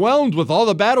overwhelmed with all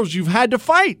the battles you've had to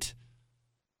fight.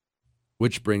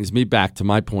 Which brings me back to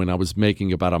my point I was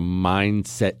making about a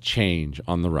mindset change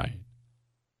on the right.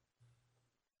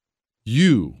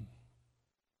 You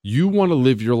want to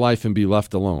live your life and be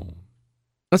left alone.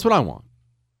 That's what I want.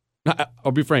 Now,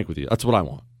 I'll be frank with you. That's what I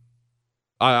want.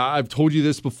 I've told you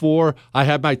this before. I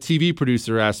had my TV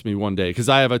producer ask me one day, because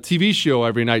I have a TV show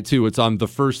every night too. It's on the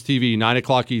First TV, 9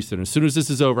 o'clock Eastern. As soon as this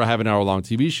is over, I have an hour-long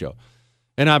TV show.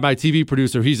 And I have my TV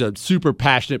producer. He's a super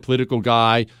passionate political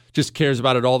guy, just cares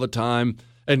about it all the time,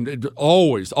 and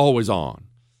always on.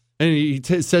 And he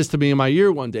says to me in my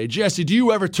ear one day, Jesse, do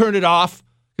you ever turn it off?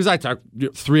 Because I talk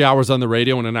 3 hours on the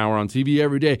radio and an hour on TV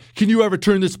every day. Can you ever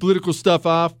turn this political stuff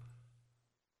off?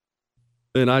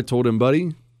 And I told him,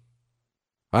 buddy,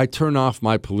 I turn off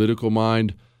my political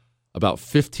mind about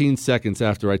 15 seconds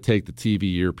after I take the TV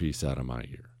earpiece out of my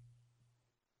ear.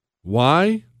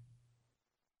 Why?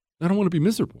 I don't want to be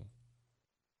miserable.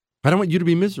 I don't want you to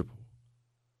be miserable.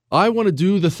 I want to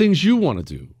do the things you want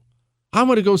to do. I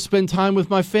want to go spend time with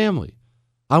my family.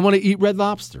 I want to eat Red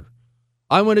Lobster.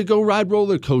 I want to go ride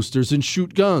roller coasters and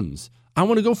shoot guns. I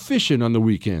want to go fishing on the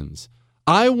weekends.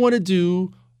 I want to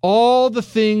do all the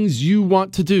things you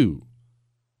want to do.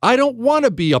 I don't want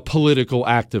to be a political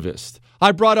activist.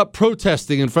 I brought up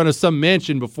protesting in front of some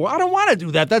mansion before. I don't want to do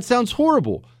that. That sounds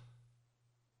horrible.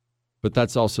 But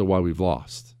that's also why we've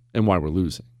lost and why we're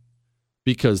losing.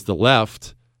 Because the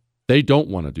left, they don't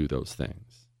want to do those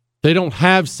things. They don't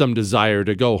have some desire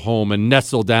to go home and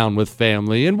nestle down with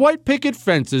family and white picket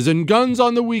fences and guns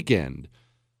on the weekend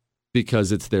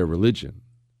because it's their religion.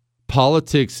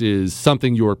 Politics is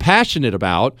something you're passionate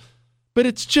about, but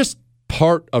it's just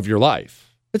part of your life.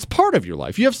 It's part of your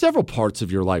life. You have several parts of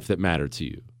your life that matter to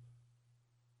you.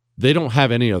 They don't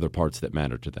have any other parts that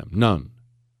matter to them. None.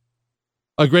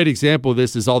 A great example of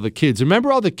this is all the kids. Remember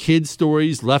all the kids'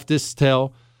 stories leftists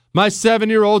tell My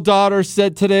 7-year-old daughter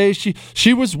said today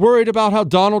she was worried about how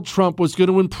Donald Trump was going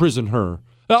to imprison her.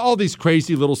 All these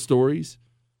crazy little stories.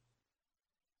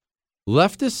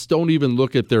 Leftists don't even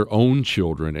look at their own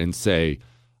children and say,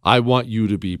 I want you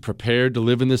to be prepared to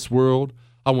live in this world.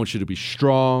 I want you to be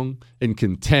strong and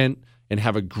content and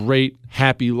have a great,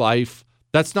 happy life.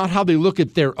 That's not how they look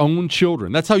at their own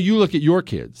children. That's how you look at your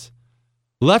kids.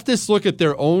 Leftists look at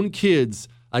their own kids,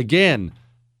 again,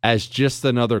 as just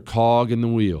another cog in the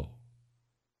wheel.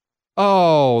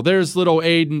 Oh, there's little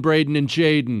Aiden, Braden, and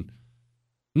Jaden.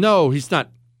 No, he's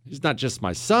not just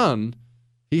my son.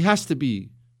 He has to be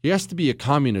a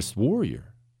communist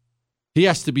warrior. He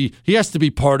has to be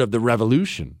part of the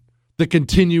revolution, the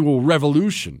continual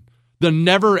revolution, the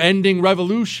never-ending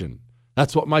revolution.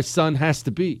 That's what my son has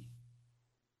to be.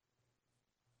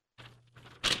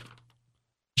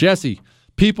 Jesse,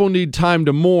 people need time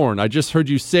to mourn. I just heard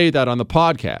you say that on the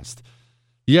podcast.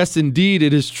 Yes, indeed,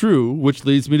 it is true, which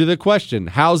leads me to the question,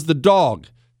 how's the dog?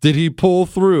 Did he pull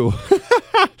through?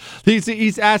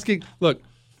 He's asking, look,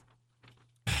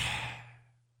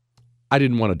 I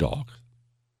didn't want a dog.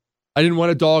 I didn't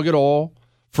want a dog at all.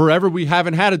 Forever, we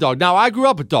haven't had a dog. Now, I grew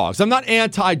up with dogs. I'm not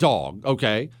anti-dog,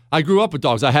 okay? I grew up with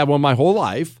dogs. I had one my whole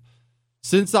life.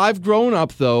 Since I've grown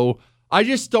up, though, I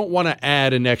just don't want to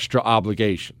add an extra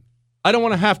obligation. I don't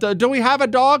want to have to, do we have a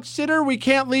dog sitter? We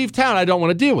can't leave town. I don't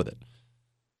want to deal with it.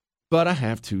 But I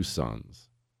have 2 sons.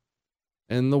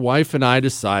 And the wife and I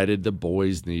decided the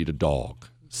boys need a dog.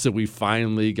 So we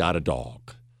finally got a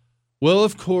dog. Well,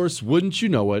 of course, wouldn't you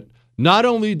know it, not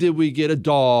only did we get a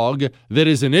dog that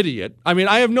is an idiot. I mean,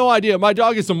 I have no idea. My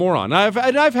dog is a moron. I've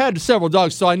had several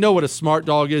dogs, so I know what a smart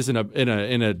dog is and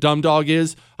a dumb dog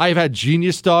is. I have had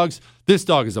genius dogs. This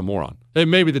dog is a moron. It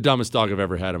may be the dumbest dog I've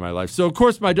ever had in my life. So, of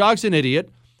course, my dog's an idiot.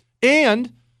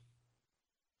 And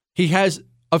he has,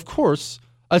 of course,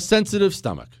 a sensitive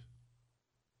stomach.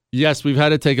 Yes, we've had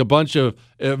to take a bunch of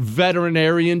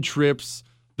veterinarian trips.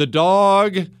 The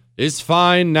dog is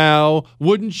fine now.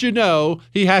 Wouldn't you know?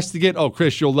 He has to get, oh,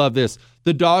 Chris, you'll love this.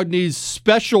 The dog needs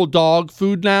special dog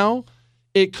food now.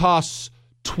 It costs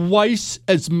twice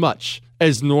as much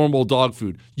as normal dog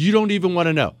food. You don't even want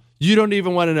to know. You don't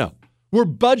even want to know. We're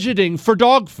budgeting for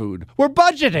dog food. We're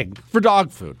budgeting for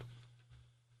dog food.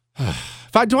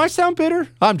 Do I sound bitter?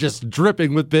 I'm just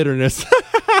dripping with bitterness.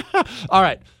 All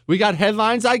right. We got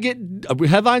headlines I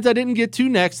didn't get to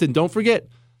next. And don't forget,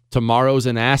 tomorrow's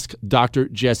an Ask Dr.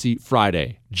 Jesse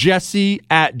Friday. Jesse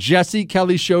at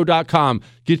jessekellyshow.com.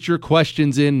 Get your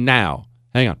questions in now.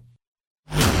 Hang on.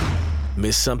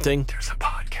 Miss something? There's a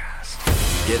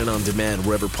podcast. Get it on demand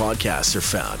wherever podcasts are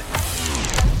found.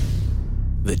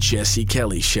 The Jesse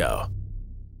Kelly Show.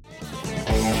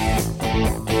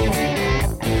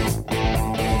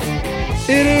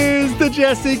 It is the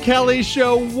Jesse Kelly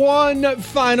Show. One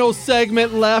final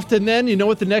segment left, and then you know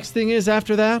what the next thing is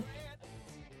after that?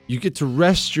 You get to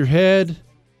rest your head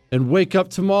and wake up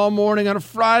tomorrow morning on a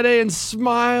Friday and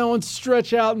smile and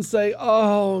stretch out and say,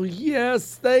 oh,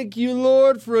 yes, thank you,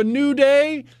 Lord, for a new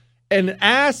day and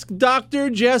Ask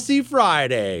Dr. Jesse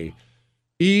Friday.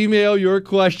 Email your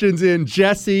questions in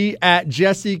Jesse at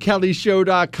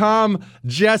jessekellyshow.com.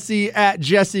 Jesse at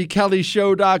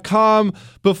jessekellyshow.com.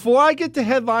 Before I get to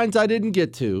headlines I didn't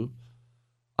get to,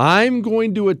 I'm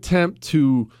going to attempt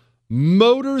to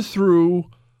motor through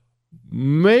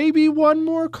maybe one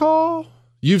more call.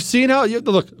 You've seen how,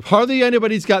 look, hardly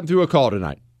anybody's gotten through a call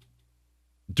tonight.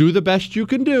 Do the best you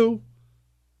can do.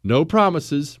 No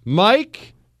promises.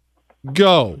 Mike,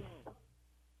 go.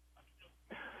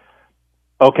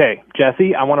 Okay,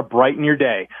 Jesse, I want to brighten your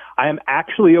day. I am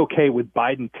actually okay with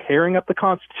Biden tearing up the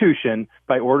Constitution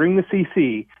by ordering the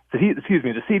CDC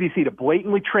to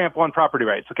blatantly trample on property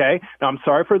rights, okay? Now, I'm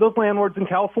sorry for those landlords in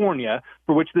California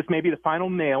for which this may be the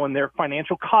final nail in their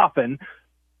financial coffin,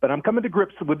 but I'm coming to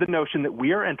grips with the notion that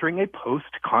we are entering a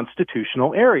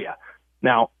post-constitutional area.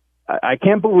 Now, I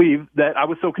can't believe that I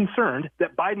was so concerned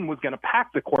that Biden was going to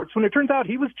pack the courts when it turns out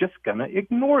he was just going to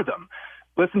ignore them.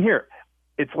 Listen here.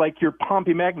 It's like your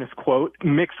Pompey Magnus quote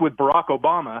mixed with Barack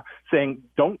Obama saying,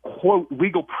 don't quote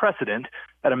legal precedent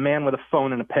at a man with a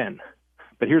phone and a pen.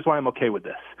 But here's why I'm okay with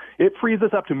this. It frees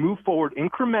us up to move forward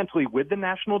incrementally with the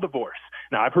national divorce.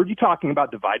 Now, I've heard you talking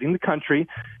about dividing the country,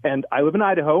 and I live in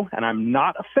Idaho, and I'm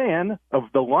not a fan of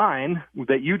the line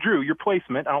that you drew, your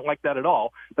placement. I don't like that at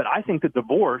all. But I think that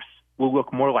divorce will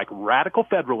look more like radical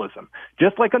federalism.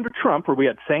 Just like under Trump, where we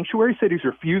had sanctuary cities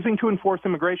refusing to enforce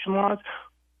immigration laws,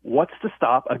 what's to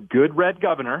stop a good red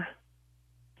governor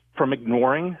from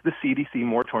ignoring the CDC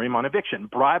moratorium on eviction?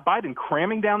 Biden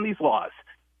cramming down these laws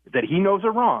that he knows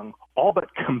are wrong all but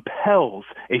compels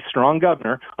a strong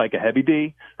governor like a Heavy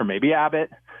D or maybe Abbott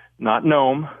not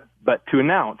Nome, but to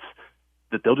announce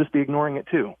that they'll just be ignoring it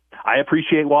too. I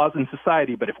appreciate laws in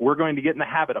society, but if we're going to get in the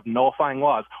habit of nullifying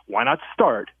laws, why not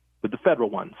start with the federal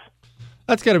ones?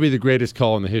 That's got to be the greatest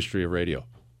call in the history of radio.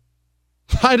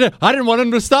 I didn't want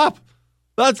him to stop.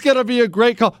 That's going to be a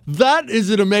great call. That is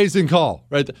an amazing call,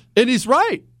 right? And he's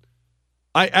right.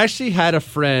 I actually had a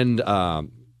friend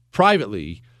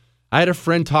privately. I had a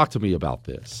friend talk to me about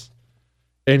this,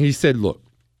 and he said, "Look,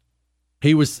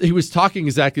 he was talking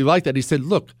exactly like that. He said,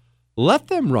 look, let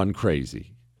them run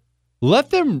crazy,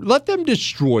 let them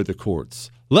destroy the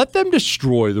courts, let them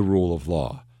destroy the rule of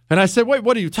law." And I said, "Wait,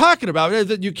 what are you talking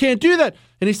about? You can't do that."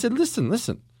 And he said,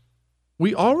 "Listen.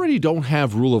 We already don't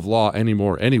have rule of law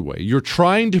anymore anyway. You're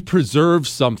trying to preserve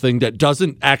something that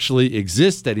doesn't actually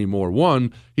exist anymore."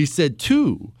 One, he said.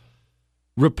 Two,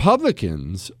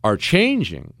 Republicans are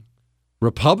changing.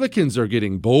 Republicans are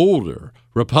getting bolder.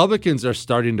 Republicans are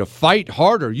starting to fight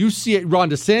harder. You see it,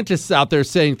 Ron DeSantis out there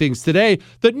saying things today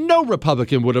that no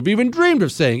Republican would have even dreamed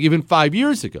of saying even 5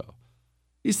 years ago.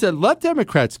 He said, let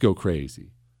Democrats go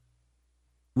crazy.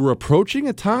 We're approaching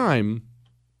a time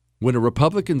when a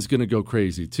Republican's going to go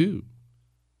crazy too,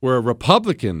 where a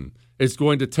Republican is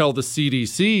going to tell the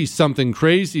CDC something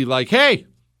crazy like, hey,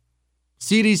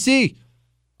 CDC,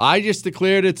 I just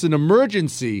declared it's an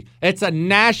emergency. It's a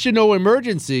national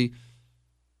emergency.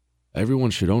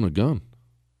 Everyone should own a gun.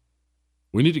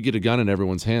 We need to get a gun in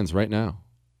everyone's hands right now.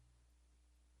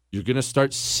 You're going to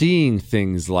start seeing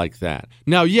things like that.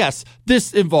 Now, yes,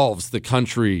 this involves the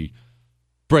country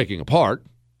breaking apart.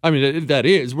 I mean, that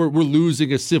is. We're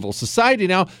losing a civil society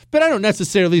now, but I don't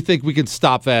necessarily think we can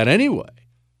stop that anyway.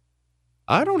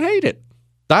 I don't hate it.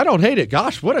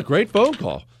 Gosh, what a great phone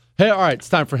call. Hey, all right, it's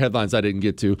time for headlines I didn't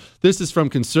get to. This is from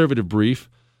Conservative Brief.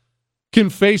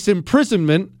 Can face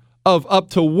imprisonment of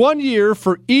up to 1 year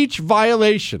for each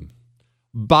violation.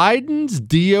 Biden's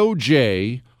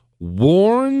DOJ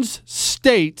warns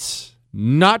states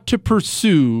not to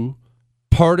pursue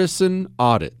partisan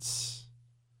audits.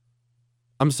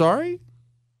 I'm sorry?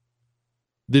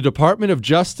 The Department of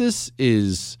Justice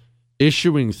is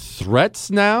issuing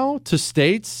threats now to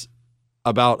states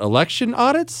about election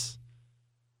audits?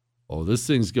 Oh, this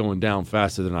thing's going down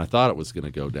faster than I thought it was going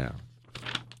to go down.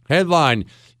 Headline,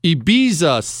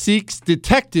 Ibiza seeks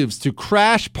detectives to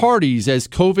crash parties as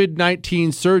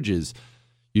COVID-19 surges.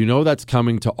 You know that's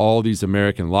coming to all these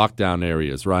American lockdown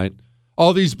areas, right?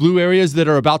 All these blue areas that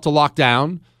are about to lock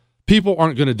down. People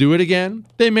aren't going to do it again.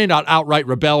 They may not outright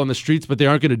rebel in the streets, but they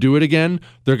aren't going to do it again.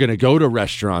 They're going to go to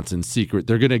restaurants in secret.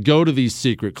 They're going to go to these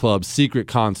secret clubs, secret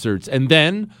concerts. And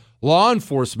then law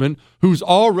enforcement, who's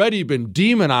already been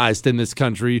demonized in this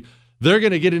country, they're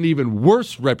going to get an even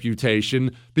worse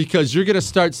reputation because you're going to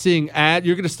start seeing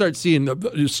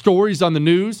stories on the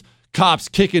news, cops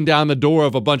kicking down the door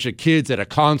of a bunch of kids at a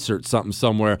concert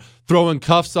somewhere, throwing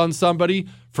cuffs on somebody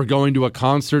for going to a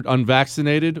concert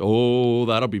unvaccinated. Oh,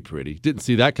 that'll be pretty. Didn't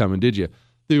see that coming, did you?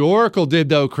 The Oracle did,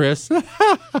 though, Chris.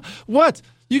 What?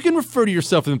 You can refer to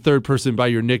yourself in third person by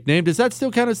your nickname. Does that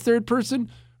still count as third person?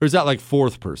 Or is that like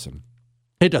fourth person?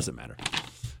 It doesn't matter.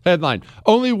 Headline,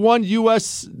 only one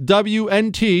U.S.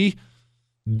 WNT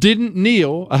didn't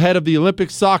kneel ahead of the Olympic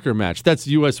soccer match. That's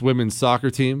U.S. women's soccer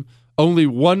team. Only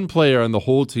one player on the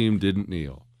whole team didn't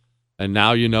kneel. And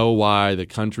now you know why the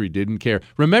country didn't care.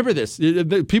 Remember this.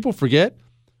 People forget.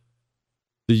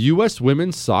 The U.S.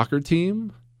 women's soccer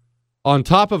team, on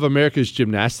top of America's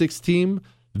gymnastics team,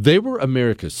 they were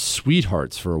America's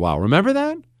sweethearts for a while. Remember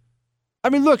that? I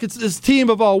mean, look, it's this team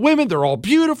of all women. They're all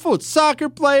beautiful. It's soccer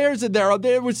players. And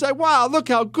they would say, wow, look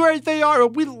how great they are.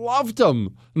 We loved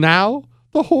them. Now,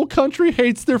 the whole country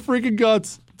hates their freaking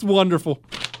guts. It's wonderful.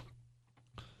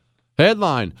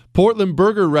 Headline, Portland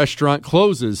Burger Restaurant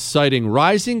closes, citing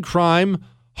rising crime,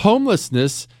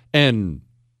 homelessness, and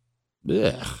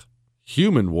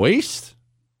human waste?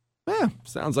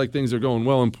 Sounds like things are going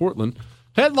well in Portland.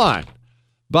 Headline,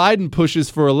 Biden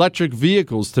pushes for electric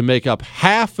vehicles to make up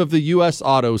half of the U.S.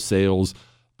 auto sales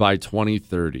by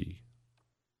 2030.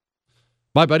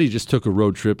 My buddy just took a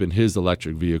road trip in his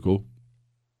electric vehicle.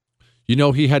 You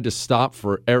know, he had to stop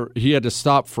for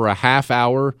a half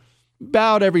hour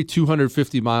about every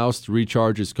 250 miles to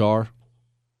recharge his car.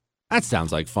 That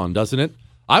sounds like fun, doesn't it?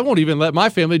 I won't even let my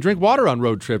family drink water on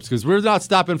road trips because we're not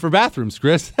stopping for bathrooms,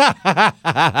 Chris. All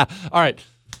right.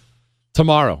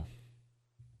 Tomorrow,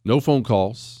 no phone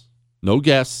calls, no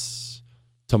guests.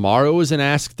 Tomorrow is an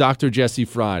Ask Dr. Jesse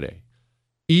Friday.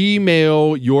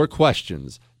 Email your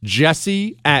questions.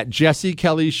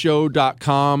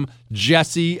 Jesse@jessekellyshow.com.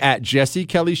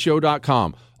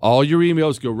 Jesse@jessekellyshow.com. All your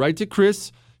emails go right to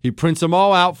Chris. He prints them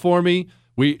all out for me.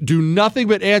 We do nothing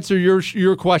but answer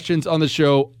your questions on the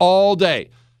show all day.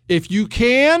 If you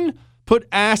can, put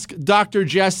Ask Dr.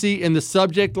 Jesse in the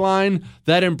subject line.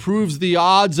 That improves the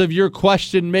odds of your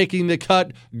question making the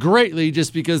cut greatly,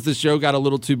 just because the show got a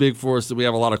little too big for us, so we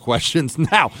have a lot of questions.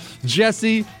 Now,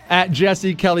 Jesse at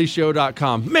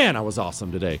jessekellyshow.com. Man, I was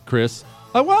awesome today, Chris.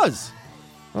 I was.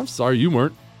 I'm sorry you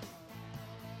weren't.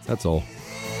 That's all.